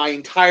size of my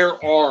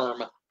entire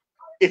arm.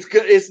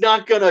 It's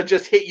not going to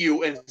just hit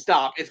you and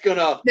stop. It's going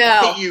to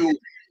hit you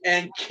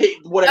and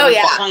hit whatever's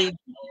behind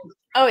you.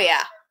 Oh,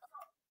 yeah.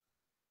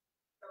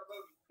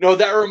 No,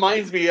 that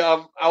reminds me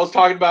of, I was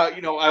talking about,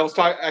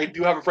 I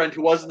do have a friend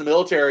who was in the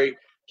military.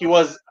 He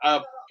was,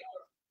 I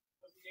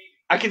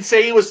can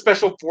say he was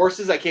special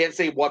forces. I can't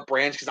say what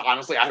branch because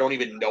honestly, I don't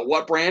even know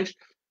what branch.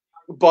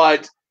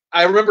 But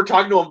I remember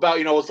talking to him about,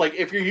 it's like,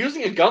 if you're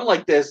using a gun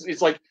like this,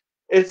 it's like,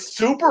 it's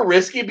super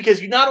risky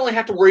because you not only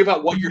have to worry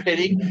about what you're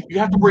hitting, you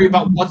have to worry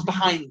about what's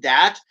behind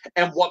that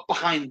and what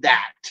behind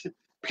that.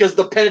 Because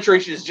the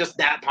penetration is just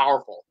that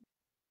powerful.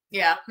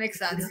 Yeah, makes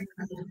sense.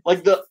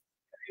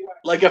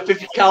 Like a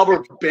 50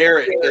 caliber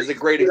Barrett is a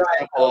great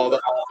example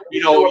of,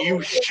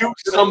 you shoot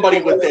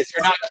somebody with this,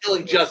 you're not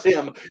killing just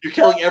him, you're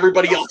killing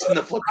everybody else in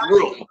the flipping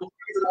room.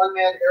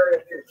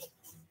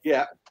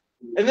 Yeah.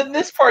 And then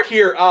this part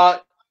here,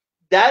 a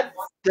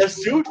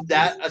suit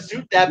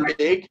that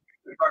big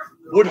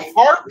would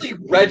hardly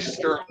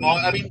register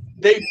on. I mean,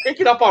 they pick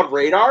it up on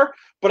radar,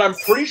 but I'm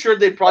pretty sure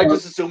they'd probably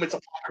just assume it's a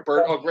Fokker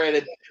bird. Oh,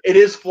 granted, it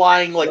is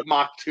flying like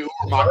Mach 2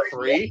 or Mach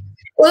 3.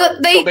 Well,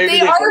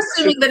 they are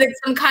assuming that it's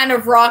some kind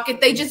of rocket.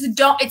 They just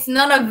don't. It's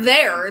none of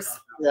theirs.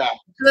 Yeah.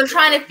 So they're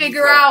trying to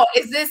figure out: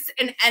 is this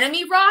an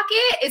enemy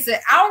rocket? Is it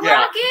our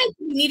rocket?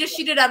 We need to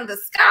shoot it out of the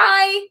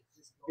sky.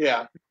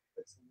 Yeah.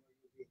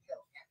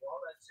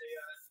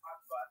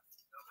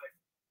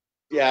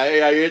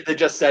 Yeah, they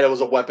just said it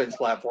was a weapons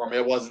platform.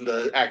 It wasn't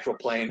the actual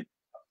plane.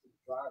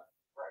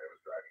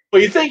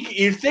 But you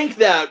think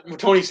that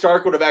Tony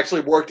Stark would have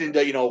actually worked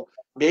into,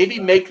 maybe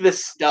make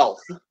this stealth.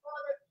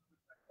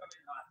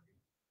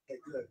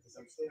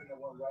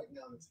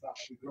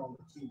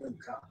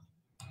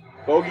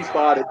 Bogey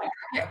spotted.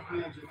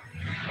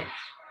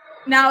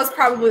 Now is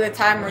probably the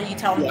time where you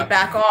tell them to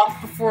back off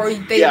before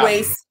they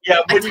waste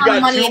a ton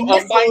of money and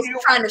missiles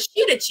trying to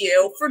shoot at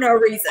you for no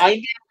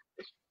reason.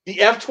 The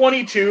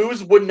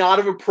F-22s would not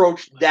have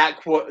approached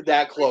that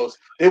close.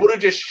 They would have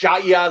just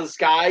shot you out of the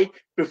sky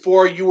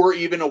before you were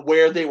even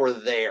aware they were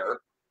there.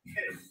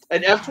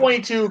 An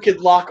F-22 can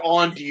lock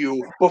onto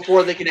you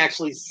before they can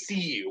actually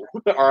see you.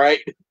 All right?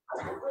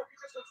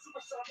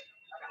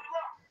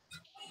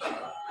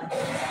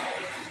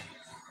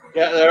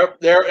 Yeah,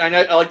 there.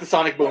 I like the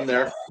sonic boom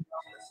there.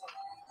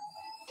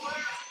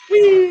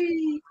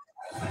 Whee!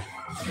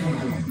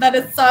 That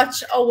is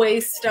such a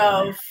waste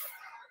of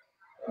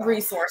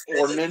resources.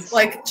 Ordnance.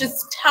 Like,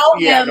 just tell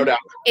him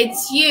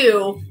it's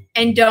you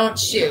and don't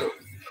shoot.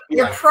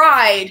 Your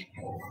pride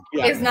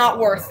is not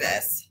worth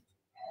this.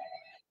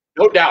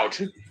 No doubt.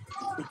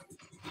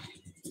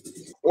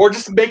 Or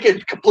just make a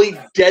complete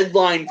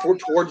deadline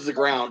towards the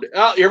ground.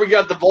 Oh, here we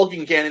got the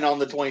Vulcan cannon on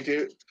the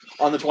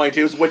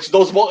 22s, which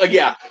those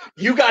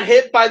you got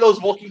hit by those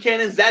Vulcan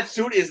cannons. That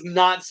suit is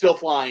not still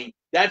flying.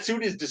 That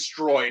suit is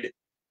destroyed.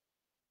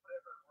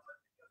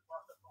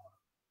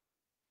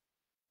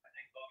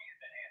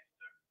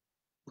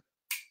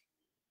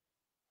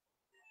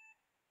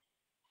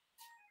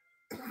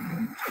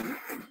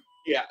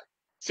 Yeah,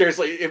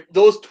 seriously, if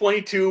those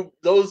 22,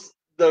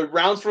 the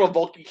rounds from a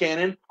Vulcan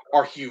cannon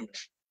are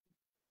huge.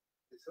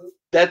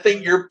 That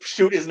thing, your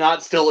shoot is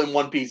not still in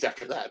one piece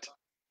after that.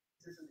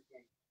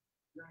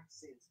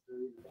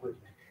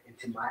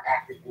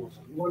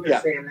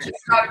 Yeah.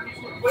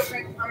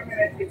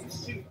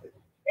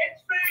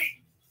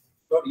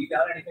 You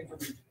got anything for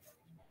me?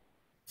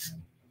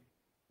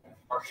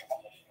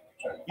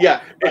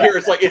 Yeah, and here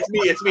it's like, it's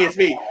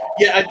me.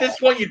 Yeah, at this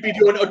point you'd be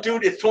doing, oh,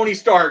 dude, it's Tony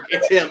Stark.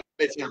 It's him.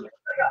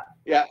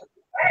 Yeah.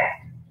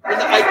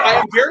 And I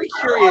am very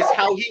curious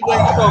how he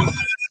went from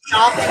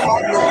stopping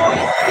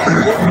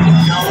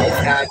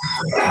and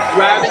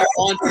grabbing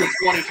onto the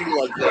 22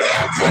 like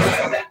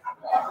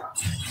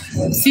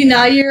this. See,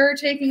 now you're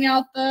taking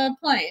out the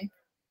plane.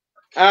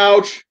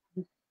 Ouch.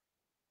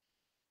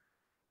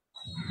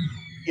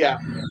 Yeah.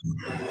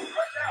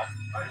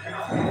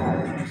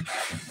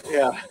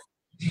 Yeah.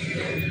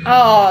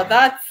 Oh,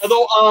 that's.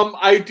 Although,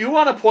 I do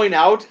want to point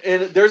out,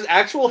 and there's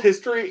actual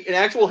history.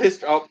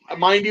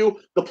 Mind you,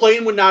 the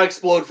plane would not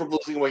explode from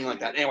losing a wing like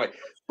that. Anyway,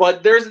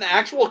 but there's an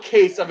actual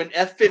case of an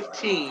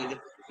F-15,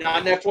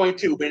 not an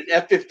F-22, but an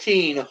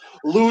F-15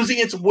 losing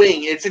its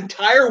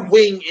entire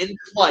wing in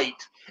flight,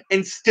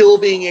 and still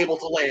being able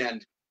to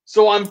land.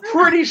 So I'm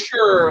pretty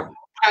sure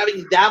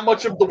having that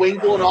much of the wing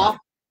blown off,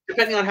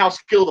 depending on how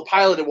skilled the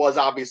pilot it was,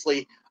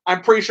 obviously,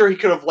 I'm pretty sure he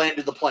could have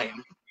landed the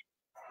plane.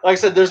 Like I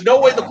said, there's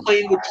no way the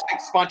plane would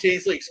just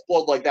spontaneously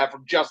explode like that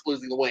from just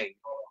losing the wing.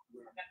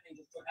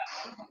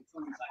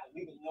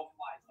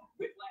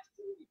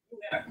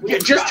 Yeah,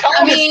 just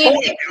tell me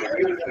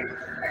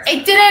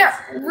it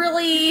didn't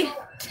really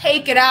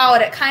take it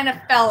out. It kind of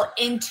fell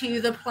into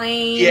the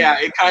plane.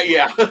 Yeah,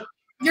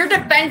 Your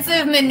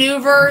defensive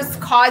maneuvers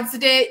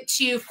caused it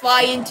to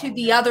fly into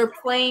the other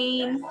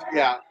plane.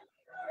 Yeah.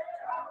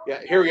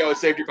 Yeah, here we go. It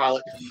saved your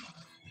pilot.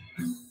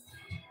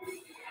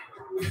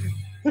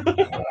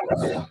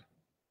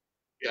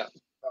 Yeah.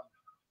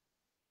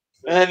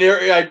 And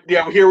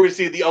then here we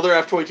see the other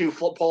F-22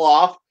 pull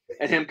off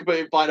and him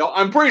completely flying out.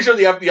 I'm pretty sure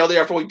the other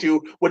F-22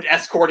 would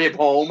escort him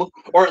home,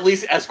 or at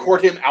least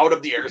escort him out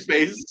of the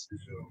airspace.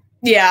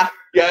 Yeah.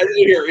 Yeah,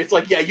 here, it's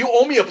like, yeah, you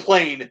owe me a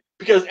plane,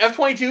 because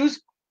F-22s,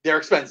 they're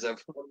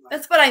expensive.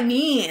 That's what I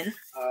mean.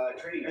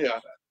 Yeah.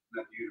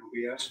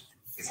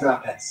 It's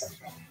not that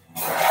simple.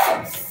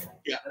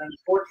 Yeah. An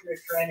unfortunate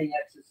training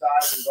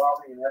exercise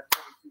involving an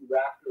F-22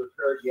 Raptor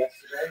occurred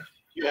yesterday.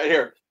 Yeah,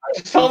 here.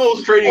 Just tell them it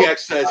was training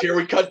exercise. Here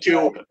we cut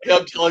to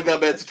him telling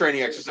them it's a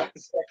training exercise.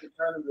 Second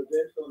turn of the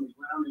vehicle on the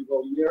ground and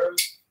go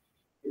mirrors.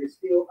 It is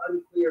still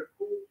unclear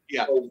who.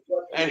 Yeah.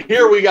 And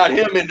here we got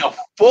him in a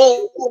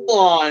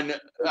full-on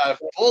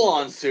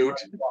suit.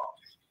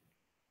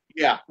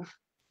 Yeah.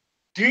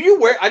 Do you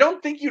wear? I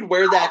don't think you'd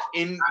wear that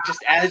in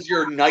just as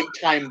your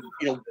nighttime,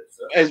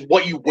 as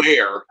what you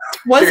wear.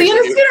 Was he in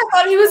a suit? I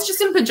thought he was just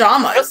in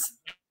pajamas.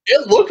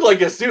 It looked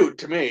like a suit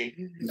to me.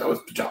 No, it was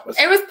pajamas.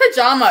 It was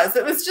pajamas.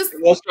 It was just. It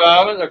was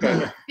pajamas?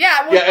 Okay.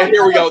 Yeah. Yeah, and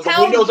here we go. The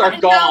windows are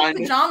gone.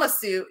 Pajama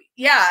suit.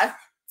 Yeah.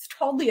 It's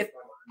totally.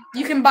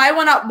 You can buy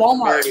one at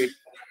Walmart. Maybe.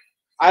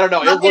 I don't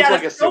know. It looks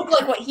like a suit.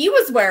 Like what he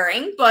was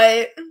wearing,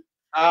 but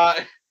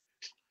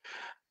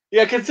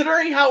yeah,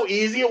 considering how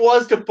easy it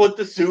was to put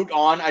the suit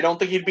on, I don't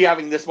think he'd be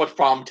having this much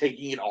problem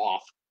taking it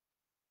off.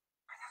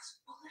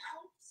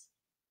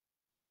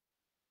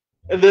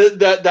 And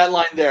that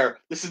line there,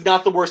 this is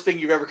not the worst thing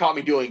you've ever caught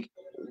me doing.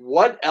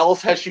 What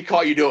else has she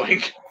caught you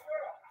doing?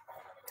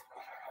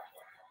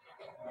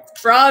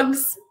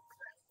 Drugs.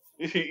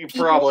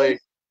 Probably.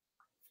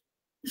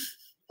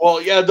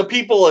 Well, yeah, the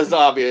people is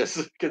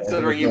obvious,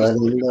 considering he was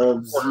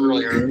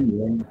earlier.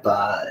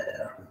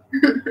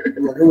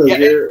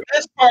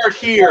 This part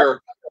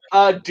here,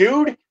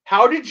 dude,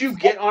 how did you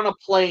get on a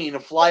plane,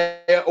 fly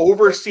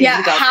overseas?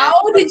 Yeah,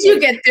 how did you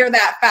get there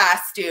that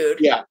fast, dude?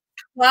 Yeah.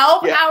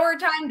 12-hour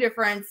time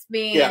difference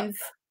means,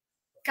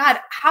 God,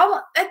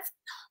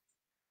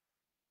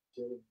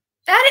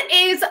 that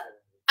is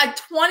a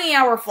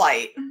 20-hour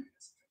flight.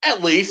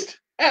 At least.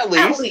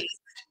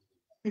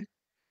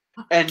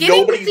 And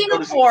getting to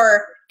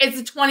Singapore is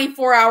a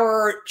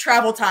 24-hour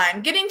travel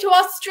time. Getting to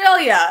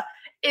Australia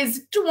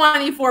is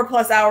 24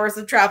 plus hours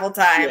of travel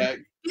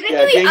time. Getting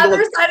to the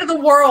other side of the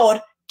world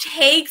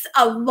takes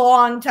a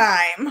long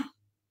time.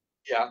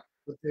 Yeah.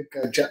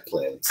 Jet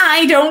planes.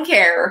 I don't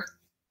care.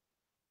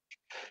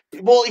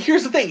 Well,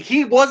 here's the thing.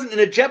 He wasn't in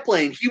a jet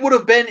plane. He would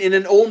have been in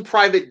an own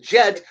private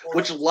jet,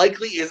 which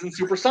likely isn't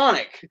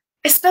supersonic.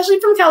 Especially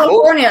from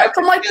California.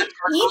 From like the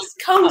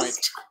East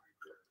Coast,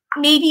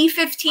 maybe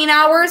 15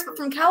 hours, but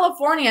from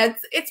California,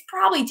 it's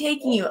probably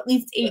taking you at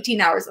least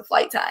 18 hours of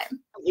flight time.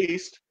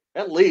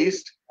 At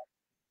least.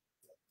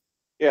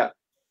 Yeah.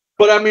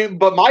 But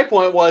my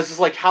point was,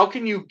 like, how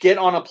can you get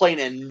on a plane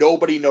and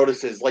nobody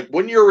notices? Like,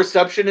 wouldn't your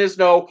receptionist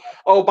know,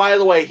 oh, by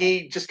the way,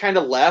 he just kind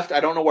of left. I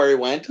don't know where he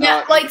went.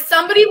 Yeah, like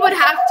somebody would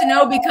have to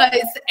know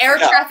because air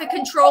traffic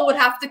control would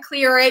have to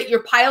clear it.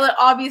 Your pilot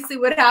obviously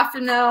would have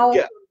to know.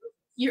 Yeah.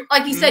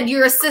 Like you said,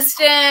 your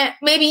assistant,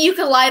 maybe you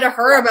could lie to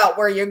her about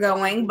where you're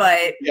going,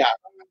 but... Yeah.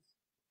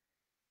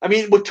 I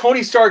mean, with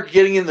Tony Stark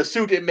getting in the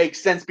suit, it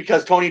makes sense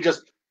because Tony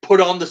just put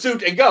on the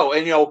suit and go,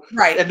 and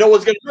and no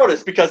one's going to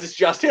notice because it's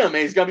just him, and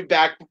he's going to be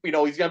back. He's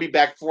going to be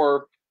back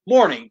for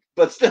morning,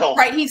 but still,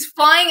 right? He's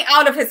flying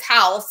out of his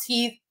house.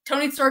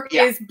 Tony Stark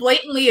is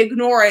blatantly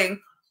ignoring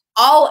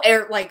all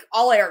air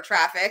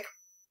traffic.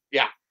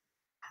 Yeah.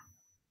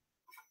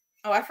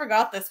 Oh, I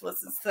forgot this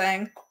was his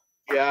thing.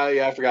 Yeah,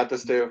 I forgot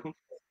this too.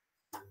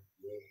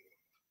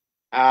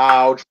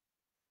 Ouch.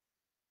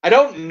 I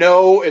don't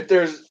know if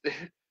there's.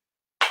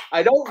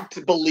 I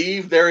don't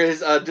believe there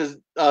is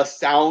a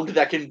sound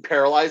that can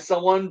paralyze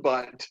someone,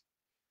 but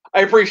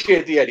I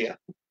appreciate the idea.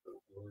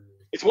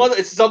 It's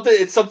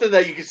something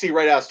that you can see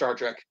right out of Star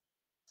Trek.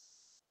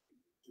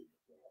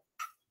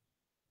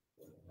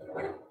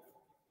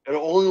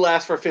 It'll only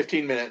last for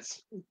 15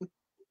 minutes.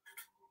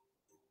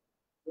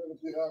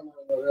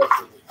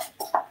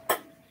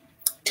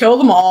 Kill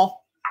them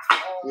all.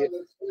 Yep.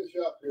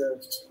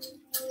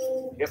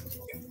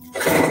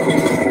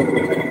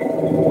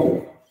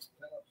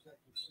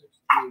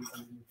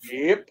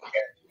 Yep.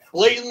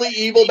 Blatantly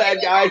evil bad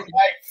guy.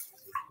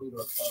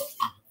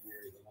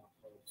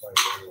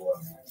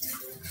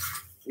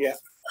 Yeah.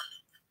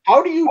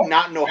 How do you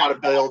not know how to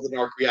build an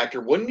arc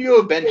reactor? Wouldn't you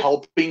have been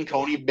helping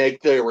Tony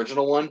make the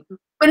original one?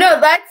 But no,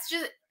 that's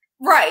just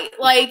right.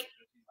 Like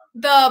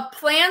the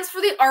plans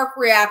for the arc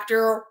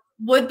reactor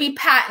would be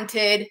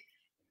patented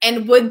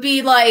and would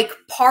be like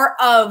part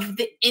of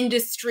the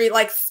industry,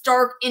 like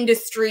Stark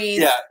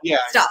Industries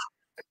stuff.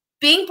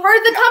 Being part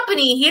of the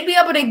company, he'd be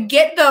able to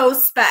get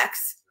those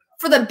specs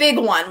for the big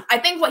one. I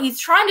think what he's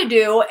trying to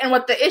do and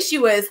what the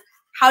issue is,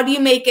 how do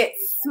you make it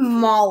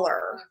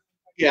smaller?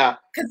 Yeah.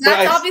 Because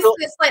that's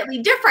obviously a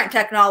slightly different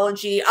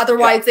technology.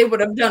 Otherwise, they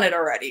would have done it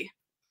already.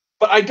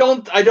 But I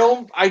don't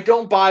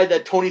buy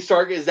that Tony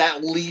Stark is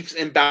at leaps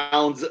and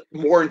bounds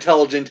more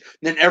intelligent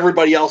than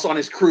everybody else on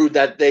his crew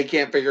that they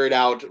can't figure it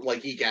out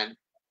like he can.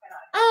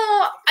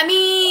 I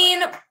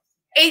mean,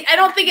 I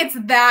don't think it's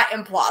that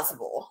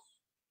implausible.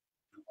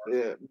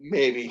 Yeah,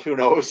 maybe. Who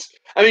knows?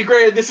 I mean,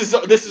 granted, this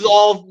is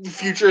all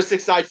futuristic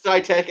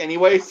sci tech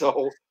anyway,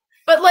 so.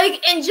 But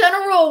like in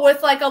general,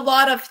 with like a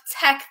lot of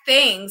tech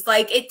things,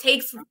 like it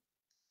takes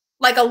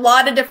like a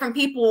lot of different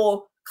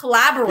people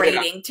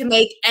collaborating to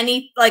make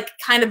any like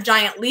kind of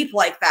giant leap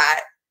like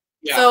that.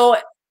 Yeah. So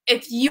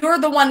if you're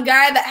the one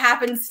guy that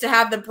happens to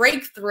have the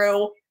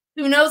breakthrough,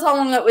 who knows how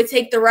long it would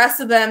take the rest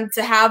of them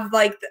to have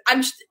like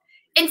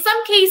in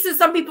some cases,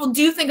 some people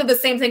do think of the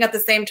same thing at the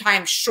same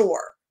time.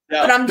 Sure.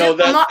 Yeah, but I'm just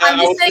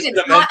saying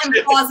it's not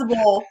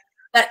implausible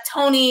that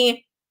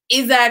Tony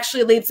is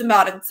actually leaps and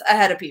bounds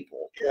ahead of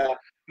people. Yeah.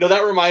 No,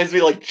 that reminds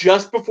me, like,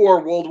 just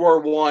before World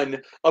War I,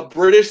 a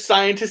British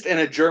scientist and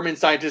a German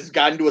scientist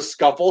got into a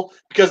scuffle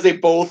because they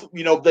both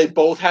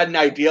had an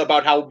idea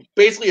about how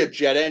basically a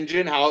jet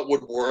engine, how it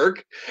would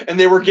work. And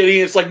they were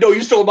it's like, no,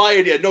 you stole my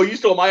idea. No, you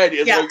stole my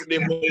idea. It's like they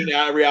were in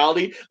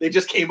reality. They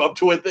just came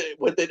up with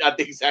it at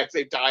the exact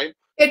same time.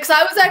 Because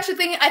I was actually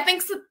thinking, I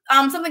think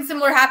something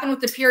similar happened with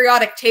the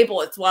periodic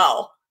table as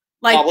well.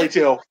 Like, probably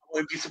too. I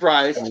wouldn't be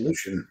surprised.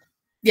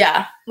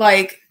 Yeah,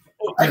 like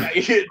I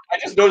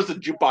just noticed the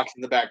jukebox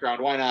in the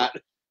background. Why not?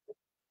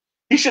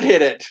 He should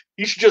hit it.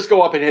 He should just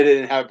go up and hit it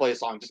and have it play a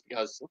song just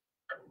because.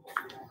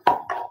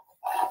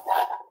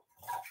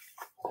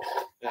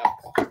 Yeah.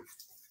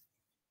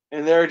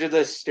 And they're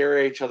just stare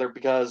at each other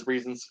because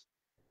reasons.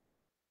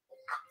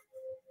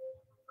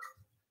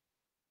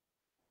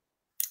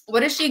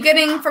 what is she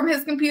getting from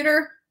his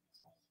computer?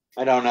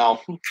 I don't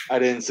know. I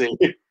didn't see.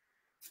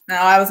 No,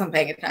 I wasn't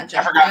paying attention.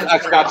 I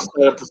forgot to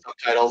set up the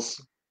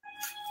subtitles.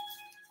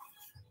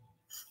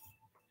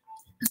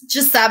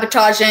 Just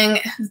sabotaging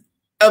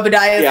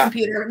Obadiah's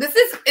computer.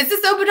 Is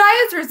this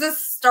Obadiah's or is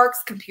this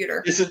Stark's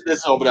computer? This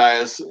is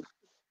Obadiah's.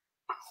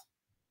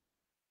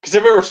 Because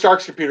if it were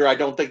Stark's computer, I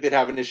don't think they'd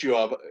have an issue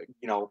of,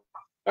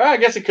 I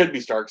guess it could be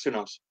Stark's. Who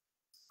knows?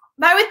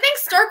 But I would think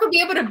Stark would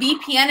be able to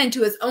VPN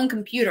into his own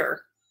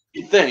computer.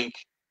 You'd think.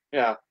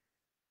 Yeah.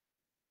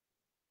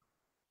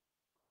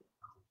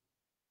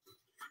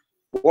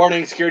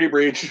 Warning, security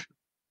breach.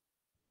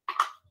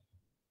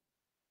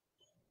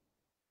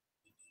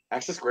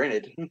 Access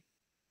granted.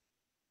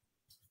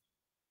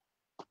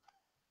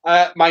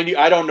 Mind you,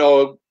 I don't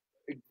know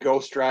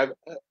Ghost Drive.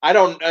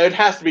 It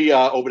has to be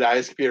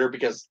Obadiah's computer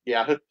because,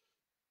 yeah.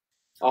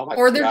 Oh my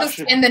or they're gosh.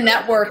 just in the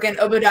network and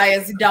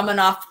Obadiah's dumb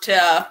enough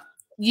to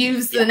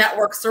use the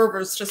network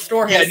servers to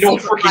store his no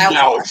freaking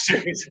doubt.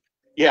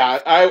 Yeah,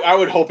 I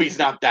would hope he's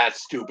not that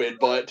stupid,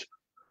 but.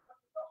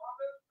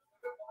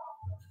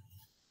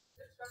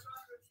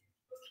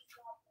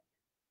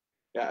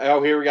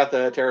 Yeah, here we got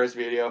the terrorist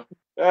video.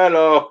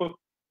 Hello.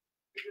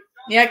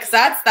 Yeah, because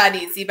that's that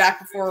easy back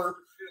before.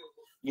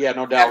 Yeah,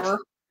 no doubt. Ever.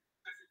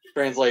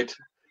 Translate.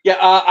 Yeah,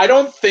 I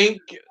don't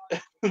think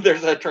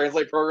there's a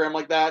translate program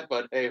like that,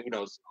 but hey, who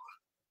knows?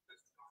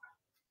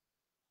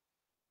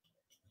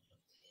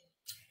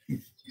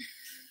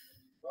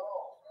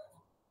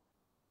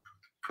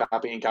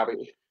 Copy and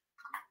copy.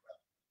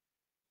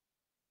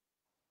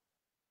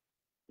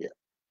 Yeah.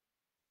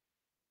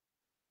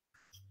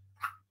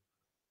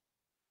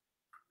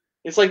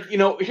 It's like,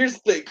 here's the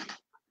thing.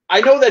 I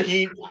know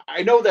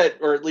that,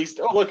 or at least,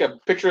 oh, look, a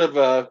picture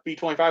of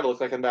B-25 looks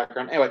like in the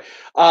background. Anyway,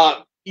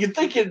 you'd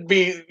think it'd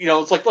be,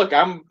 it's like, look,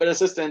 I'm an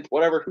assistant,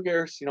 whatever, who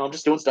cares? I'm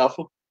just doing stuff.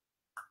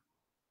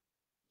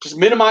 Just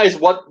minimize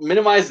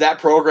that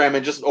program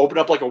and just open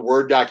up like a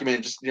Word document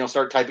and just,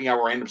 start typing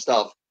out random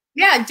stuff.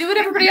 Yeah, do what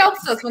everybody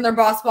else does when their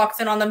boss walks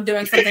in on them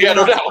doing something they're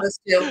not doubt.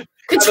 supposed to.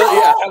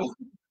 Control!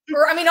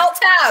 Or,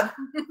 Alt-Tab.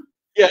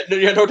 Yeah,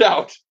 no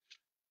doubt.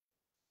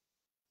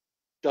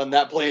 Done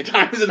that plenty of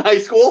times in high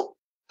school.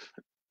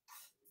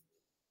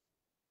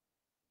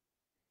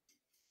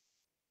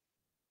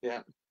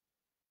 Yeah.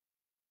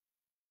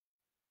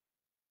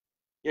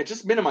 Yeah,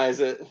 just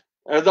minimize it.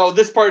 Although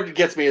this part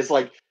gets me, it's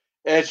like,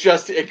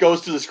 it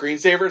goes to the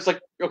screensaver. It's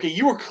like, okay,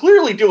 you were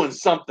clearly doing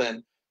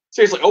something.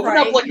 Seriously, open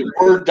up like a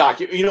Word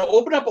document.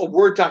 Open up a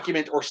Word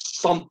document or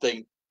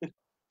something.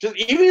 Just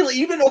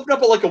even open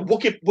up like a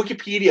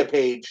Wikipedia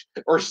page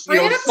or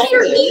bring it up to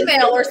your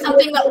email or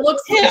something that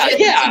looks legit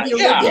that you're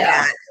looking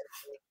at.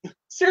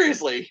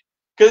 Seriously.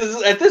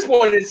 Because at this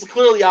point, it's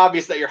clearly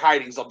obvious that you're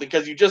hiding something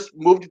because you just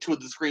moved it to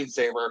the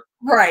screensaver.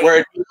 Right.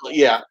 Where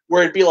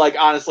it'd be like,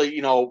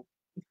 honestly,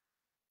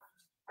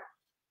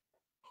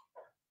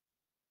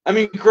 I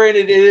mean,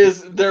 granted,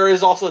 there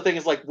is also the thing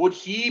is like, would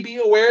he be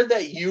aware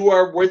that you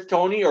are with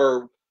Tony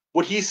or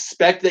would he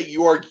suspect that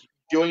you are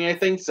doing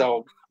anything?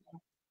 So.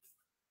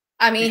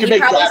 I mean, he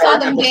probably saw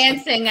them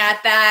dancing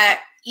at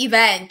that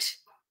event.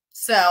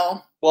 So.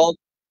 Well,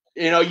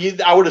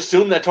 I would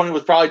assume that Tony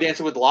was probably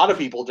dancing with a lot of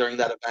people during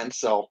that event.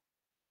 So,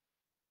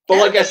 but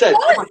like I said,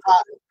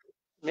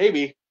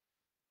 maybe.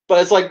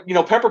 But it's like,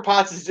 Pepper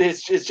Potts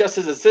is just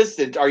his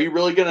assistant. Are you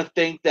really going to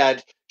think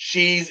that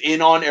she's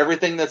in on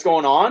everything that's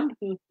going on?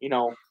 I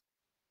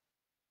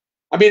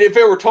mean, if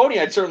it were Tony,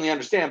 I'd certainly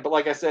understand. But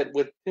like I said,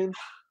 with him,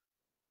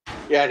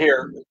 yeah,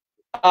 here.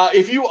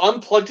 If you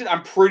unplugged it,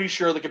 I'm pretty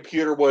sure the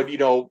computer would,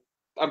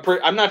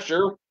 I'm not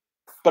sure.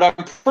 But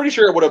I'm pretty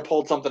sure it would have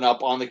pulled something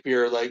up on the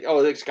computer, like,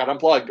 oh, it got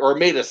unplugged, or it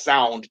made a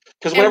sound.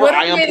 Because whenever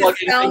I unplug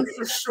anything,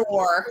 for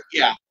sure.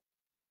 Yeah,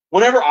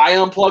 whenever I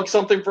unplug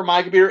something from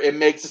my computer, it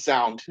makes a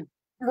sound.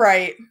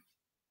 Right.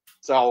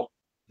 So.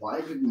 Why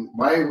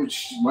is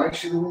she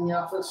leaving the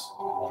office?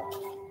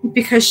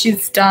 Because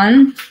she's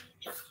done.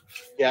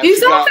 Yeah.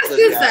 Whose office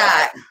is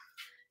that?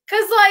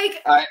 Because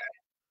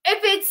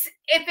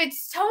if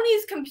it's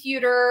Tony's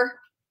computer,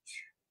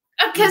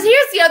 because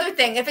here's the other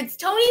thing: if it's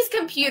Tony's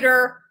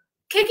computer.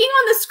 Kicking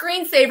on the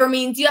screensaver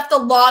means you have to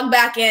log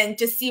back in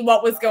to see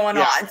what was going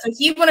on. So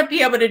he wouldn't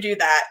be able to do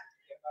that.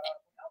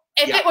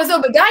 If it was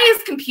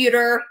Obadiah's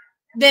computer,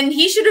 then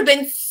he should have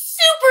been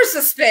super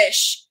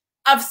suspicious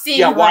of seeing.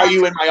 Yeah, why are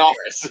you in my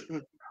office?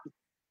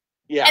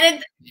 Yeah.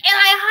 And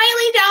I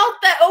highly doubt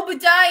that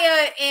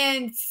Obadiah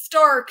and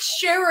Stark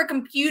share a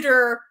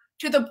computer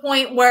to the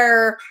point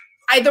where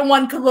either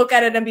one could look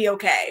at it and be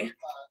okay.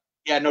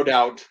 Yeah, no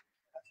doubt.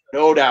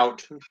 No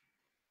doubt.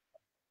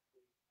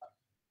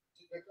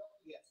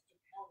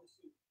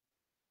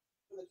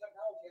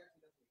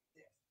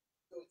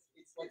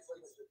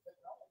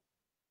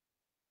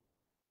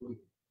 Tony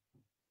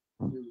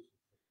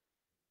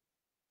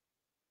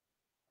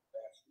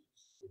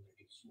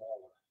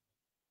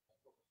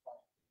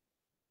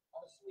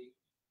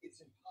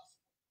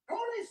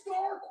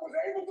Stark was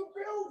able to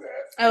build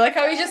it. I like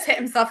how he just hit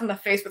himself in the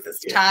face with his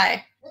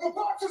tie. With a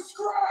box of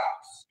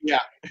scraps.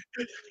 Yeah.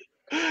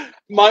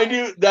 Mind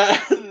you,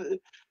 that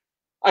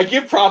I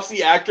give props to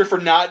the actor for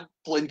not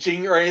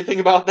flinching or anything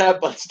about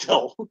that, but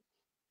still.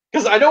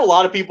 Because I know a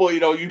lot of people,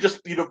 you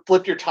just,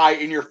 flip your tie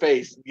in your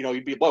face.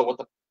 You'd be, whoa, what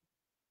the?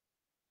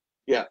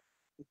 Yeah.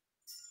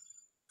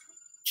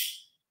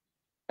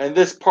 And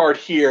this part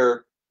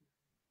here.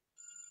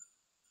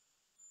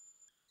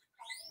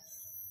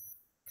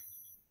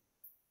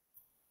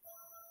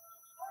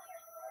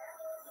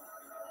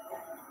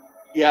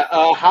 Yeah,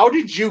 how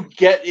did you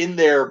get in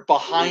there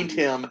behind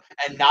him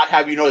and not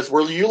have you notice?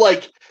 Were you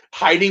like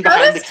hiding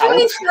behind the couch? How does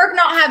Tony Stark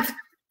not have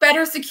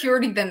better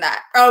security than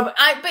that? Oh,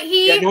 but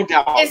he no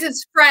doubt. is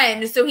his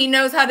friend, so he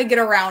knows how to get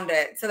around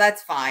it. So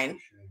that's fine.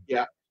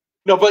 Yeah.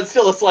 No, but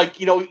still, it's like,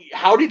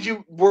 how did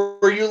you,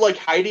 were you like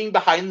hiding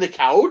behind the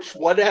couch?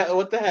 What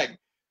the heck?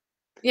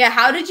 Yeah,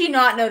 how did you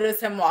not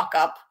notice him walk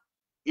up?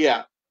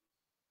 Yeah.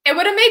 It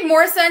would have made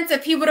more sense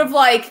if he would have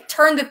like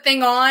turned the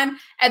thing on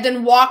and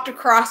then walked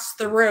across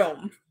the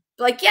room.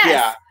 Like, yes.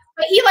 Yeah.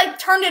 But he like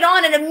turned it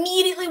on and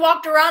immediately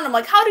walked around. I'm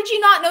like, how did you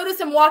not notice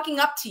him walking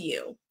up to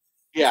you?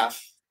 Yeah.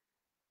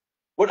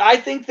 What I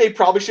think they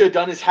probably should have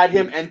done is had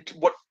him, and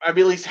at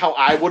least how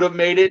I would have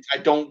made it. I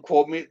don't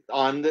quote me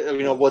on,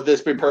 would this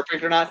be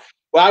perfect or not?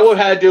 What I would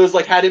have had to do is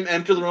like had him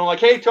enter the room, like,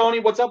 hey Tony,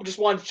 what's up? Just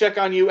wanted to check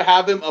on you.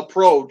 Have him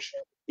approach,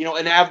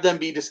 and have them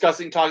be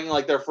talking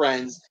like they're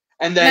friends.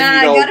 And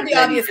then, you gotta be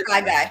obvious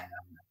guy.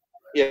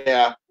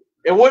 Yeah.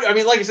 It would,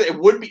 like I said, it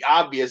would be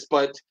obvious,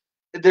 but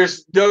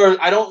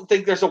I don't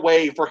think there's a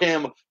way for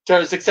him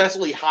to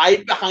successfully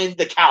hide behind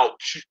the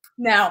couch.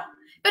 No.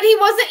 But he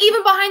wasn't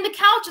even behind the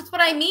couch. That's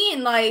what I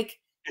mean. Like,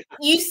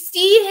 you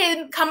see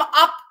him come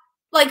up,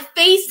 like,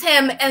 face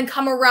him and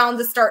come around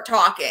to start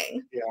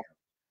talking. Yeah.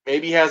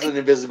 Maybe he has an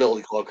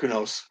invisibility cloak. Who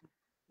knows?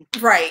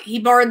 Right. He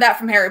borrowed that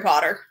from Harry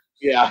Potter.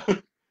 Yeah.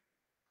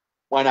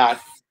 Why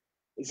not?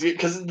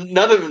 Because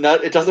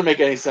it doesn't make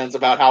any sense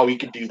about how he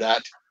could do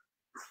that.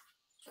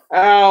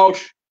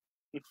 Ouch.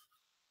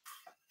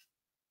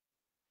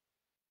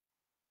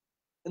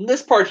 In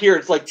this part here,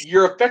 it's like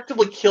you're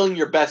effectively killing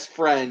your best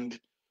friend.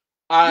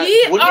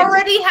 We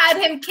already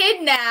had him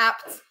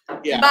kidnapped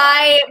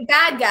by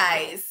bad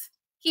guys.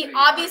 He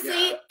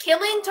obviously,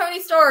 killing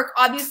Tony Stark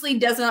obviously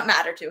does not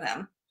matter to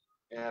him.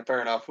 Yeah,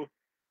 fair enough.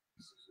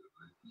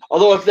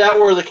 Although if that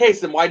were the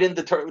case, then why didn't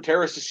the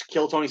terrorists just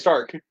kill Tony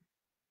Stark?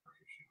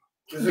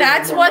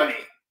 That's what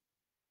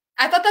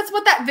I thought. That's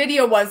what that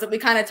video was that we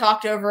kind of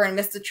talked over and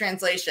missed the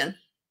translation.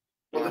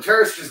 Well, the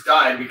terrorist just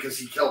died because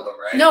he killed them,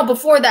 right? No,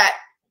 before that,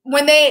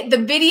 when the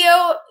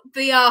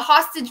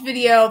hostage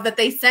video that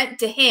they sent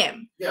to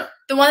him, the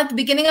one at the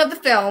beginning of the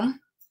film,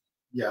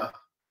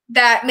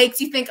 that makes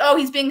you think, oh,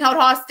 he's being held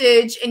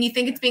hostage, and you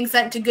think it's being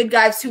sent to good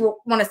guys who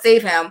want to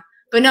save him,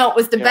 but no, it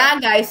was the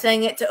bad guy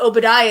saying it to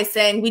Obadiah,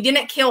 saying, "We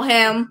didn't kill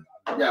him.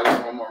 Yeah,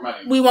 we want more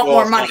money. We want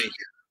more money."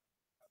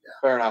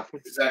 Fair enough.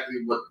 Exactly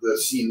what the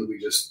scene that we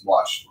just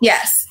watched.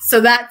 Yes.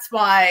 So that's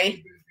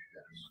why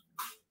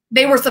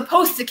they were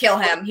supposed to kill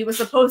him. He was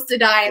supposed to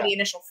die in the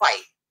initial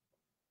fight.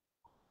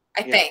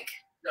 I think.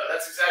 No,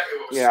 that's exactly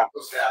what was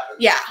supposed to happen.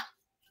 Yeah.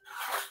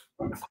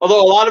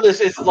 Although a lot of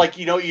this is like,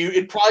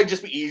 it'd probably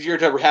just be easier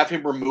to have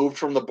him removed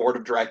from the board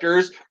of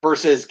directors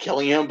versus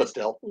killing him, but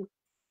still.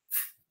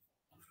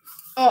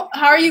 Oh,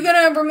 how are you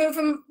going to remove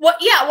him? What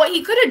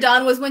he could have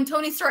done was when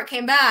Tony Stark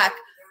came back,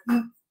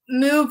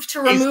 moved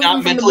to remove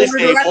him from the board of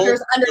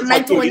directors under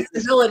mental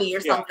instability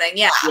or something.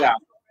 Yeah.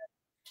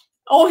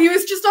 Oh, he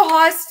was just a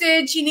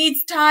hostage. He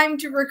needs time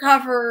to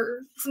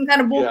recover. Some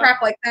kind of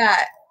bullcrap like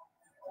that.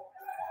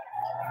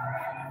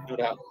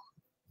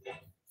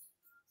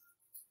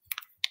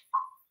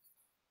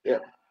 Yeah.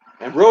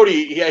 And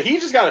Rhodey, he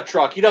just got a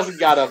truck. He doesn't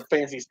got a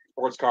fancy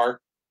sports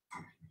car.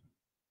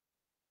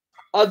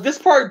 This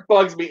part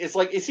bugs me. It's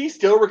like, is he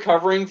still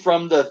recovering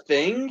from the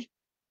thing?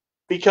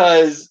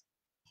 Because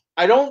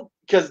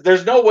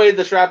there's no way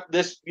the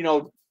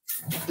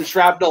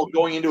shrapnel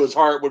going into his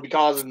heart would be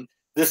causing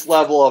this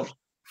level of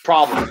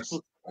problems.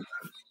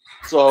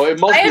 So it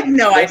must. I have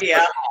no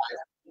idea.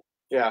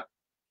 Yeah.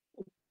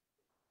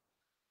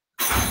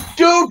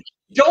 Dude,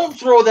 don't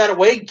throw that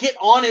away. Get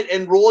on it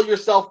and roll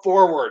yourself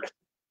forward.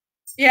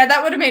 Yeah,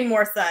 that would have made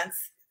more sense.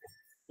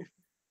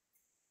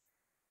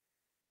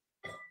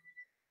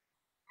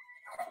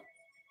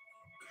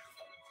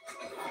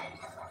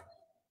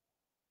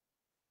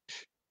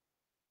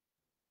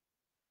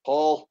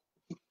 Paul.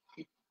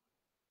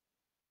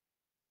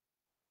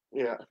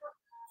 Yeah.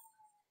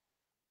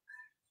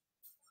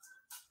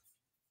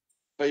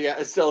 But yeah,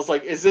 it's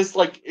like, is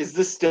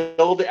this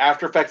still the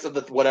after effects of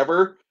the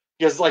whatever?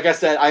 Because like I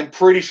said, I'm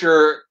pretty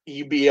sure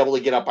you'd be able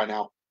to get up by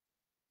now.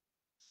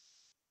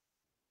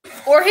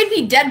 Or he'd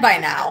be dead by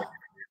now.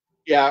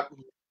 Yeah.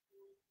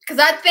 Because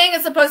that thing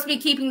is supposed to be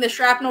keeping the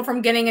shrapnel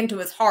from getting into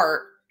his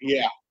heart.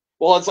 Yeah.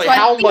 Well, it's like so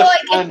how much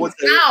time would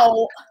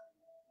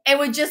it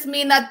would just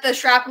mean that the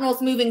shrapnel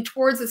is moving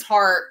towards his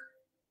heart,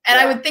 and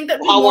I would think that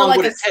would be more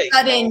like a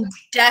sudden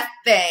death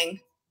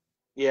thing.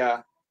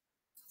 Yeah.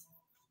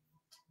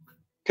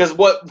 Because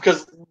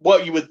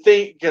what you would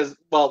think, you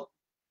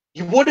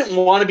wouldn't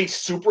want to be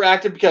super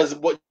active because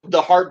what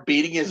the heart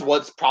beating is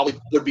what's probably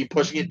would be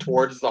pushing it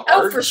towards the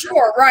heart. Oh, for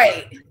sure,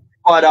 right.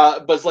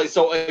 But it's like,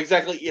 so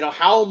exactly,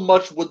 how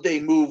much would they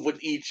move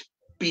with each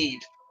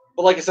beat?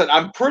 But like I said,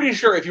 I'm pretty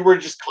sure if you were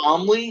to just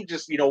calmly,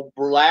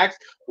 relax,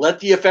 let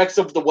the effects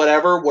of the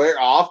whatever wear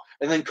off,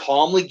 and then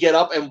calmly get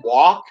up and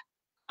walk,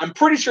 I'm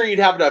pretty sure you'd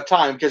have enough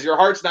time because your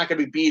heart's not going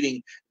to be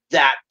beating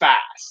that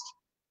fast.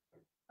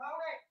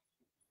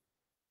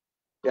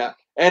 Yeah.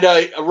 And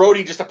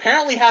Rhodey just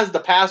apparently has the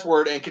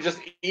password and can just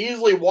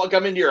easily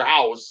come into your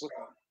house.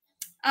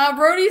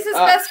 Rhodey's his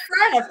best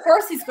friend. Of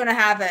course he's going to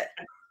have it.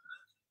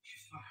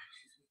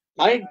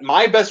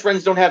 My best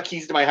friends don't have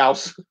keys to my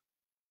house.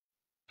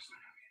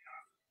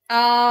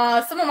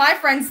 Some of my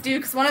friends do,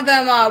 because one of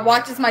them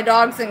watches my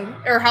dogs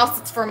or house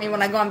sits for me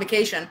when I go on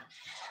vacation.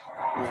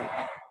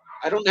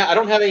 I don't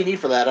have any need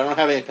for that. I don't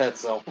have any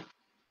pets, so.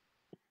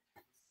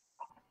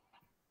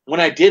 When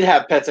I did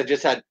have pets, I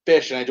just had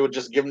fish, and I would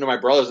just give them to my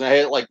brothers, and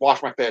I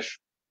wash my fish.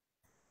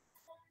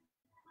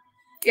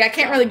 Yeah, I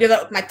can't really do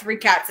that with my 3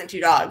 cats and 2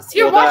 dogs.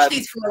 Here, watch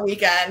these for the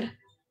weekend.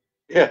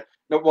 Yeah.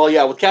 No, well,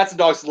 yeah, with cats and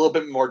dogs, it's a little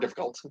bit more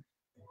difficult.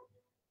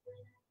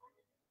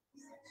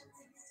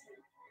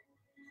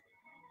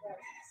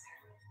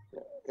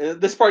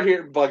 This part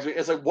here bugs me.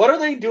 It's like, what are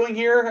they doing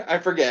here? I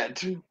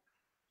forget.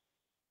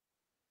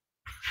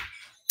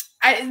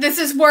 This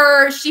is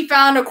where she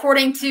found,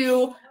 according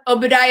to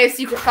Obadiah's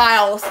secret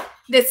files,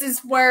 this is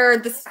where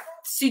the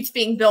suit's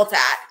being built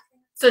at.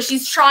 So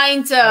she's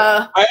trying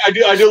to. I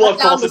do love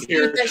Coulson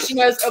here. That she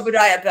knows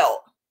Obadiah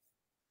built.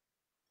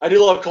 I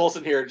do love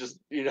Coulson here. Just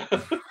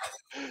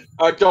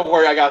don't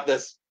worry, I got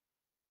this.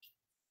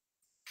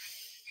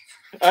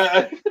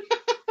 And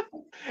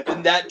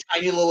that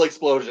tiny little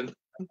explosion.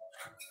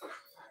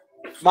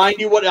 Mind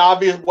you, what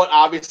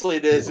obviously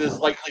it is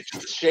like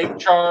just a shape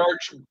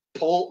charge,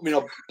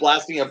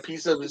 blasting a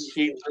piece of his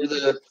sheet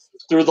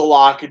through the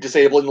lock,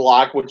 disabling the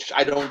lock, which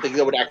I don't think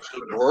that would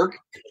actually work.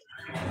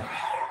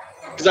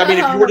 Because I mean,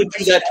 if you were to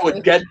do that to a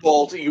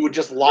deadbolt, you would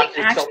just lock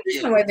yourself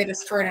in. The way they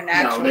destroyed an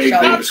actual they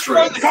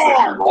destroyed the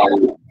car.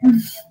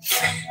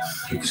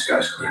 Keep the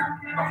skies clear,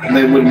 and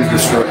they wouldn't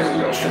destroy the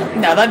real ship.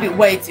 No, that'd be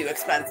way too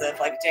expensive.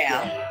 Like,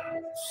 damn.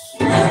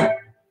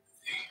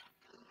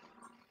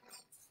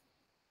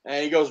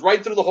 And he goes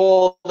right through the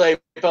hole they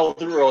fell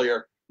through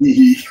earlier.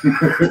 Yeah.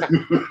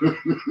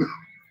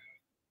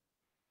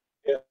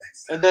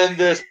 And then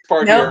this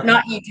part here. Nope,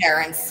 not you,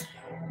 Terrence.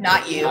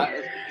 Not you.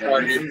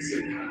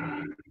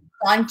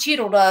 Don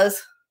Cheadle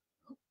does.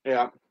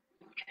 Yeah.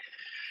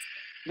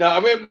 No,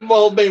 I mean,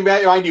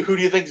 mind you, who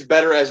do you think is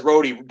better as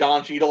Rhodey,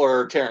 Don Cheadle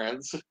or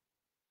Terrence?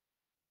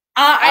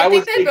 I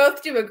think they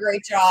both do a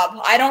great job.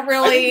 I don't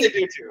really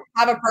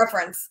have a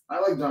preference.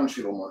 I like Don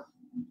Cheadle more.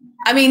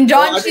 I mean,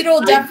 Don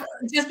Cheadle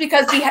definitely, just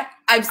because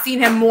I've seen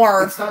him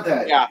more. It's not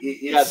that. Yeah,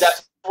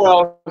 that's what I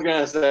was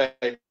gonna say.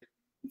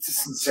 It's a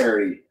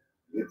sincerity.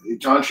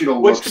 Don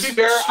Cheadle. Which, to be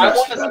fair, I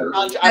want to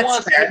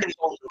see his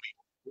own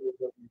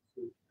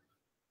movie.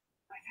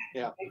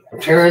 Yeah.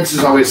 Terrence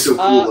is always so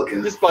cool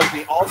looking. This bugs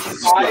me.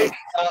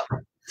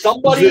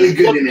 Somebody really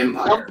good in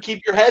Empire.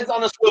 Keep your heads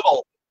on a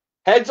swivel.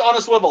 Heads on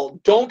a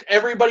swivel. Don't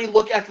everybody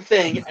look at the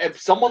thing. If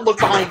someone look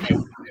behind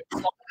you.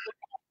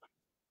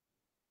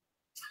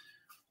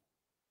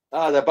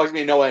 That bugs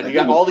me no end. You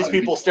got all these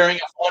people staring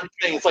at one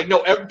thing. It's like,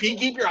 no,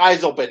 keep your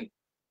eyes open.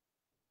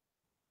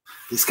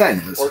 This guy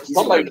knows. Or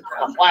somebody with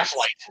a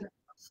flashlight.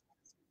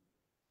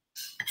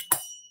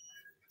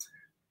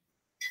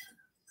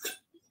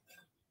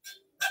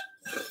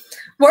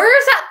 Where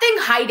is that thing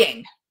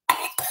hiding?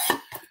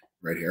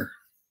 Right here.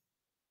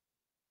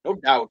 No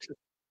doubt.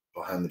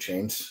 Behind the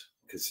chains,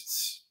 because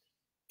it's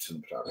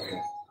in the top.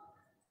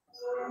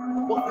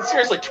 Well,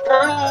 seriously,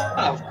 turn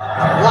off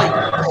light.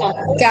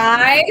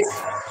 Guys.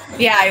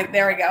 Yeah,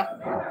 there we go.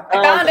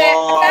 I found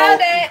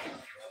it.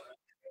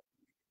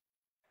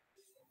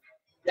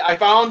 Yeah, I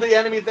found the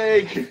enemy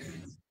thing.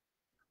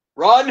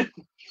 Run.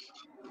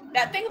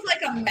 That thing's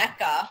like a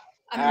mecha.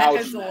 A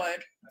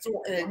mechazord.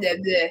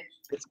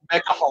 It's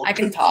Mecha Hulk. I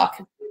can talk.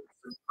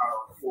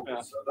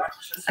 Yeah.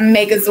 A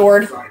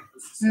Megazord.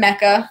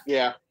 Mecha.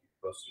 Yeah.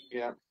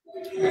 Yeah.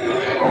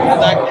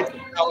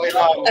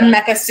 A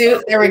mecha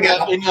suit. There we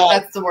go.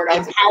 That's the word.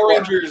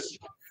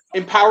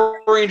 In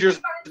Power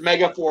Rangers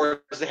Mega Force,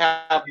 they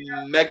have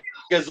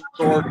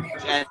Megazords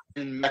and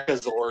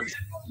Mechazords.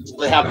 So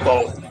they have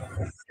both.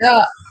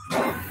 Yeah.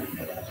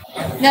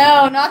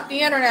 No, not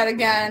the internet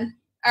again.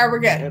 All right, we're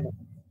good.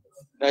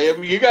 Now,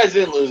 you guys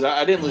didn't lose.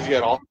 I didn't lose you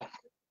at all.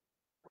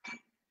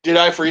 Did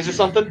I freeze or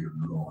something?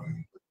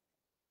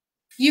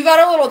 You got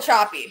a little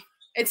choppy.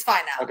 It's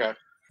fine now. Okay.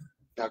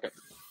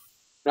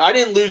 No, I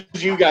didn't lose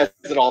you guys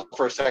at all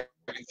for a second,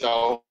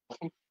 so.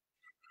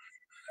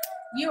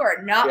 You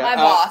are not my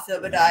boss,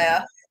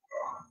 Obadiah.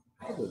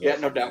 Yeah,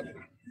 no doubt.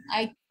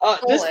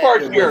 This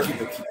part here.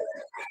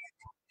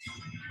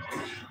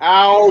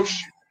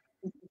 Ouch.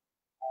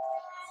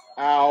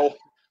 Ow.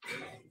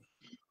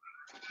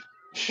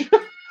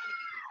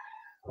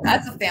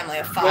 That's a family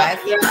of 5.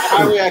 Yeah,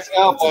 highway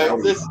XL,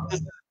 boy. This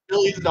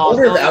really is not.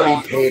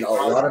 Audi paid a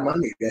lot of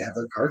money to have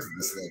their cars in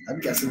this thing. I'm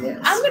guessing yes.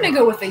 I'm gonna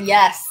go with a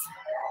yes.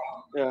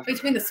 Yeah.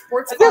 Between the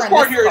sports car this and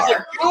part this here car.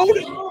 is like,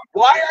 dude,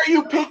 why are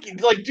you picking?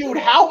 Like, dude,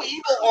 how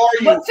evil are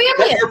you? What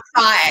family is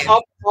 5?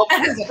 Up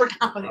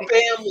freaking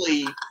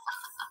family.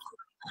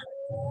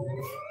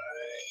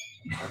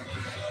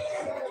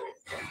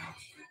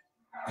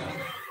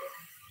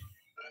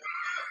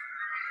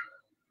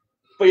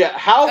 But yeah,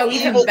 how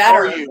evil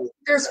are you?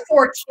 There's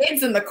 4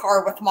 kids in the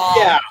car with mom.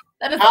 Yeah.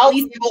 That is how at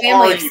least evil a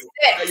family are of you 6.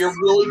 that you're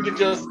willing to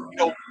just,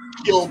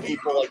 kill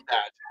people like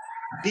that?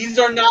 These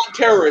are not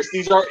terrorists.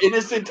 These are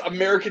innocent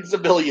American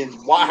civilians.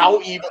 Why?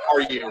 How evil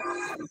are you?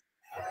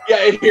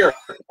 Yeah, here.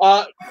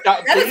 That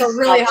is a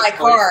really high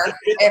car.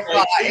 If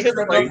I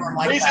drove over him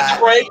like that.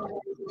 Ow,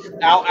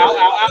 ow,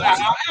 ow, ow,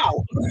 ow,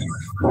 ow.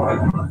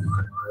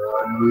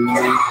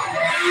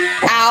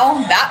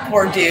 Ow, that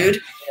poor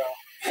dude.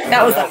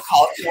 That was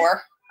uncalled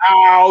for.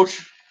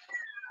 Ouch.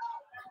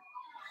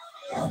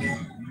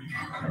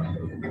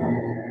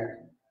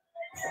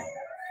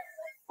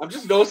 I'm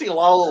just noticing a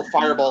lot of little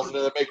fireballs in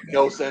there that make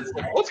no sense.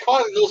 Like, what's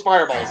causing those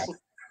fireballs?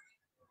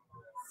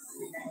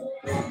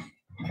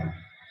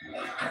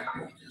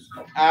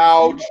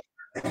 Ouch.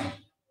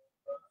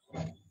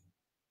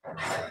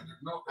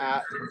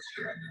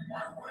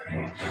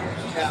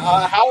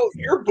 How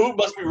your boot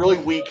must be really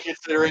weak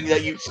considering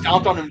that you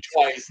stomped on him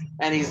twice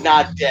and he's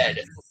not dead.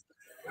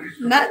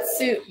 That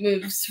suit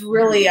moves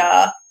really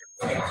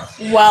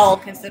well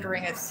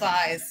considering its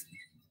size.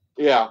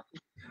 Yeah.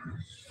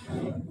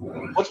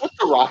 What's with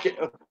the rocket?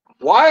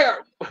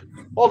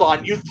 Hold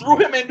on, you threw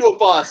him into a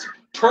bus,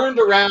 turned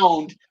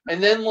around,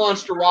 and then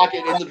launched a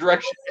rocket in the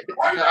direction.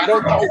 I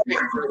don't think you're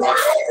thinking very well.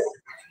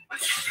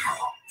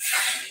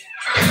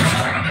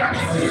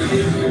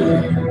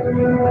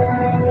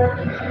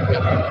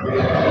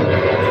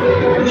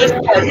 This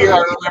part here, I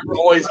remember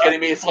always getting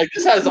me. It's like,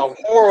 this has a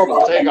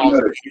horrible takeoff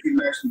speed.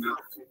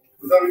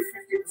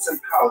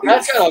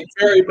 That's got a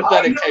very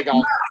pathetic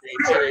takeoff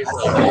speed,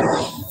 seriously.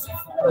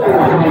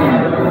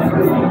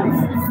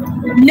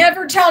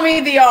 Never tell me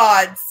the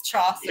odds,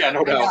 Chaucer. Yeah,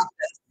 no doubt.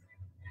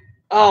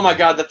 Oh my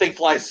god, the thing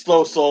flies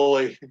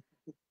slowly.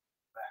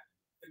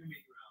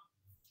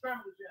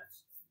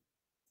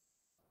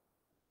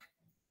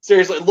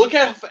 Seriously, look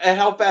at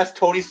how fast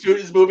Tony's suit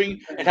is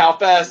moving and how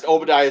fast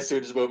Obadiah's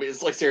suit is moving.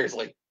 It's like,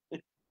 seriously.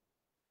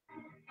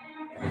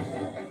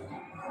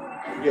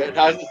 Yeah,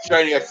 now it's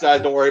training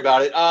exercise. Don't worry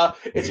about it.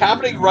 It's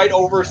happening right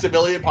over a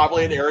civilian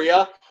populated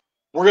area.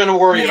 We're gonna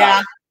worry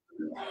about it.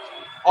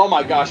 Oh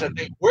my gosh! I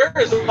think where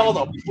is all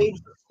the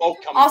plumes of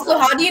smoke coming Also, from?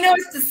 how do you know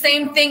it's the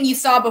same thing you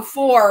saw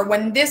before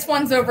when this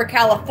one's over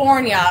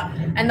California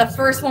and the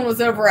first one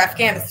was over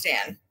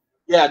Afghanistan?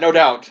 Yeah, no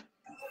doubt.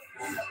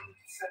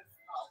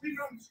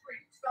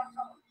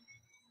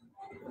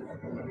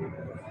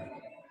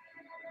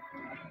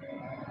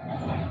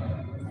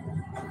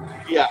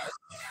 Yeah.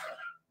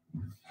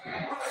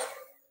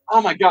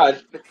 Oh my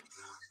god.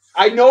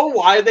 I know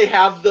why they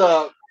have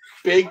the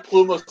big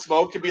plume of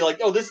smoke to be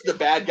like, oh, this is the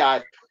bad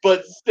guy.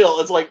 But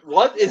still, it's like,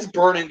 what is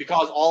burning to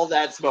cause all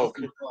that smoke?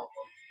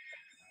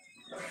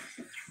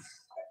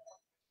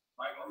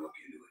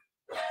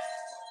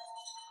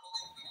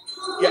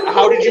 Yeah,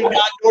 how did you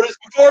not notice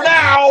before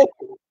now?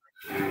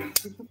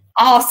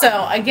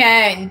 Also,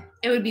 again,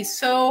 it would be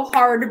so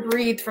hard to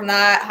breathe from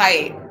that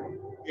height.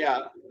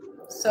 Yeah.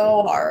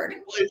 So hard.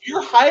 If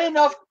you're high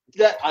enough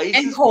that ice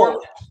and is cold.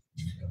 forming,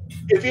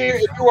 if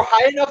you were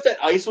high enough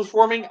that ice was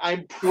forming,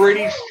 I'm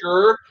pretty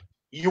sure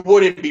you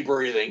wouldn't be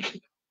breathing.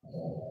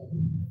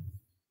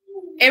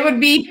 It would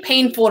be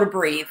painful to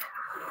breathe.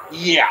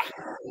 Yeah.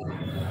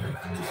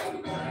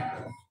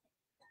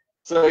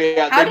 So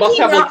yeah, how they must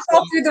have like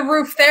fall through the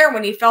roof there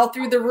when he fell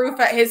through the roof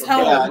at his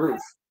home. Yeah, roof.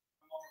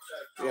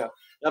 Yeah.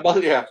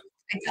 Yeah.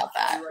 I felt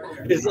that.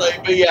 It's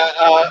like, but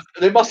yeah,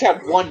 they must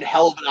have one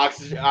hell of an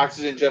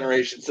oxygen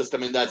generation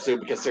system in that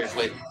suit because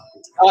seriously,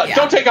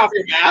 don't take off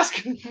your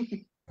mask.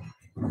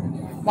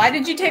 Why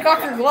did you take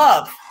off your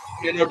glove?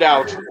 Yeah, no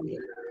doubt.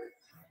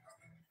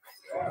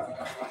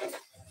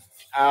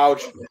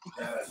 Ouch.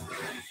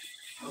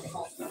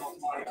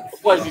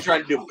 What is he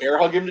trying to do? Bear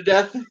hug him to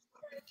death?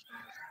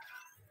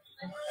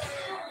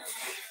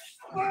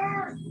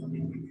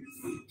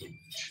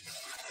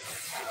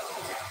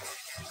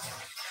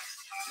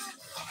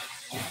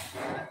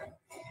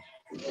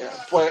 Yeah,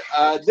 but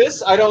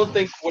this I don't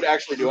think would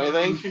actually do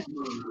anything.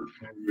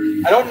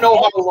 I don't know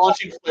how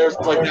launching flares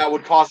like that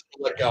would cause him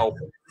to let go.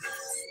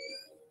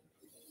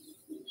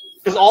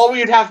 Because all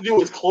we'd have to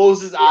do is close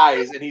his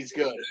eyes and he's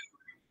good.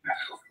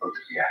 Well,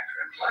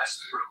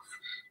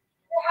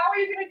 how are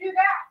you going to do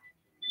that?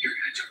 you're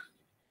going to do it.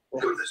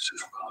 Go to the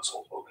central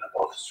console, open up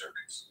all the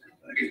circuits.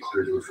 When I get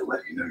clear to it, for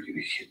let you know you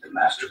need to hit the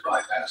master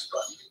bypass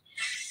button.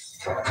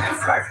 And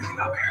fry everything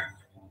up here.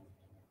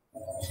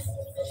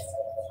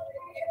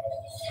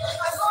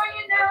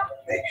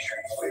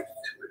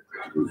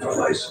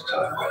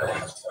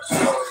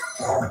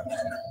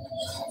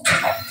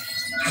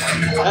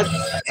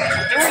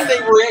 Considering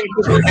they were in,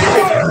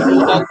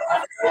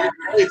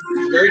 it's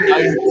very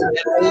nice, and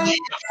only a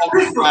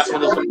fucking glass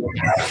one is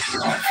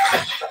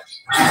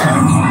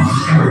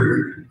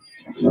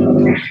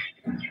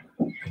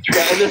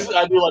yeah, and this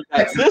I do like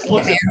that. This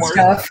looks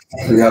important.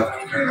 Yep.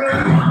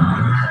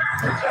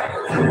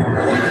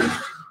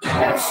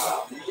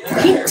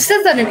 He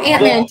says that in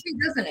Ant-Man too,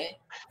 doesn't he?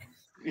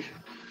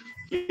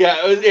 Yeah,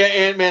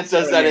 Ant-Man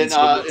says that in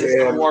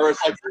Civil War. It's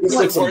like this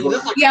is important.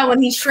 This Yeah,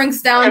 when he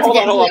shrinks down to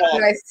get into the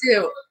guy's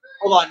suit.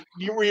 Hold on,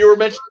 you were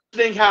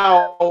mentioning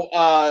how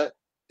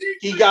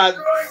he got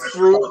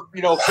through,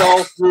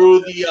 fell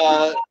through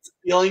the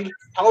ceiling.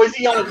 How is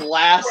he on a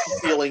glass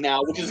ceiling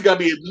now, which is going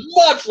to be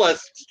much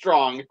less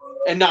strong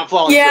and not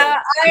falling through?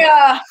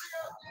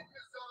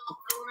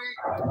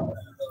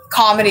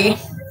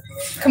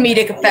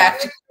 Comedic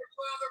effect.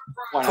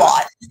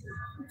 Plot.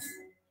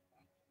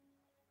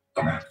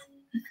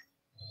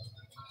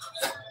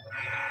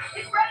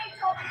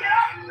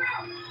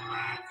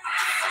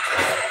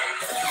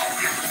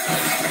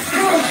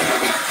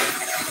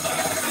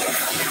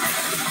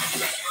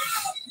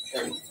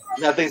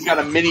 That thing's got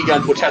a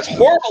minigun, which has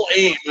horrible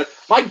aim.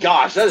 My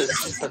gosh, that is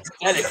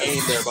pathetic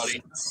aim there,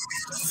 buddy.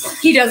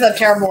 He does have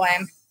terrible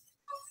aim.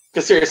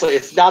 Because seriously,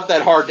 it's not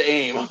that hard to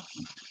aim.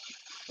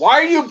 Why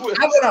are you...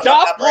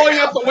 Stop blowing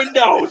up the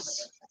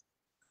windows!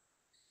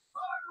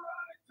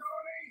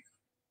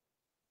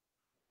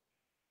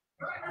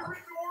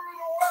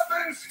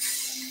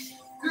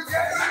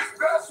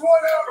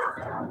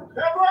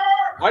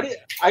 Why did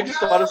I just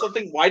thought of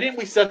something? Why didn't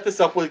we set this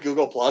up with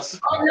Google Plus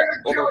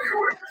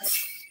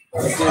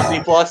or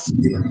Disney Plus?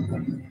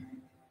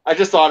 I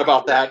just thought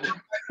about that.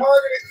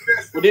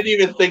 We didn't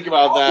even think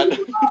about that.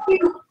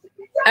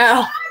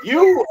 Ow.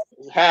 You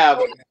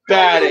have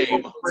bad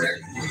aim.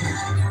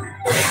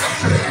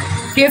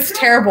 He has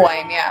terrible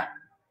aim, yeah.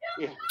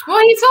 Well,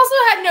 he's also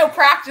had no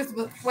practice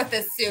with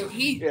this suit.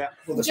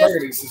 Well, the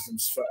targeting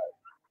system's fine.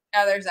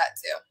 Oh, there's that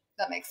too.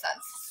 That makes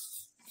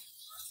sense.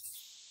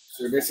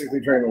 So you're basically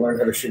trying to learn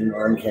how to shoot an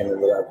arm cannon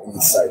without any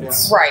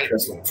sights. Right.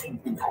 That's what I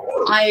mean.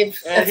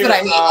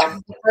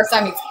 Like, the first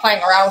time he's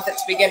playing around with it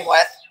to begin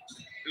with.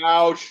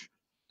 Ouch.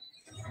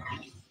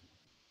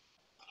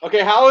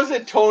 Okay, how is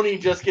it Tony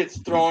just gets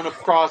thrown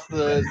across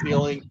the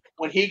ceiling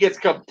when he gets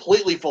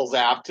completely full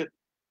zapped?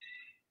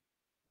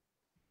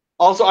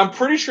 Also, I'm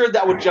pretty sure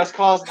that would just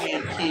cause the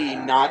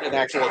EMP, not an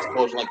actual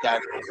explosion like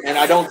that. And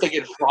I don't think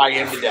it'd fry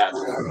him to death.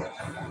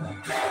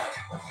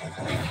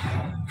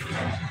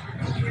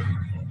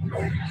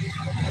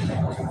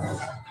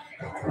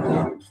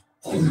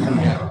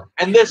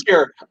 And this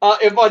here,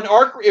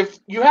 if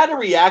you had a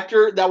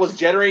reactor that was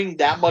generating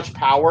that much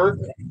power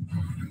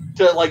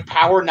to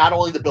power not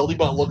only the building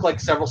but look like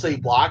several city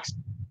blocks,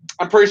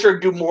 I'm pretty sure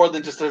it'd do more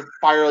than just a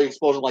fiery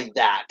explosion like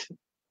that.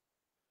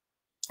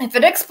 If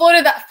it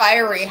exploded that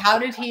fiery, how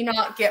did he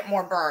not get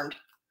more burned?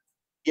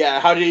 Yeah,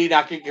 how did he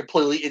not get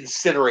completely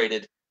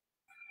incinerated?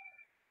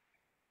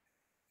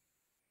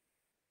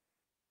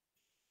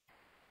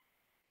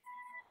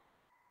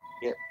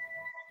 Yeah.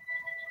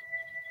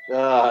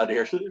 Oh,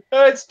 dear.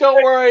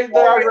 Don't worry, the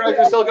art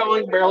director's still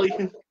going, barely.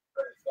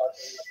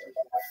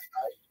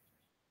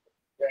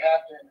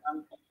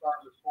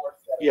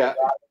 Yeah.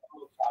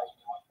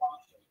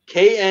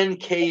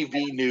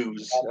 KNKV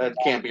News. That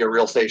can't be a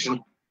real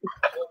station.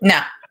 No.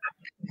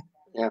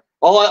 Yeah.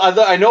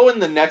 I know in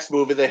the next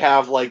movie they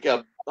have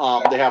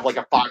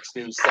a Fox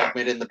News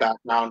segment in the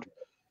background.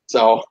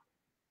 So,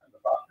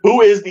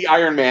 who is the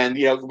Iron Man?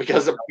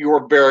 Because you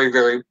were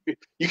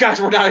you guys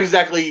were not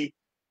exactly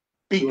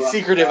being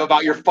secretive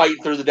about your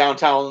fight through the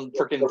downtown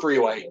freaking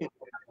freeway.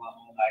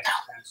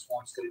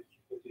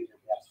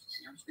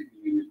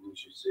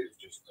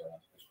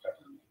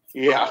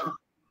 Yeah.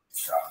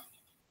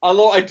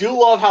 Although I do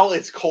love how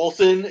it's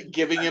Coulson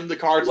giving him the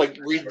cards,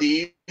 read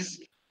these,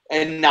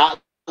 and not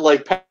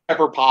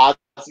Pepper Potts,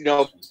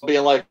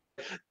 being like,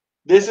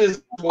 this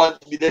is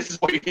what you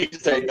need to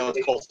say. No,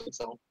 it's Coulson,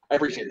 so I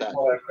appreciate that.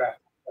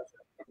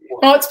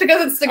 Well, it's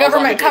because it's the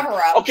government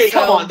cover-up. Okay,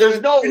 come on.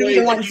 There's no way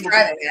the one's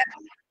driving it.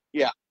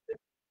 Yeah.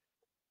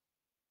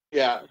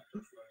 Yeah.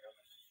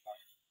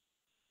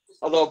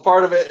 Although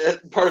part of it's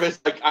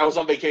I was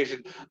on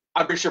vacation.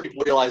 I'm pretty sure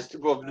people realized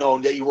who have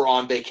known that you were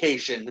on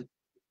vacation.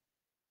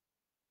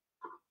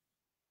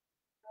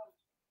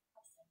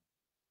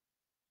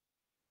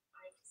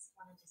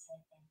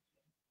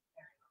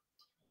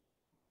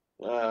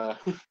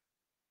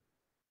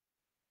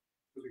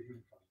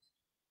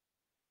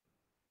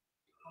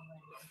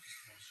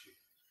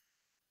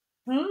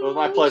 It was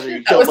my pleasure.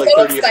 You that was so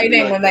 30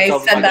 exciting when they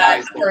said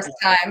that the first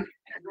time.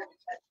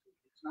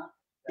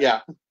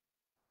 Yeah.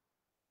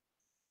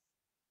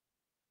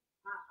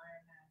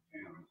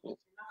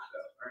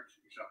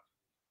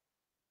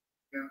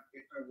 Now,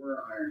 if I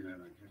were Iron Man,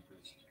 I'd have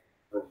this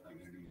girlfriend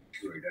and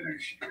do it,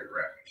 and she'd get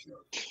wrecked.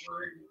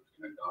 Worried was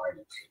going to die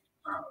and she's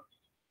proud.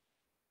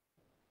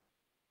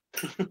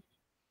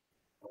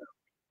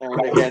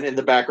 And again, in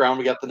the background,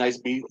 we got the nice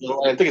B.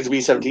 I think it's a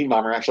B-17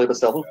 bomber, actually, but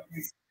still.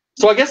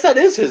 So I guess that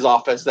is his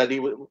office that he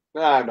would.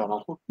 I don't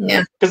know.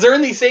 Yeah. Because they're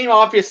in the same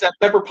office that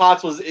Pepper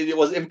Potts was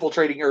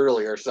infiltrating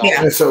earlier. So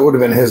Yeah. So it would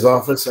have been his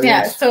office. I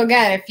guess. So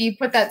again, if you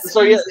put that.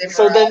 So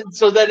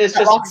then it's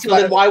just. So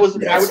then why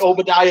would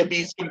Obadiah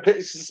be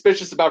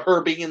suspicious about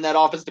her being in that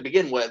office to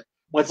begin with?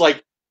 When it's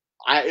like,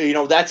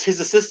 that's his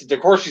assistant.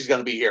 Of course, she's going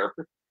to be here.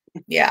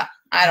 Yeah,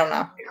 I don't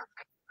know.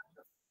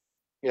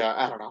 Yeah,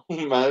 I don't know.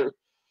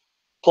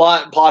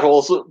 Plot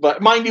holes,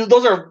 but mind you,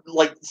 those are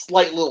like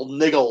slight little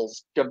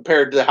niggles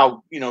compared to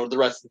how the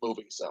rest of the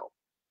movie. So,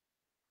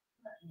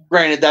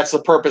 granted, that's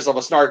the purpose of a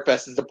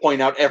Snarkfest, is to point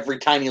out every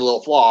tiny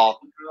little flaw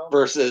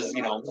versus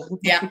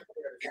Yeah.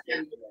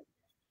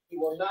 He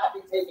will not be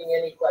taking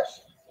any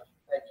questions.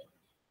 Thank you.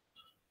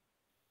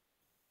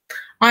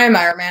 I am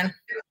Iron Man.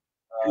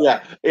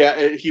 Yeah.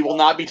 He will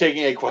not be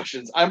taking any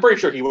questions. I'm pretty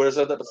sure he would have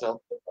said that,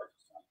 so.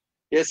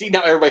 Yeah. See,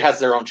 now everybody has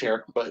their own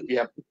chair, but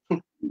yeah.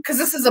 Because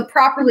this is a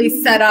properly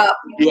set up.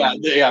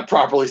 Yeah,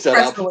 properly set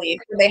up. Release.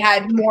 They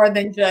had more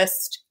than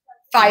just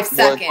 5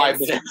 seconds. 5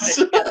 minutes.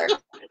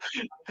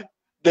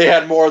 They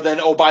had more than,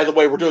 oh, by the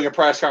way, we're doing a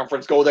press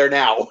conference. Go there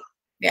now.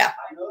 Yeah.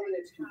 I know that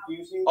it's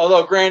confusing.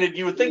 Although, granted,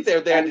 you would think they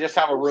had to just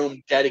have a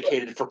room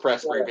dedicated for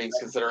press briefings,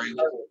 considering.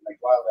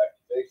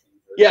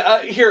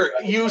 Yeah, here,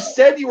 you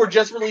said you were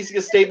just releasing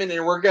a statement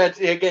and we're going to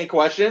take any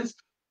questions.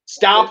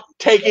 Stop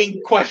taking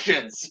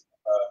questions.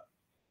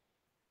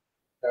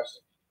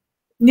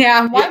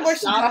 Yeah, why was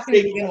she talking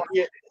to begin with?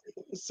 Yeah,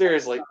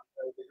 seriously.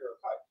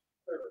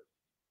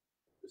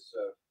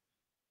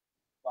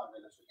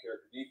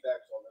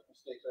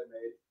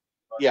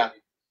 Yeah.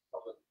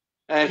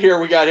 And here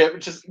we got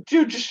him. Just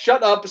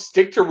shut up.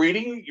 Stick to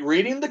reading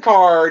the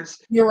cards.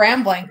 You're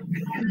rambling.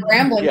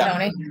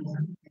 Tony.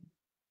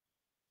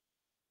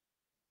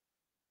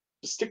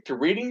 Just stick to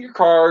reading your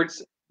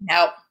cards.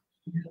 Nope.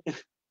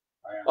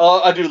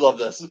 Oh, I do love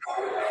this.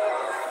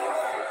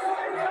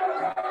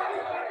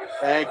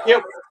 Thank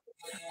you.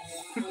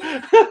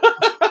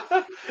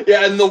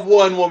 Yeah, and the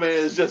one woman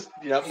is just,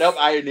 nope,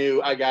 I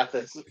knew, I got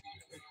this.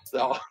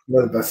 So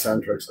one of the best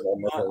soundtracks of all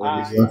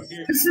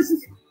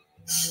movies.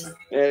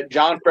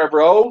 John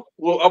Favreau,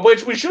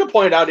 which we should have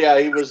pointed out, yeah,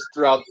 he was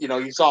throughout,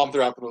 you saw him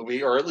throughout the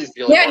movie, or at least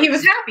the he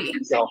was happy.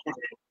 So,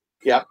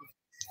 yeah.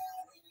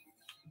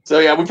 So,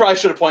 yeah, we probably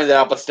should have pointed that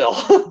out, but still.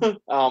 People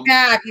know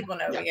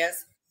who he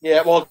is.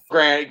 Yeah, well,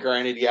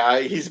 granted, yeah,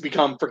 he's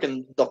become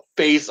freaking the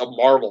face of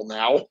Marvel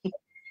now.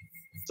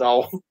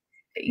 So,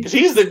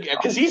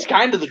 because he's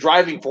kind of the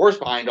driving force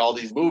behind all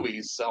these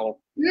movies, so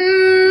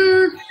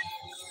more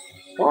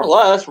or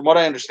less, from what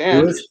I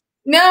understand.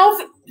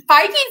 No,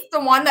 Feige's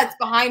the one that's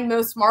behind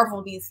most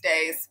Marvel these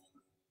days.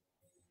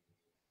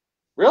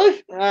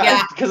 Really?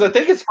 Yeah. Because I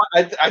think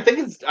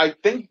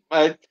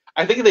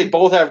they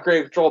both have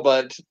creative control,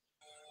 but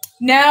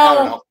no. I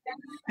don't know.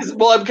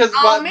 Because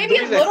maybe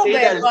a little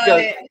bit,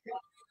 but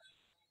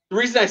the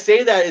reason I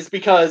say that is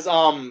because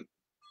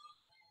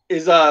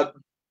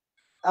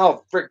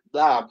oh, frick!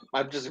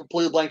 I've just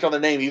completely blanked on the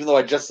name, even though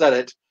I just said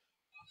it.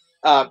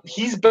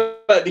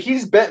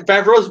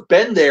 Favreau's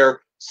been there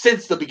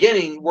since the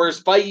beginning,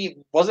 whereas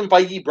wasn't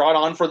Feige brought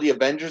on for the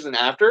Avengers and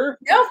after?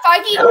 No, Feige.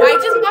 I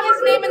just saw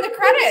his name in the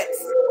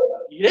credits.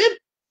 You did?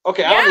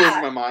 Okay, yeah. I'm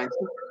losing my mind.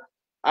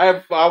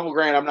 I will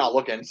grant I'm not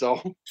looking.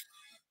 So,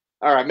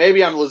 all right,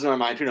 maybe I'm losing my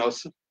mind. Who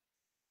knows?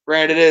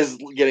 Granted, it is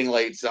getting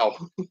late, so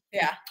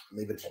yeah.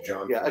 Leave it to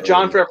John. Yeah, a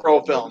John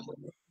Favreau film.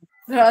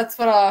 That's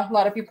what a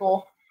lot of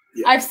people.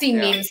 Yeah. I've seen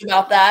memes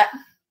about that.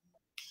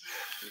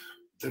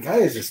 The guy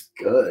is just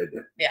good.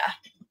 Yeah.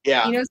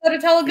 Yeah. He knows how to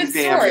tell a good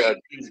story. Good.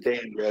 He's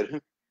damn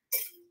good.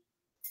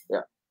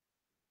 Yeah.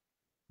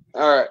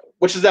 All right.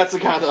 That's the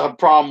kind of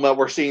problem that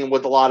we're seeing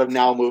with a lot of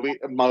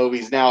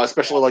movies now,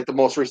 especially like the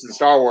most recent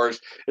Star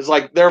Wars, is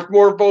like they're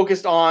more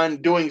focused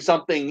on doing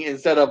something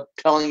instead of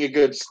telling a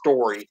good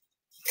story.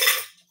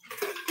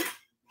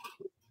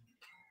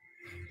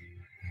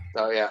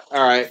 So yeah.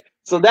 All right.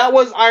 So that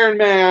was Iron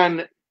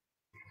Man.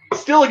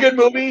 Still a good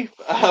movie.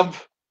 I'm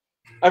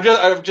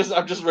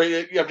just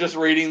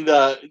reading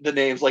the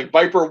names like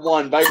Viper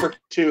 1, Viper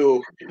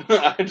 2.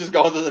 I'm just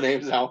going through the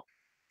names now.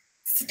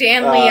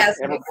 Stanley as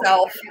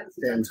himself.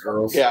 Stan's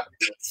girls. Yeah.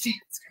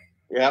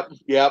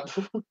 Yep.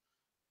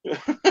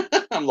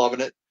 I'm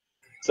loving it.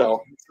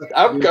 So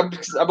I'm a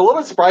little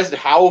bit surprised at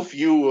how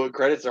few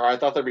credits there are. I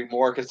thought there'd be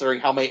more considering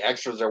how many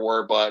extras there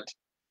were, but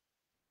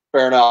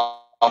fair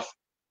enough.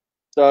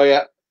 So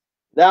yeah,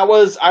 that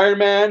was Iron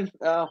Man.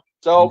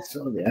 So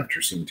the after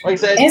scene too. Like I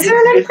said, is there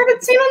an end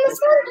credit scene on this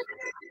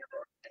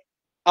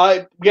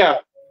one? Yeah,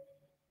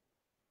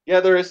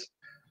 there is.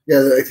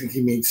 Yeah, I think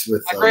he meets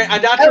with.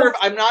 I'm not sure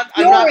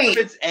if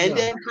it's end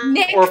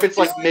or if it's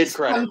like mid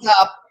credits.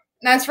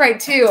 That's right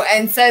too,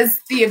 and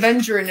says the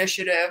Avenger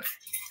Initiative.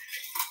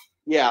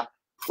 Yeah,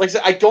 like I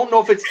said, I don't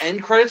know if it's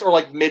end credits or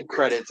like mid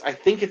credits. I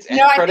think it's end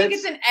credits. No, I think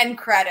it's an end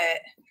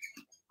credit.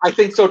 I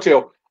think so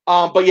too.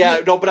 But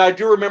yeah, no, but I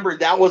do remember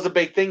that was a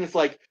big thing. It's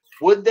like,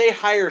 would they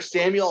hire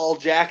Samuel L.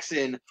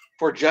 Jackson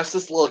for just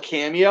this little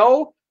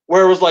cameo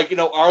where it was like,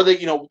 are they,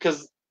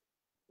 because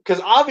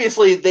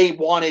obviously they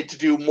wanted to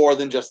do more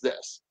than just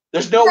this.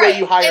 There's no way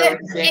you hire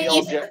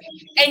Samuel Jackson.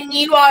 And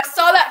you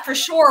saw that for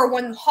sure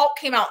when Hulk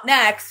came out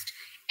next,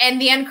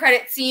 and the end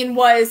credit scene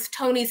was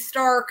Tony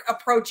Stark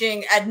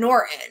approaching Ed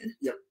Norton.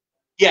 Yep.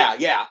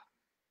 Yeah.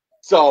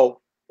 So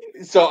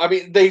I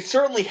mean, they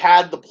certainly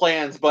had the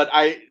plans, but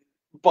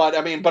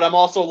I'm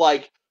also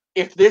like,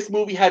 if this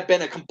movie had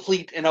been a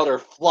complete and utter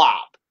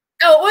flop.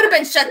 Oh, it would have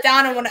been shut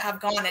down and wouldn't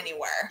have gone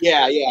anywhere.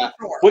 Yeah.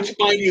 Sure. Which,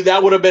 mind you,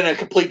 that would have been a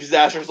complete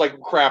disaster. It's like,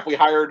 crap, we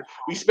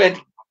spent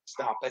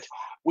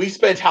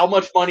how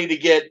much money to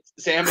get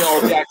Samuel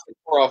L. Jackson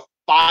for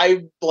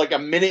a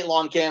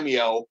minute-long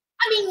cameo?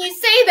 I mean, you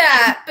say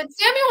that, but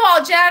Samuel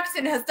L.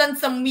 Jackson has done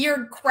some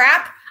weird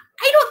crap.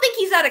 I don't think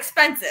he's that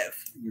expensive.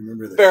 You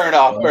remember that? Fair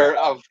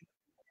enough.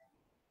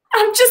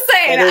 I'm just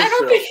saying, I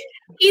don't think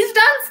he's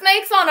done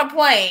Snakes on a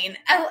Plane.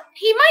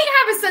 He might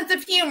have a sense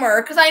of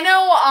humor, because I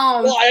know.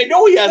 Well, I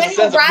know he has a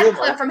sense of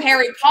humor. From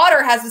Harry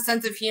Potter has a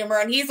sense of humor,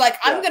 and he's like,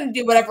 I'm going to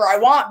do whatever I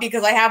want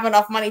because I have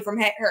enough money from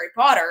Harry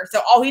Potter.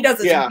 So all he does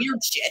is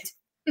weird shit.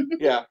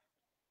 Yeah.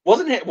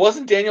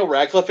 Wasn't Daniel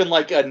Radcliffe in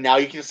like Now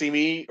You Can See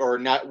Me or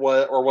not?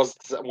 Or was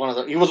one of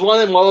them? He was one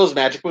of those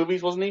magic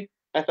movies, wasn't he?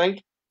 I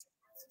think.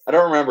 I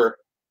don't remember.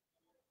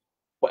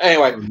 Well,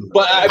 anyway,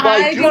 but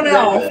I don't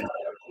know.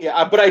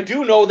 Yeah, but I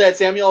do know that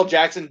Samuel L.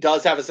 Jackson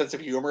does have a sense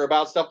of humor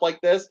about stuff like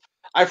this.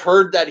 I've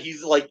heard that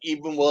he's like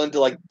even willing to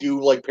like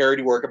do like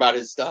parody work about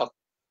his stuff.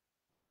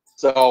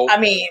 So I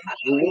mean,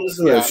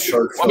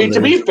 to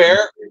be fair,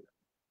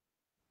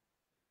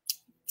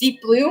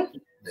 Deep Blue,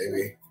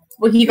 maybe.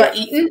 Where he got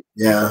eaten?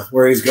 Yeah,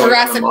 where he's going.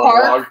 Jurassic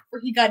Park,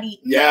 where he got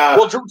eaten. Yeah.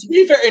 Well, to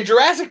be fair, in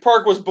Jurassic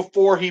Park was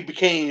before he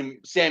became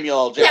Samuel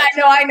L. Jackson.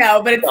 Yeah, I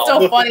know, but it's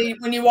so funny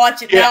when you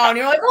watch it now and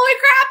you're like, holy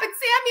crap, it's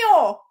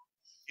Samuel.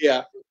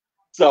 Yeah.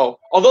 So,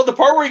 although the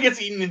part where he gets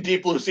eaten in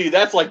Deep Blue Sea,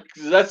 that's like,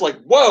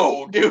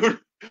 whoa, dude.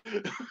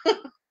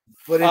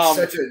 But it's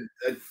such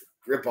a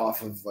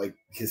rip-off of like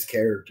his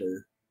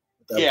character.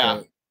 At that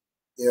point.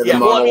 The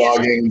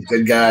monologuing,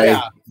 good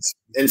guy,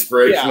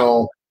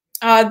 inspirational.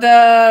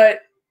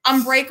 The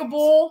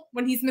Unbreakable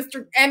when he's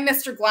Mr.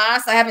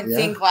 Glass. I haven't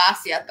seen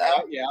Glass yet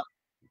though. Yeah.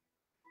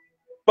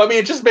 But I mean,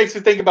 it just makes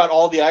me think about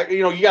all the,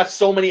 you got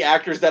so many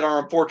actors that are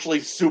unfortunately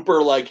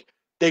super like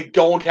they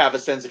don't have a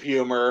sense of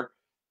humor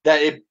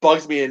that it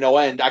bugs me to no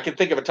end. I can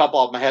think of a couple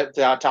off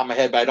the top of my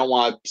head, but I don't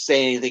want to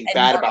say anything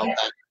bad about them.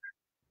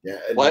 Yeah,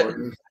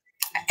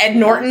 Ed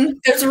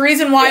Norton. There's a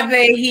reason why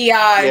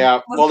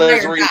well,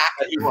 there's a reason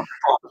that he wasn't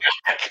brought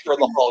back for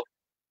the Hulk.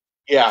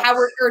 Yeah.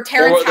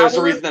 Terrence there's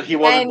a reason that he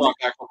wasn't brought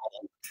back for the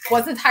Hulk.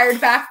 Wasn't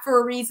hired back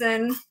for a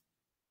reason.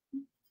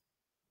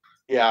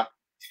 Yeah.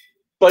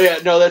 But yeah,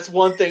 no, that's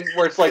one thing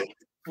where it's like,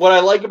 what I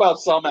like about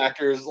some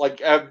actors,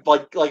 like I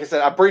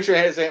said, I'm pretty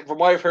sure from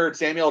what I've heard,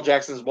 Samuel L.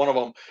 Jackson is one of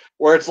them,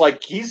 where it's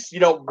like he's,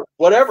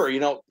 whatever,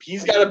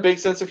 he's got a big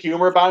sense of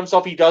humor about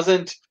himself. He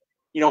doesn't,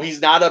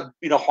 he's not a,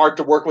 hard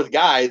to work with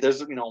guy.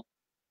 There's,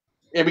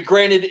 I mean,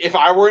 granted, if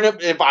I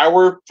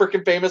were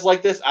freaking famous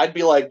like this, I'd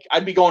be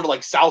going to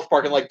like South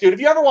Park and like, dude, if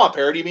you ever want to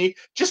parody me,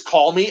 just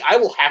call me. I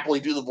will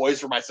happily do the voice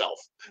for myself.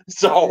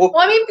 So, well,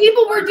 I mean,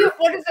 people were doing,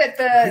 what is it,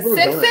 the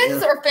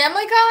Simpsons or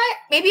Family Guy?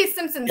 Maybe it's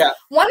Simpsons. Yeah.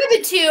 One of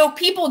the two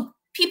people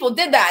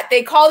did that.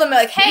 They called them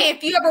like, hey,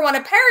 if you ever want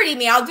to parody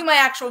me, I'll do my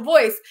actual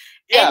voice.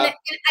 Yeah. And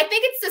I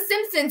think it's the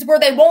Simpsons where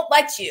they won't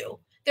let you.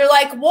 They're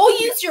like, we'll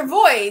use your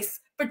voice,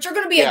 but you're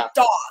going to be a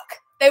dog.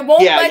 They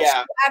won't let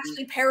you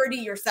actually parody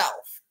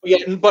yourself.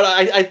 Yeah, but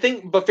I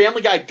think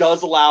Family Guy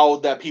does allow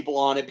that people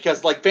on it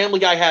because like Family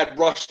Guy had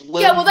Rush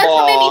Limbaugh. Yeah, well, that's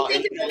what made me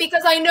think of it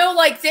because I know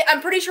I'm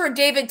pretty sure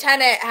David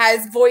Tennant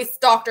has voiced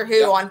Doctor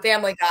Who on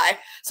Family Guy,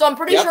 so I'm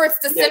pretty sure it's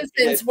The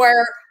Simpsons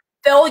where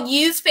they'll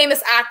use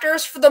famous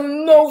actors for the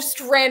most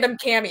random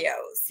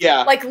cameos.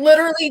 Yeah, like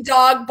literally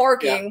dog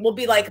barking will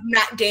be like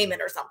Matt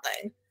Damon or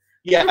something.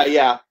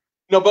 Yeah.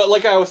 No, but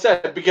like I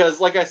said, because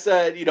like I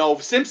said,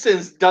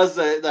 Simpsons does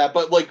that,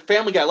 but like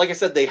Family Guy, like I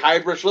said, they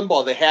hired Rush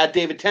Limbaugh, they had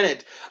David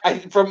Tennant. I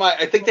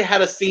think they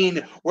had a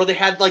scene where they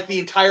had like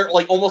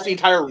almost the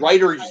entire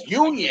writers'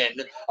 union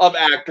of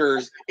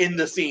actors in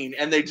the scene,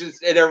 and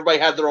everybody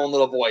had their own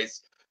little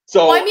voice.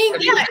 So well, I mean,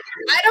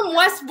 Adam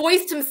West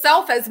voiced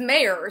himself as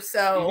mayor,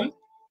 so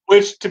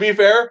which, to be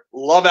fair,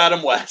 love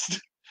Adam West.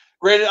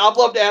 Granted, I've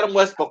loved Adam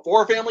West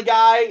before Family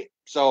Guy,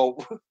 so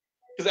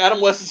because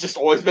Adam West has just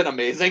always been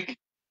amazing.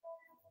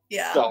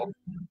 Yeah. So,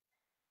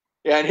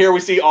 and here we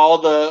see all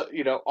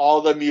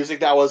the music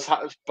that was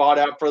bought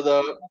out for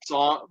the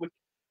song,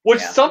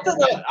 which something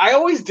that I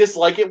always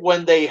dislike it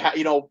when they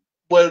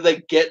when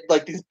they get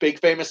like these big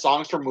famous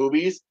songs for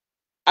movies.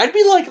 I'd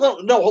be like,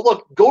 no,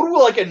 look, go to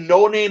like a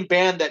no-name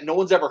band that no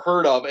one's ever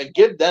heard of and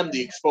give them the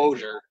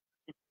exposure.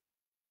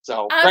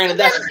 So, granted,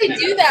 sometimes they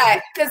do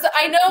that because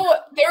I know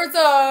there's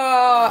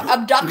a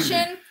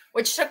abduction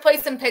which took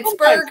place in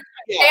Pittsburgh.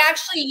 They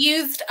actually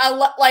used a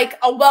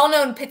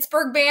well-known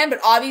Pittsburgh band, but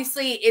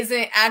obviously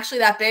isn't actually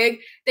that big.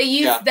 They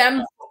used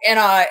them in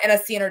a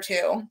scene or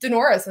two.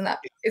 Denora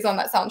is on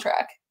that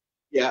soundtrack.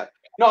 Yeah.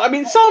 No, I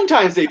mean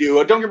sometimes they do.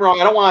 Don't get me wrong.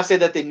 I don't want to say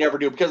that they never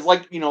do because,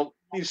 like,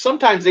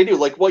 sometimes they do.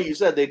 Like what you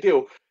said, they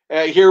do.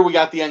 Here we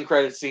got the end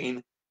credit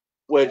scene,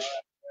 which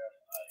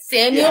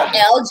Samuel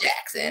L.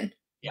 Jackson.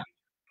 Yeah.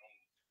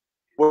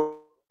 People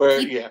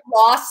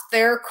lost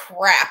their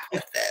crap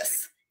with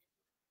this.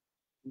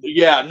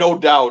 Yeah, no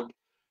doubt.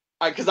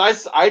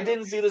 Because I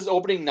didn't see this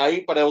opening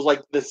night, but I was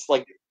like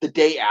the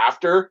day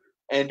after,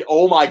 and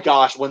oh my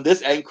gosh, when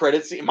this end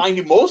credits scene, mind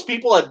you, most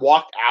people had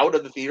walked out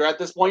of the theater at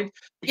this point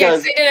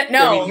because they didn't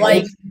know.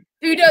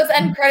 Who does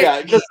end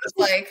credits?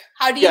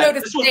 How do you know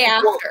the day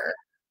after?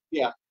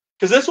 Yeah,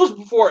 because this was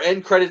before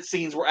end credit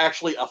scenes were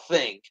actually a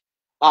thing.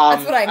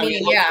 That's what I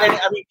mean.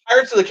 I mean,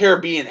 Pirates of the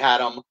Caribbean had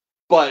them,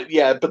 but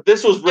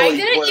this was really. I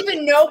didn't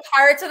even know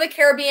Pirates of the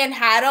Caribbean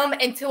had them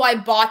until I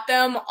bought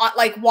them,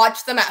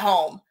 watched them at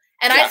home,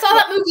 and I saw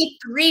that movie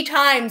 3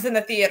 times in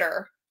the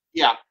theater.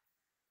 Yeah,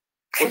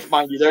 which,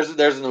 mind you, there's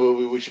a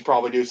movie we should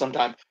probably do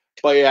sometime.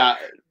 But yeah,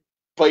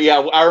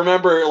 I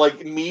remember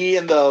me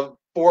and the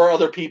 4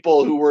 other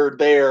people who were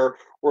there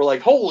were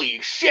like, "Holy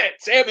shit,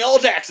 Samuel L.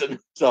 Jackson!"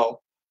 So,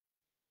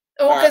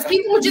 because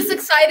people were just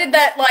excited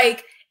that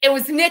it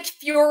was Nick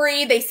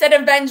Fury. They said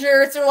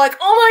Avengers. They're like,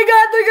 "Oh my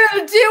god, they're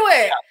gonna do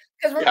it!"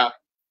 Because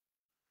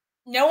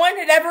no one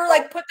had ever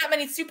put that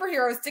many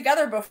superheroes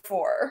together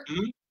before.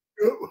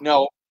 Mm-hmm.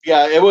 No.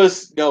 Yeah, it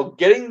was.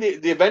 Getting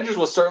the Avengers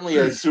was certainly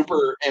a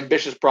super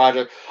ambitious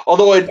project.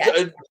 Although it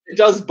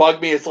does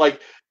bug me. It's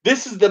like,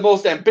 this is the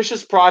most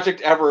ambitious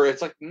project ever.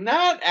 It's like,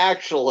 not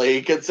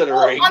actually,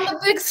 considering on the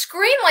big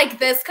screen like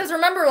this. Because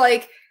remember,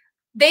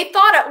 they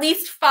thought at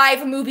least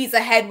 5 movies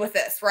ahead with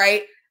this,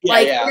 right?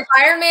 If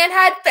Iron Man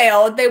had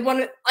failed, they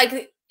wouldn't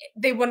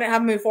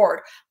have moved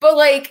forward.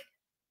 But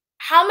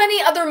how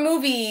many other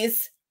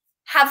movies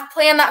have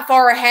planned that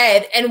far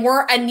ahead and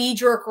weren't a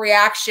knee-jerk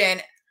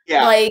reaction?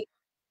 Yeah.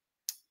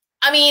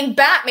 I mean,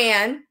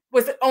 Batman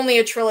was only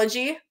a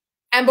trilogy,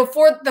 and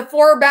before the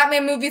 4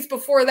 Batman movies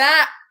before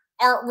that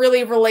aren't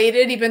really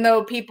related, even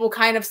though people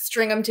kind of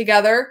string them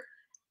together.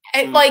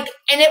 And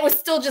and it was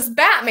still just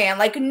Batman.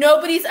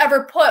 Nobody's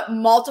ever put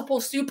multiple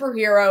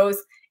superheroes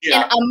in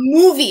a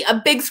movie,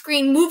 a big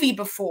screen movie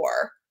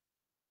before.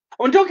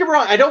 I mean, don't get me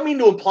wrong. I don't mean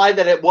to imply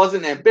that it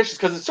wasn't ambitious,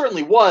 because it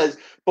certainly was.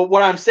 But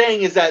what I'm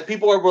saying is that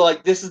people were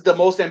like, this is the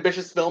most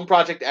ambitious film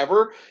project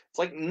ever.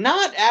 It's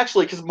not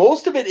actually, because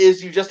most of it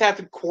is you just have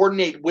to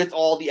coordinate with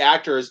all the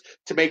actors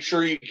to make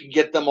sure you can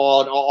get them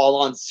all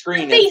on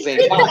screen at the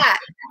same time. That.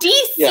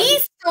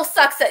 DC still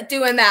sucks at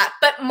doing that.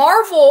 But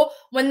Marvel,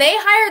 when they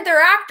hired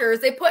their actors,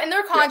 they put in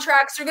their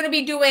contracts they're going to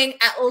be doing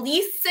at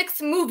least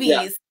 6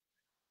 movies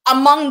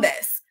among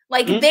this.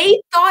 They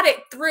thought it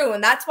through,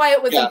 and that's why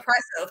it was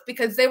impressive,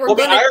 because they were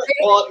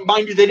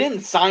mind you, they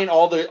didn't sign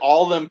all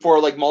of them for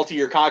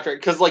multi-year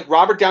contract, because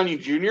Robert Downey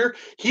Jr.,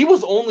 he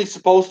was only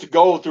supposed to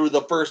go through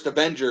the first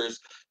Avengers,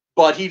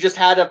 but he just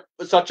had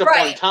such a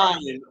fun time.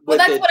 Well,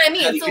 that's what I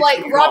mean. So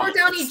Robert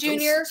Downey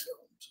Jr.,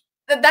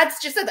 that's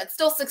just it. That's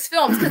still 6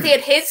 films, because he had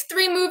his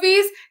 3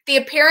 movies, the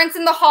appearance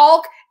in the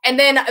Hulk, and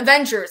then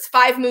Avengers,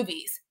 5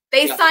 movies.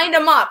 They signed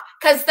him up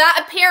because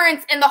that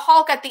appearance in the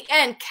Hulk at the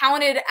end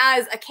counted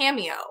as a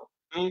cameo.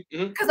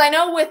 Because I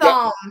know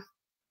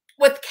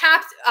with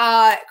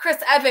Chris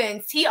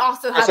Evans, he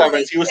also had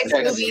he was 6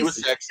 movies. He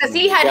was 6 because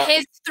he had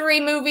his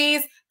 3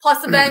 movies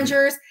plus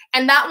Avengers,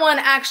 and that one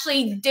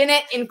actually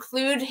didn't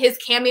include his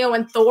cameo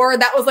in Thor.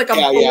 That was a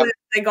bonus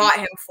they got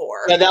him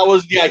for. Yeah, that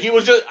was he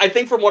was just. I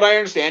think from what I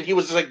understand, he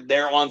was just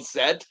there on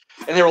set,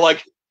 and they were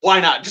like, "Why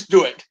not? Just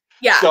do it."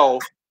 Yeah.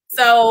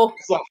 So,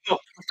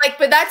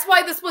 but that's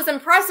why this was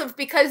impressive,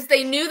 because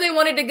they knew they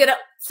wanted to get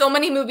so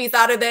many movies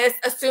out of this,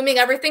 assuming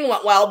everything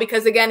went well.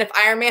 Because again, if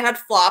Iron Man had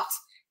flopped,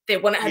 they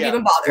wouldn't have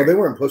even bothered. Well, they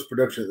were in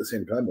post-production at the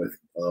same time with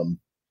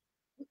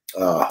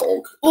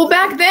Hulk. Well,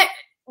 back then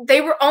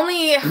they were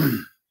only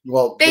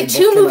they had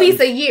 2 movies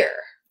a year.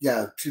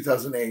 Yeah,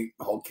 2008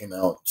 Hulk came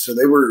out, so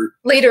they were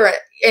later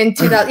in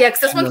 2000. Yeah,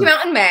 because this one came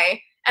out in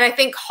May, and I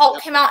think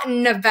Hulk came out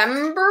in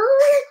November.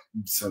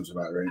 Sounds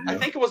about right. I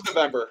think it was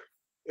November.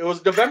 It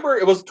was November.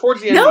 It was towards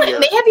the end of the year.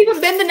 No, it may have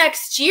even been the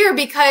next year,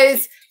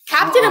 because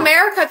Captain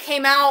America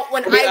came out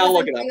when I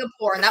was in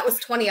Singapore, and that was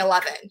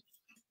 2011.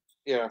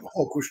 Yeah.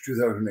 Hulk was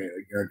 2008,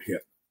 I guarantee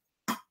it.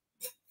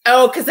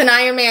 Oh, because then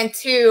Iron Man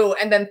 2,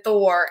 and then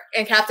Thor,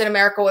 and Captain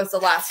America was the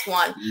last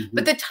one.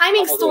 But the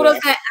timing still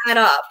doesn't add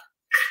up.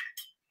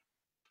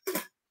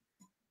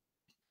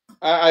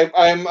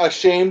 I'm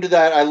ashamed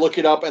that I look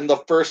it up, and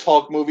the first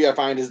Hulk movie I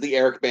find is the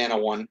Eric Bana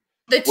one.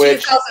 The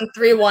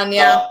 2003 one,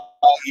 yeah.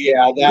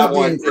 That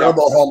one.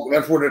 Incredible Hulk.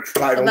 That's what it's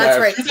titled. That's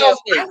right.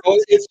 2008.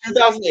 It's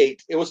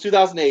 2008. It was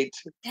 2008.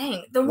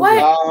 Dang. The what?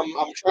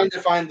 I'm trying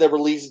to find the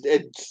release.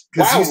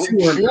 Wow.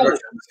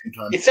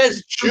 It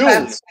says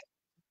June.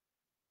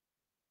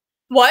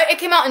 What? It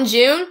came out in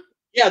June?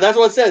 Yeah, that's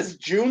what it says.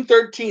 June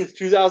 13th,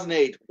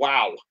 2008.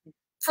 Wow.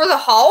 For the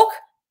Hulk?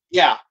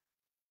 Yeah.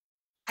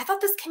 I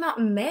thought this came out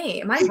in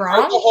May. Am I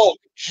wrong? The Hulk,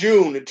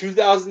 June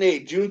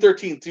 2008. June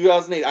 13th,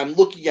 2008. I'm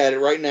looking at it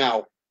right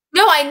now.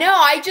 No, I know.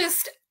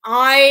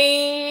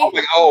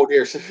 Oh,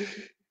 dear.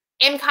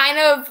 am kind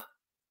of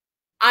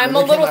I'm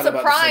a little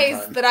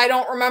surprised that I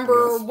don't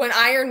remember when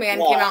Iron Man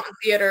came out in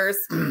theaters.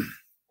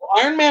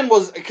 Iron Man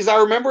was, because I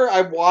remember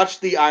I watched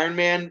the Iron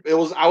Man. It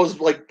was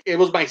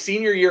my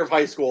senior year of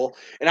high school,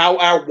 and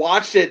I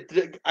watched it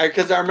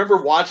because I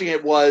remember watching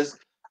it.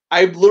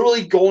 I'm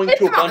literally going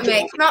to a bunch of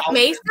Came out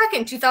May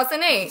 2nd,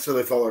 2008. So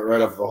they followed it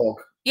right after the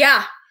Hulk.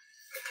 Yeah.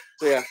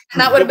 So yeah, and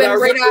that would have been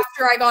right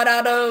after I got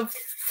out of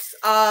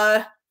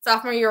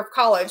sophomore year of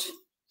college.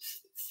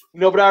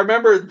 No, but I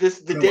remember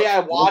the day I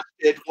watched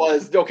it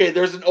was okay.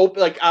 There's an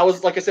open, like I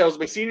was it was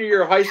my senior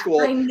year of high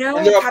school. I know.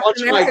 And there are a bunch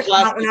of my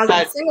classmates when I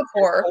was in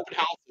Singapore. Open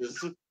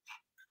houses.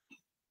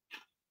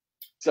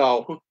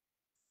 So,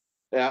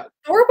 yeah.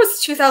 Thor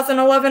was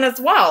 2011 as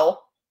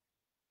well.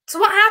 So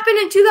what happened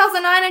in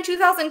 2009 and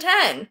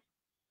 2010?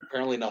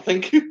 Apparently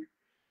nothing.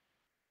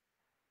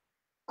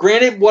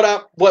 Granted,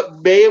 what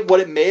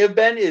it may have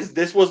been is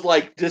this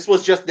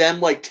was just them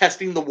like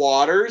testing the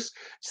waters,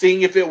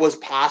 seeing if it was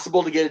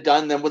possible to get it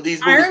done. Then when these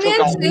movies Iron Man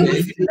 2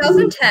 was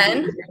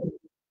 2010.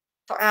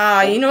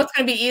 You know what's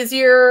going to be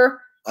easier?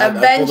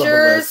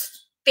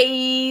 Avengers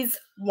Phase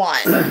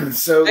 1.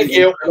 So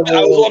I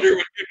was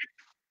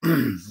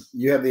wondering.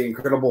 You have the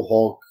Incredible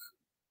Hulk,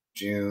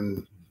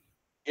 June.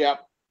 Yeah.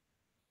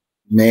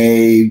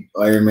 May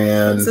Iron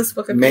Man.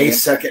 May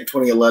 2nd,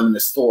 2011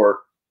 is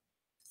Thor.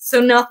 So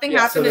nothing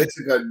happened. So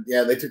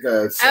they took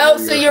a. Oh,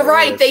 so you're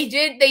right. They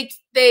did.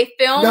 They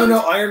filmed. No,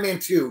 Iron Man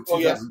 2,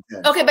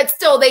 2010. Okay, but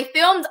still, they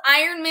filmed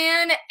Iron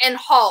Man and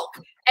Hulk,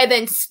 and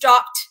then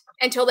stopped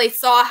until they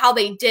saw how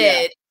they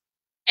did,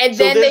 and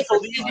so then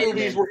these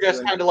movies were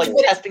just kind of like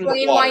testing the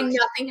waters. Why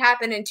nothing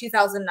happened in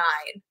 2009?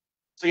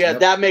 So yeah,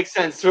 that makes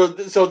sense. So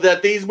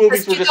that these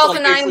movies were just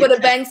 2009 would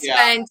have been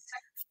spent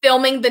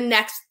filming the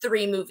next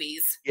 3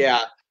 movies.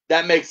 Yeah,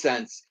 that makes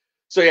sense.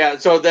 So yeah,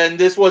 so then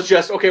this was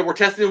just, okay, we're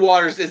testing the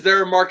waters. Is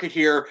there a market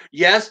here?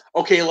 Yes.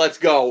 Okay, let's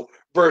go.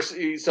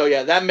 So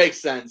yeah, that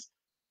makes sense.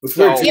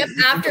 So,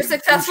 after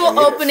successful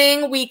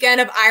opening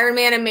weekend of Iron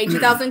Man in May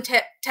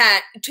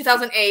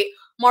 2008,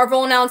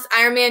 Marvel announced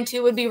Iron Man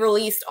 2 would be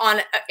released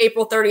on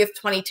April 30th,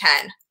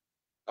 2010.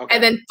 Okay.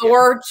 And then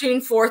Thor, June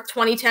 4th,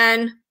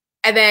 2010.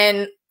 And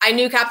then I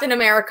Knew Captain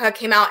America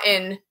came out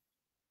in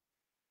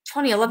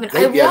 2011.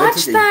 I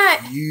watched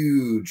that.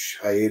 Huge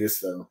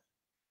hiatus, though.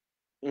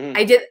 Mm-hmm.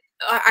 I did.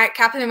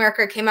 Captain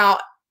America came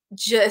out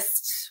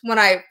just when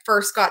I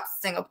first got to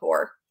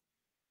Singapore.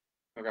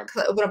 Okay.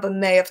 Because it opened up in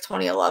May of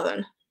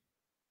 2011.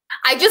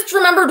 I just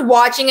remembered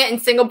watching it in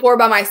Singapore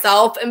by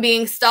myself and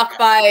being stuck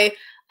by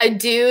a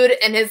dude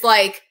and his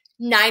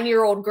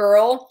 9-year-old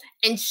girl.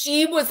 And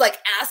she was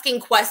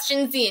asking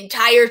questions the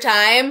entire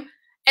time.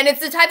 And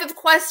it's the type of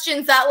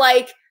questions that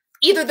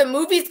either the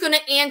movie's going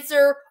to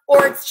answer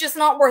or it's just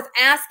not worth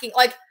asking.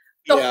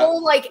 The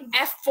whole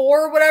F4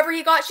 or whatever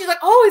he got, she's like,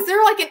 oh, is there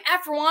an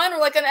F1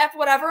 or an F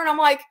whatever? And I'm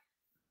like,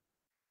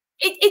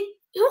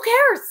 who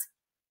cares?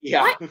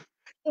 Yeah. What?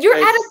 You're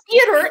at a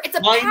theater. It's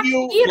a packed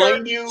theater.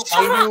 Mind you,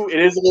 it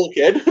is a little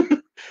kid.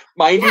 It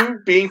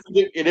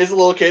is a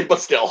little kid,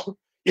 but still.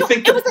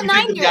 It was a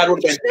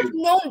 9-year-old. She should have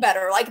known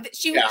better.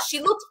 She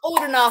looked old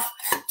enough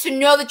to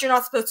know that you're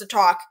not supposed to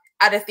talk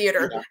at a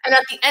theater. Yeah. And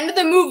at the end of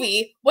the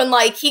movie, when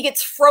he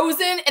gets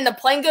frozen and the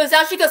plane goes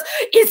down, she goes,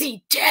 is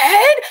he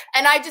dead?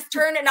 And I just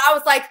turned and I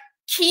was like,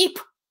 keep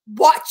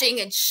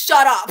watching and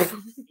shut up.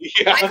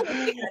 Yeah.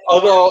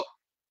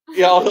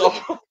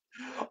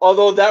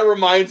 Although that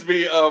reminds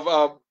me of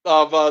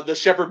the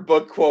Shepherd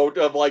book quote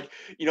of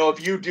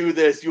if you do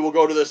this, you will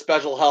go to the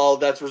special hell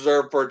that's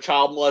reserved for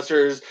child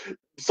molesters,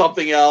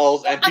 something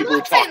else, and people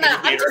who talk in the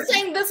theater. I'm just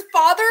saying this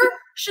father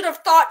should have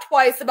thought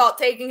twice about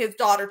taking his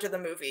daughter to the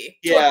movie.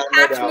 Yeah, to a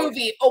packed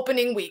movie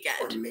opening weekend.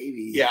 Or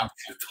maybe I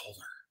told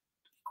her.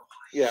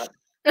 Yeah.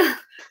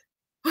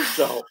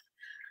 So,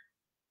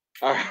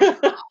 all right.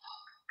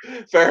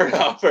 Fair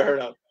enough.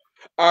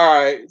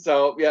 All right.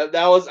 So yeah,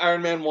 that was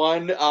Iron Man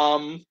 1.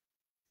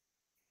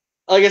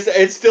 Like I said,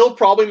 it's still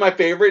probably my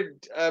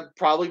favorite.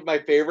 Probably my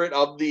favorite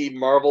of the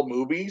Marvel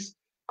movies.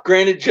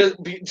 Granted,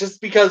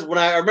 just because when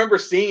I remember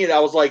seeing it, I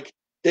was like,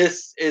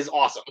 "This is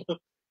awesome."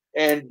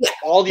 And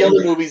all the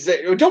other movies,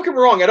 don't get me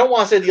wrong, I don't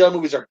want to say the other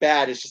movies are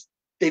bad. It's just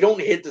they don't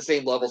hit the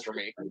same levels for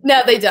me.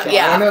 No, they don't.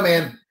 Yeah, I don't know,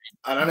 man.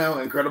 I don't know.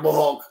 Incredible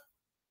Hulk.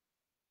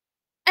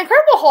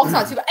 Incredible Hulk's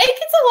not too bad. It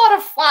gets a lot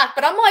of flack,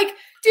 but I'm like,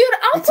 dude,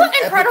 I'll put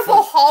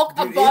Incredible Hulk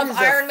above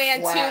Iron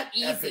Man 2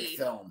 easy.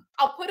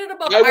 I'll put it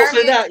above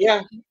Iron Man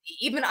 2,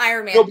 even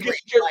Iron Man 3.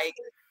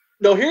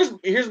 No,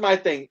 here's my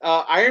thing.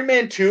 Iron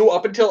Man 2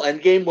 up until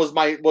Endgame was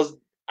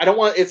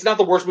it's not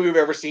the worst movie I've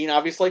ever seen,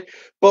 obviously,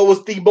 but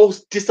was the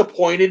most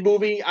disappointed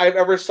movie I've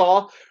ever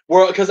saw.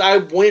 Because I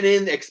went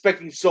in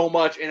expecting so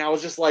much, and I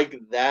was just like,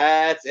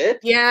 "That's it."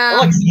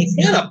 Yeah, it's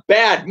not a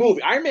bad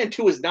movie. Iron Man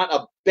 2 is not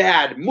a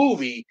bad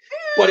movie,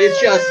 but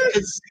it's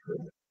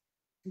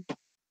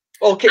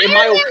okay.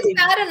 Iron Man's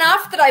bad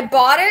enough that I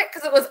bought it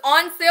because it was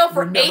on sale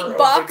for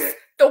 $8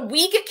 the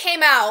week it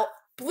came out.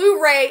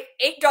 Blu-ray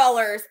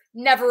 $8.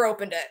 Never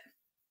opened it.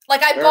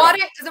 Like, I bought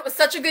it because it was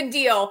such a good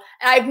deal,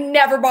 and I've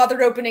never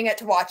bothered opening it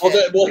to watch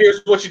it. Well,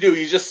 here's what you do: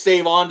 you just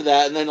save on to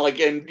that, and then, like,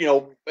 in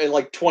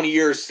 20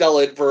 years, sell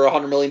it for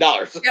 $100 million.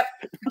 Yep,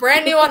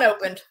 brand new,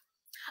 unopened.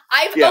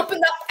 I've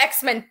opened up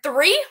X-Men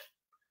 3,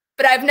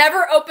 but I've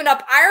never opened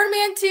up Iron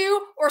Man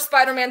 2 or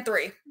Spider-Man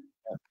 3.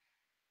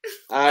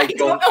 I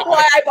don't know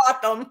why I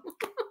bought them.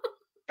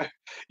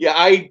 Yeah,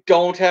 I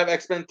don't have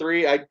X-Men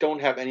 3. I don't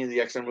have any of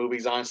the X-Men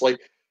movies, honestly.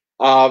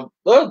 Those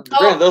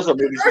are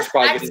movies.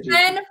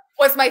 X-Men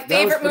was my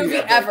favorite movie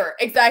ever.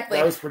 Exactly.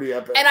 That was pretty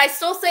epic. And I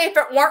still say if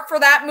it weren't for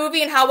that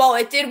movie and how well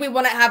it did, we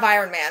wouldn't have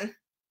Iron Man.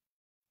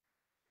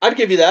 I'd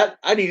give you that.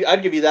 I'd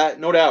give you that,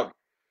 no doubt.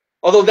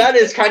 Although that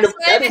is kind of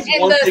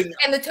one thing.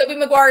 And the Tobey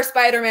Maguire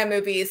Spider-Man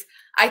movies,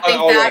 I think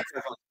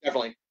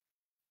definitely.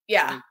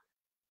 Yeah.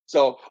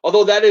 So,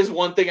 although that is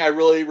one thing I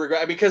really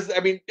regret, because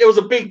it was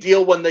a big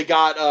deal when they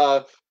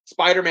got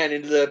Spider-Man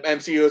into the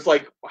MCU. It's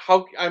like,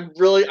 I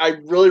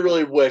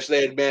really wish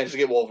they had managed to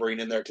get Wolverine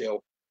in there too.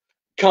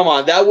 Come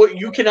on,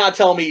 you cannot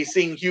tell me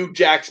seeing Hugh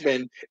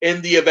Jackman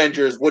in the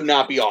Avengers would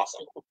not be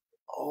awesome.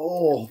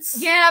 Oh.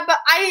 Yeah, but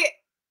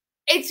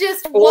it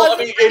just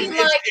wasn't.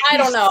 I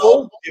don't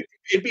know.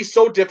 It'd be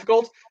so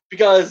difficult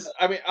because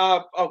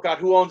oh god,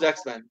 who owns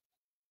X-Men?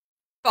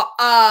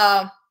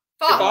 Fox.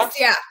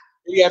 Yeah.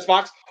 Yeah, it's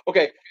Fox.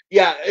 Okay,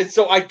 yeah, and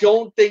so I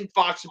don't think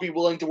Fox would be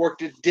willing to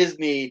work with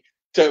Disney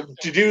to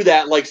do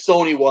that like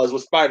Sony was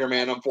with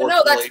Spider-Man.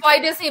 Unfortunately, no, that's why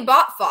Disney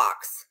bought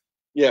Fox.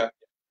 Yeah,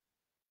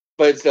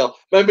 but still,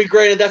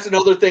 granted, that's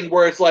another thing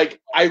where it's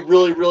like I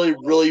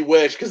really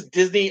wish, because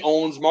Disney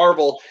owns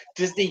Marvel.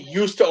 Disney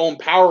used to own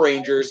Power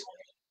Rangers.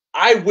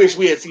 I wish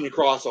we had seen a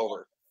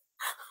crossover.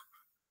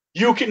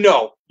 You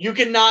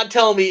cannot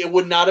tell me it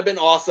would not have been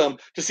awesome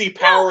to see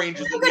Power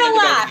Rangers. I'm gonna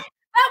laugh.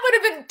 That would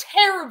have been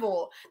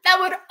terrible. That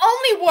would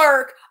only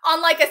work on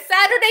like a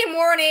Saturday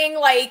morning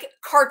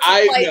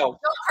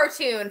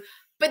cartoon.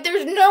 But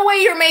there's no way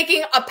you're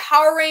making a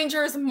Power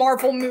Rangers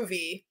Marvel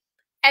movie,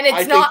 and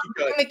it's not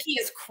gimmicky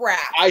as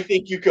crap. I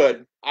think you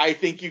could.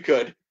 The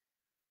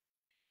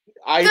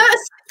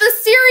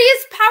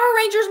serious Power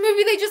Rangers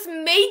movie they just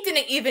made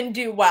didn't even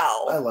do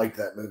well. I like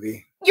that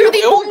movie. You're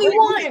the only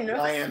one.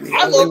 I am the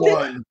only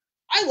one.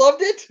 I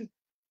loved it.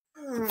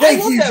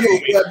 Thank you,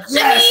 Jacob.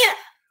 Yes.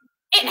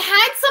 It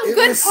had some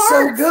good parts.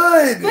 So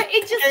good. But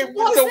it just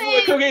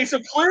wasn't. Okay, so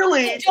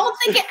clearly, I don't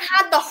think it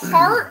had the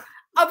heart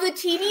of the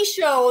TV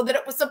show that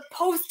it was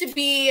supposed to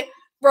be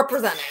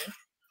representing.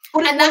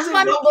 And that's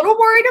why I'm a little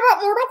worried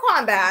about Mortal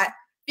Kombat,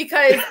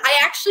 because I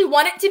actually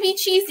want it to be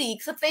cheesy.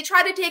 Because if they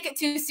try to take it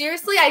too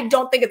seriously, I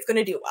don't think it's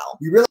going to do well.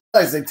 You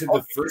realize they took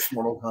the first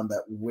Mortal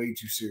Kombat way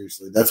too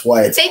seriously. That's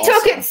why they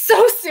took it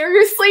so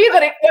seriously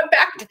that it went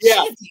back to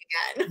cheesy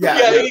again.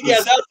 Yeah,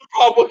 that's the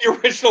problem with the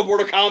original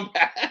Mortal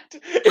Kombat.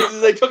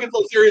 Is they took it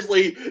so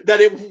seriously that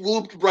it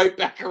looped right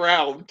back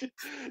around.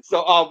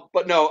 So,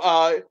 but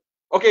no.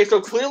 Okay,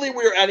 so clearly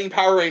we're adding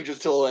Power Rangers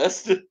to the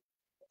list.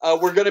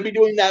 We're going to be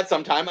doing that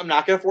sometime. I'm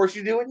not going to force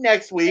you to do it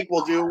next week.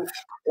 We'll do,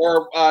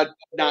 or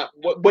not,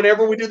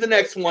 whenever we do the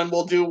next one,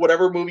 we'll do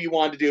whatever movie you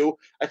want to do.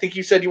 I think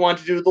you said you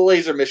wanted to do the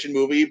Laser Mission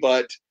movie,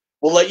 but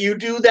we'll let you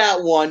do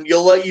that one.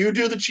 Let you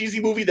do the cheesy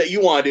movie that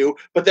you want to do,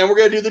 but then we're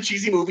going to do the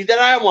cheesy movie that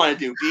I want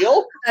to do.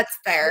 Deal? That's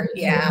fair.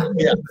 Yeah.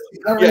 Yeah.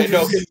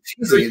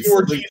 It's a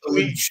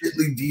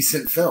legitimately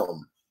decent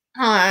film.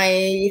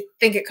 I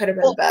think it could have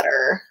been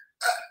better.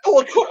 Oh,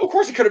 of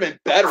course it could have been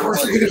better. Of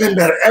course it could have been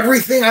better.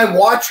 Everything I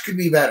watched could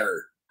be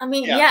better. I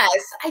mean, yes.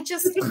 I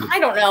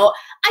don't know.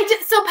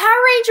 So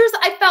Power Rangers,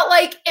 I felt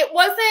like it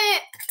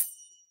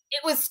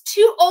was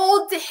too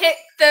old to hit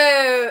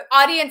the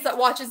audience that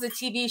watches a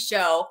TV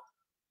show,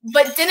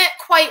 but didn't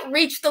quite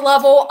reach the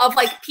level of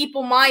like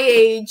people my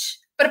age.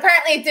 But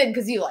apparently it did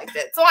because you liked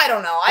it. So I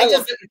don't know. I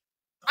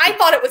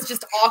thought it was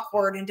just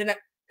awkward and didn't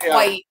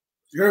quite.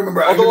 You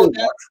remember? That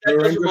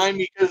does remind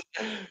me because.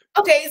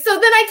 Okay, so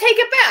then I take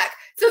it back.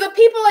 So the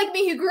people like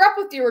me who grew up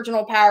with the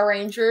original Power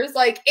Rangers,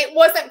 like it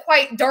wasn't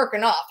quite dark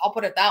enough. I'll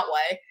put it that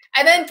way.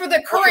 And then for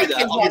the current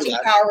kids watching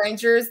Power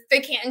Rangers, they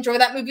can't enjoy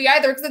that movie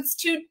either because it's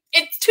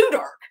too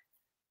dark.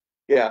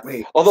 Yeah.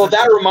 Although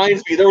that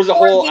reminds me, there was a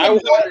whole. I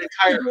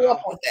grew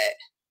up with it.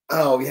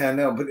 Oh yeah,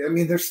 no, but I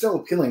mean, they're still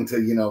appealing to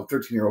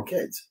 13-year-old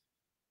kids.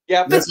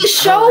 Yeah, but the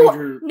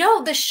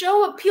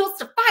show appeals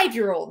to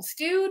 5-year-olds,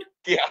 dude.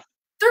 Yeah.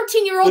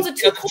 13-year-olds are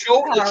too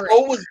cool. The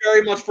show was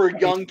very much for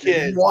young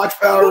kids. Watch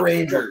Power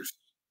Rangers.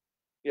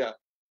 Yeah.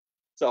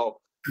 So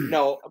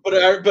no, but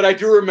I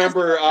do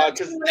remember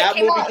because that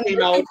movie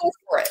came out.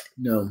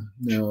 No,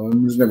 it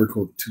was never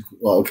cool. Too cool.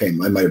 Well, okay,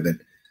 I might have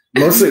been.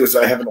 Mostly it was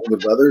I have an older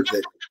brother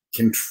that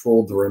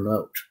controlled the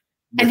remote.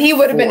 And he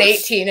would have been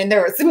 18, and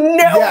there was no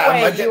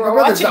way you were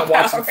watching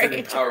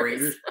Power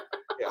Rangers.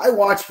 Yeah. I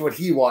watched what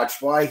he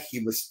watched. Why? He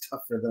was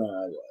tougher than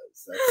I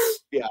was.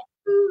 Yeah.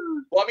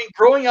 Well, I mean,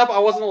 growing up, I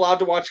wasn't allowed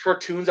to watch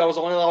cartoons. I was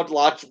only allowed to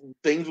watch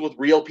things with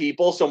real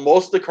people. So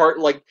most of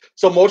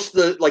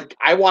the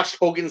I watched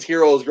Hogan's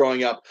Heroes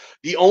growing up.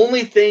 The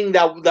only thing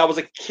that was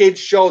a kid's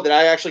show that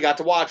I actually got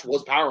to watch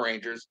was Power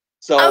Rangers.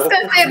 So I was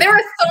gonna say there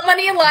were so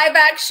many live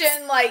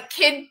action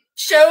kid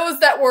shows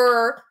that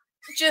were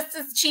just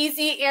as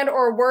cheesy and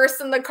or worse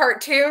than the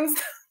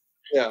cartoons.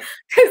 Yeah.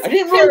 I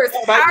didn't really there was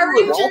Power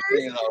Rangers,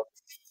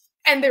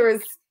 and there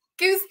was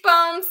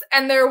Goosebumps,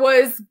 and there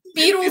was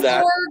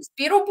Beetleborgs.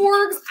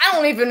 I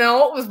don't even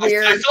know. It was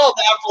weird. I saw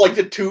that for like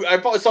I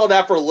probably saw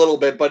that for a little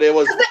bit, but it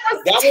was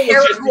that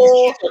terrible.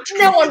 One was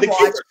just no one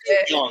watched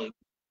it. Young.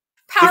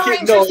 Power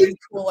Rangers is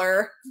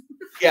cooler.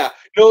 Yeah.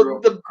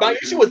 No, my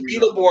issue with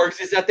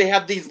Beetleborgs is that they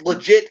have these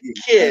legit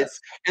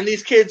kids, and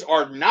these kids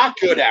are not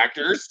good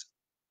actors.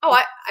 Oh,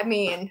 I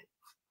mean,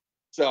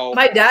 so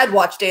my dad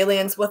watched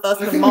Aliens with us,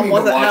 and Mom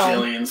wasn't watch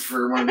home. Aliens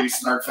for one of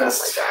these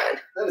Snarkfests. Oh my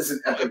god, that is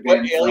an epic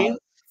game. Aliens?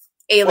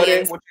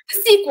 Aliens, the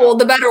sequel,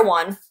 the better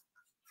one.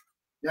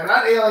 Yeah,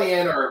 not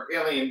Alien or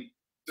Alien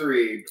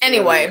 3.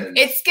 Anyway, Aliens.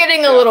 It's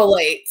getting a little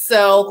late.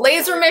 So,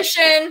 Laser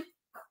Mission,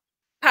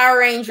 Power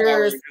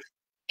Rangers,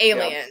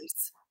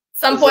 Aliens.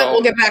 Some point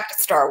we'll get back to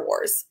Star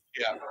Wars.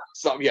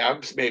 Yeah,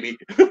 maybe.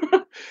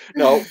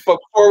 No, but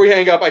before we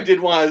hang up, I did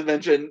want to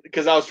mention,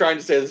 because I was trying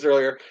to say this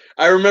earlier,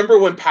 I remember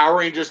when Power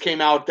Rangers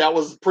came out, that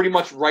was pretty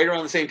much right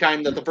around the same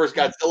time that the first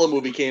Godzilla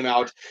movie came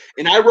out,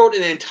 and I wrote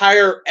an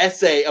entire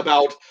essay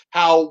about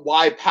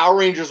why Power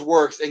Rangers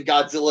works and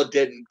Godzilla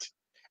didn't.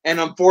 And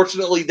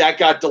unfortunately, that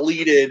got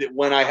deleted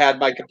when I had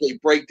my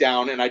complete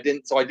breakdown, and I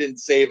didn't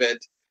save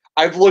it.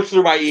 I've looked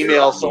through my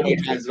email so many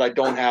times that I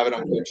don't have it,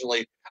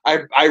 unfortunately.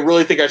 I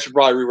really think I should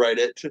probably rewrite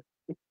it.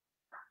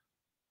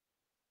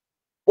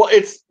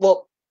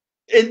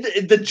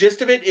 The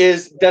gist of it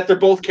is that they're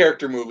both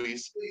character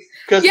movies.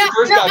 I was just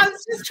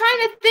trying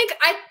to think.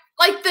 I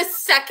like the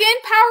second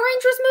Power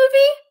Rangers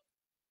movie.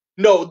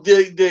 No,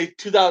 the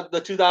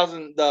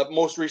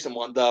most recent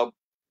one, the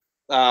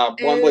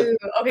one with.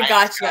 Okay,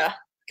 gotcha.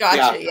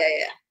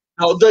 Yeah.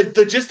 No,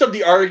 the gist of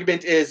the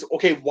argument is,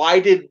 okay,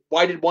 why did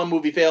one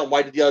movie fail and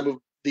why did the other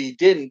movie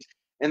didn't?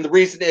 And the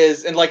reason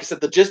is, and like I said,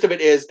 the gist of it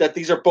is that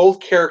these are both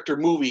character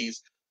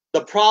movies.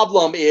 The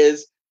problem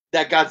is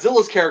that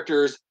Godzilla's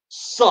characters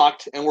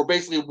sucked and were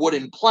basically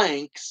wooden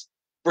planks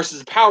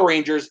versus Power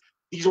Rangers.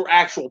 These were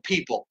actual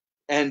people,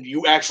 and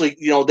you actually,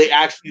 you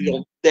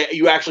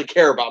actually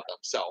care about them.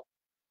 So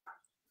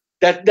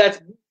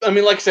that's, I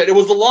mean, like I said, it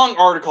was a long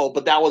article,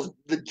 but that was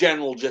the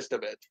general gist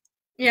of it.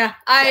 Yeah,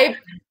 I'm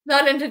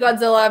not into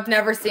Godzilla. I've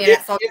never seen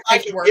it, so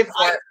like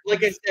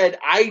I said,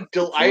 I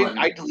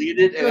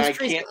deleted it and I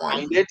can't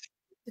find it.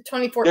 The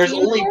 2014, there's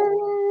only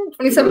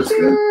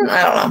 2017.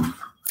 I don't know.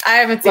 I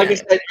haven't seen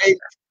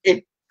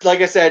it.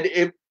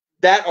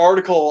 That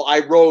article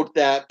I wrote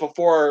that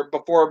before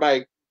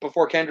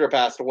Kendra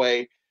passed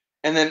away,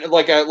 and then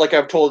like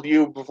I've told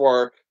you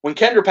before, when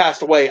Kendra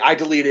passed away, I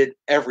deleted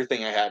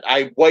everything I had.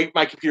 I wiped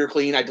my computer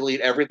clean. I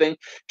deleted everything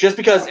just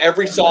because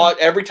every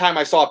time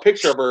I saw a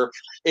picture of her,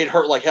 it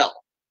hurt like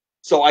hell.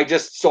 So I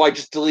just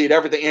deleted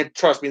everything. And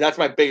trust me, that's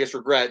my biggest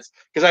regrets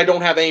because I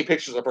don't have any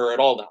pictures of her at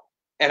all now,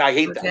 and I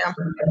hate that. Yeah.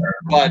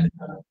 But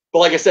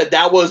like I said,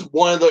 that was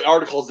one of the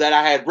articles that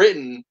I had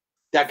written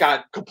that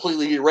got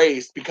completely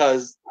erased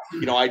because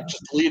I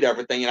just deleted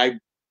everything. And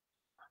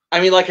I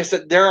mean, like I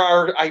said,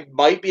 I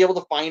might be able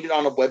to find it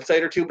on a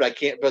website or two, but I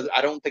can't. But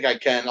I don't think I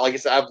can. Like I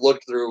said, I've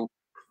looked through,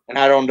 and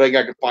I don't think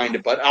I could find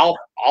it. But I'll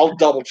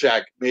double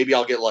check. Maybe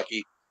I'll get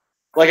lucky.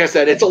 Like I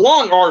said, it's a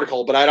long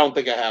article, but I don't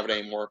think I have it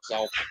anymore.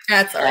 So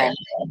that's all right.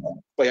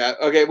 But yeah,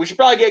 okay, we should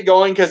probably get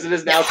going because it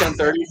is now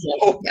 10:30.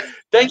 So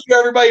thank you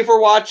everybody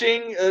for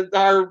watching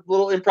our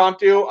little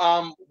impromptu.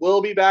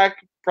 We'll be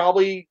back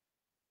probably.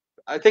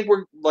 I think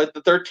we're like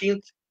the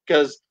 13th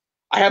because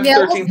I have the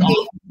 13th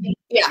off.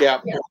 Yeah.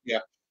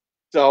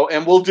 So,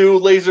 and we'll do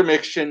Laser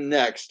Mission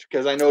next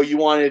because I know you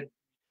wanted.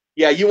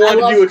 Yeah, you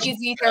wanted to do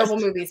cheesy, terrible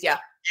movies. Yeah.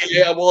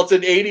 Yeah, well, it's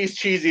an '80s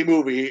cheesy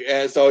movie,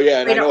 and so yeah,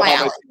 and I know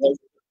how much.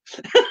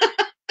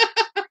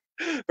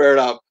 Fair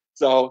enough.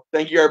 So,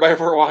 thank you everybody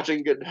for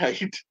watching. Good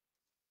night.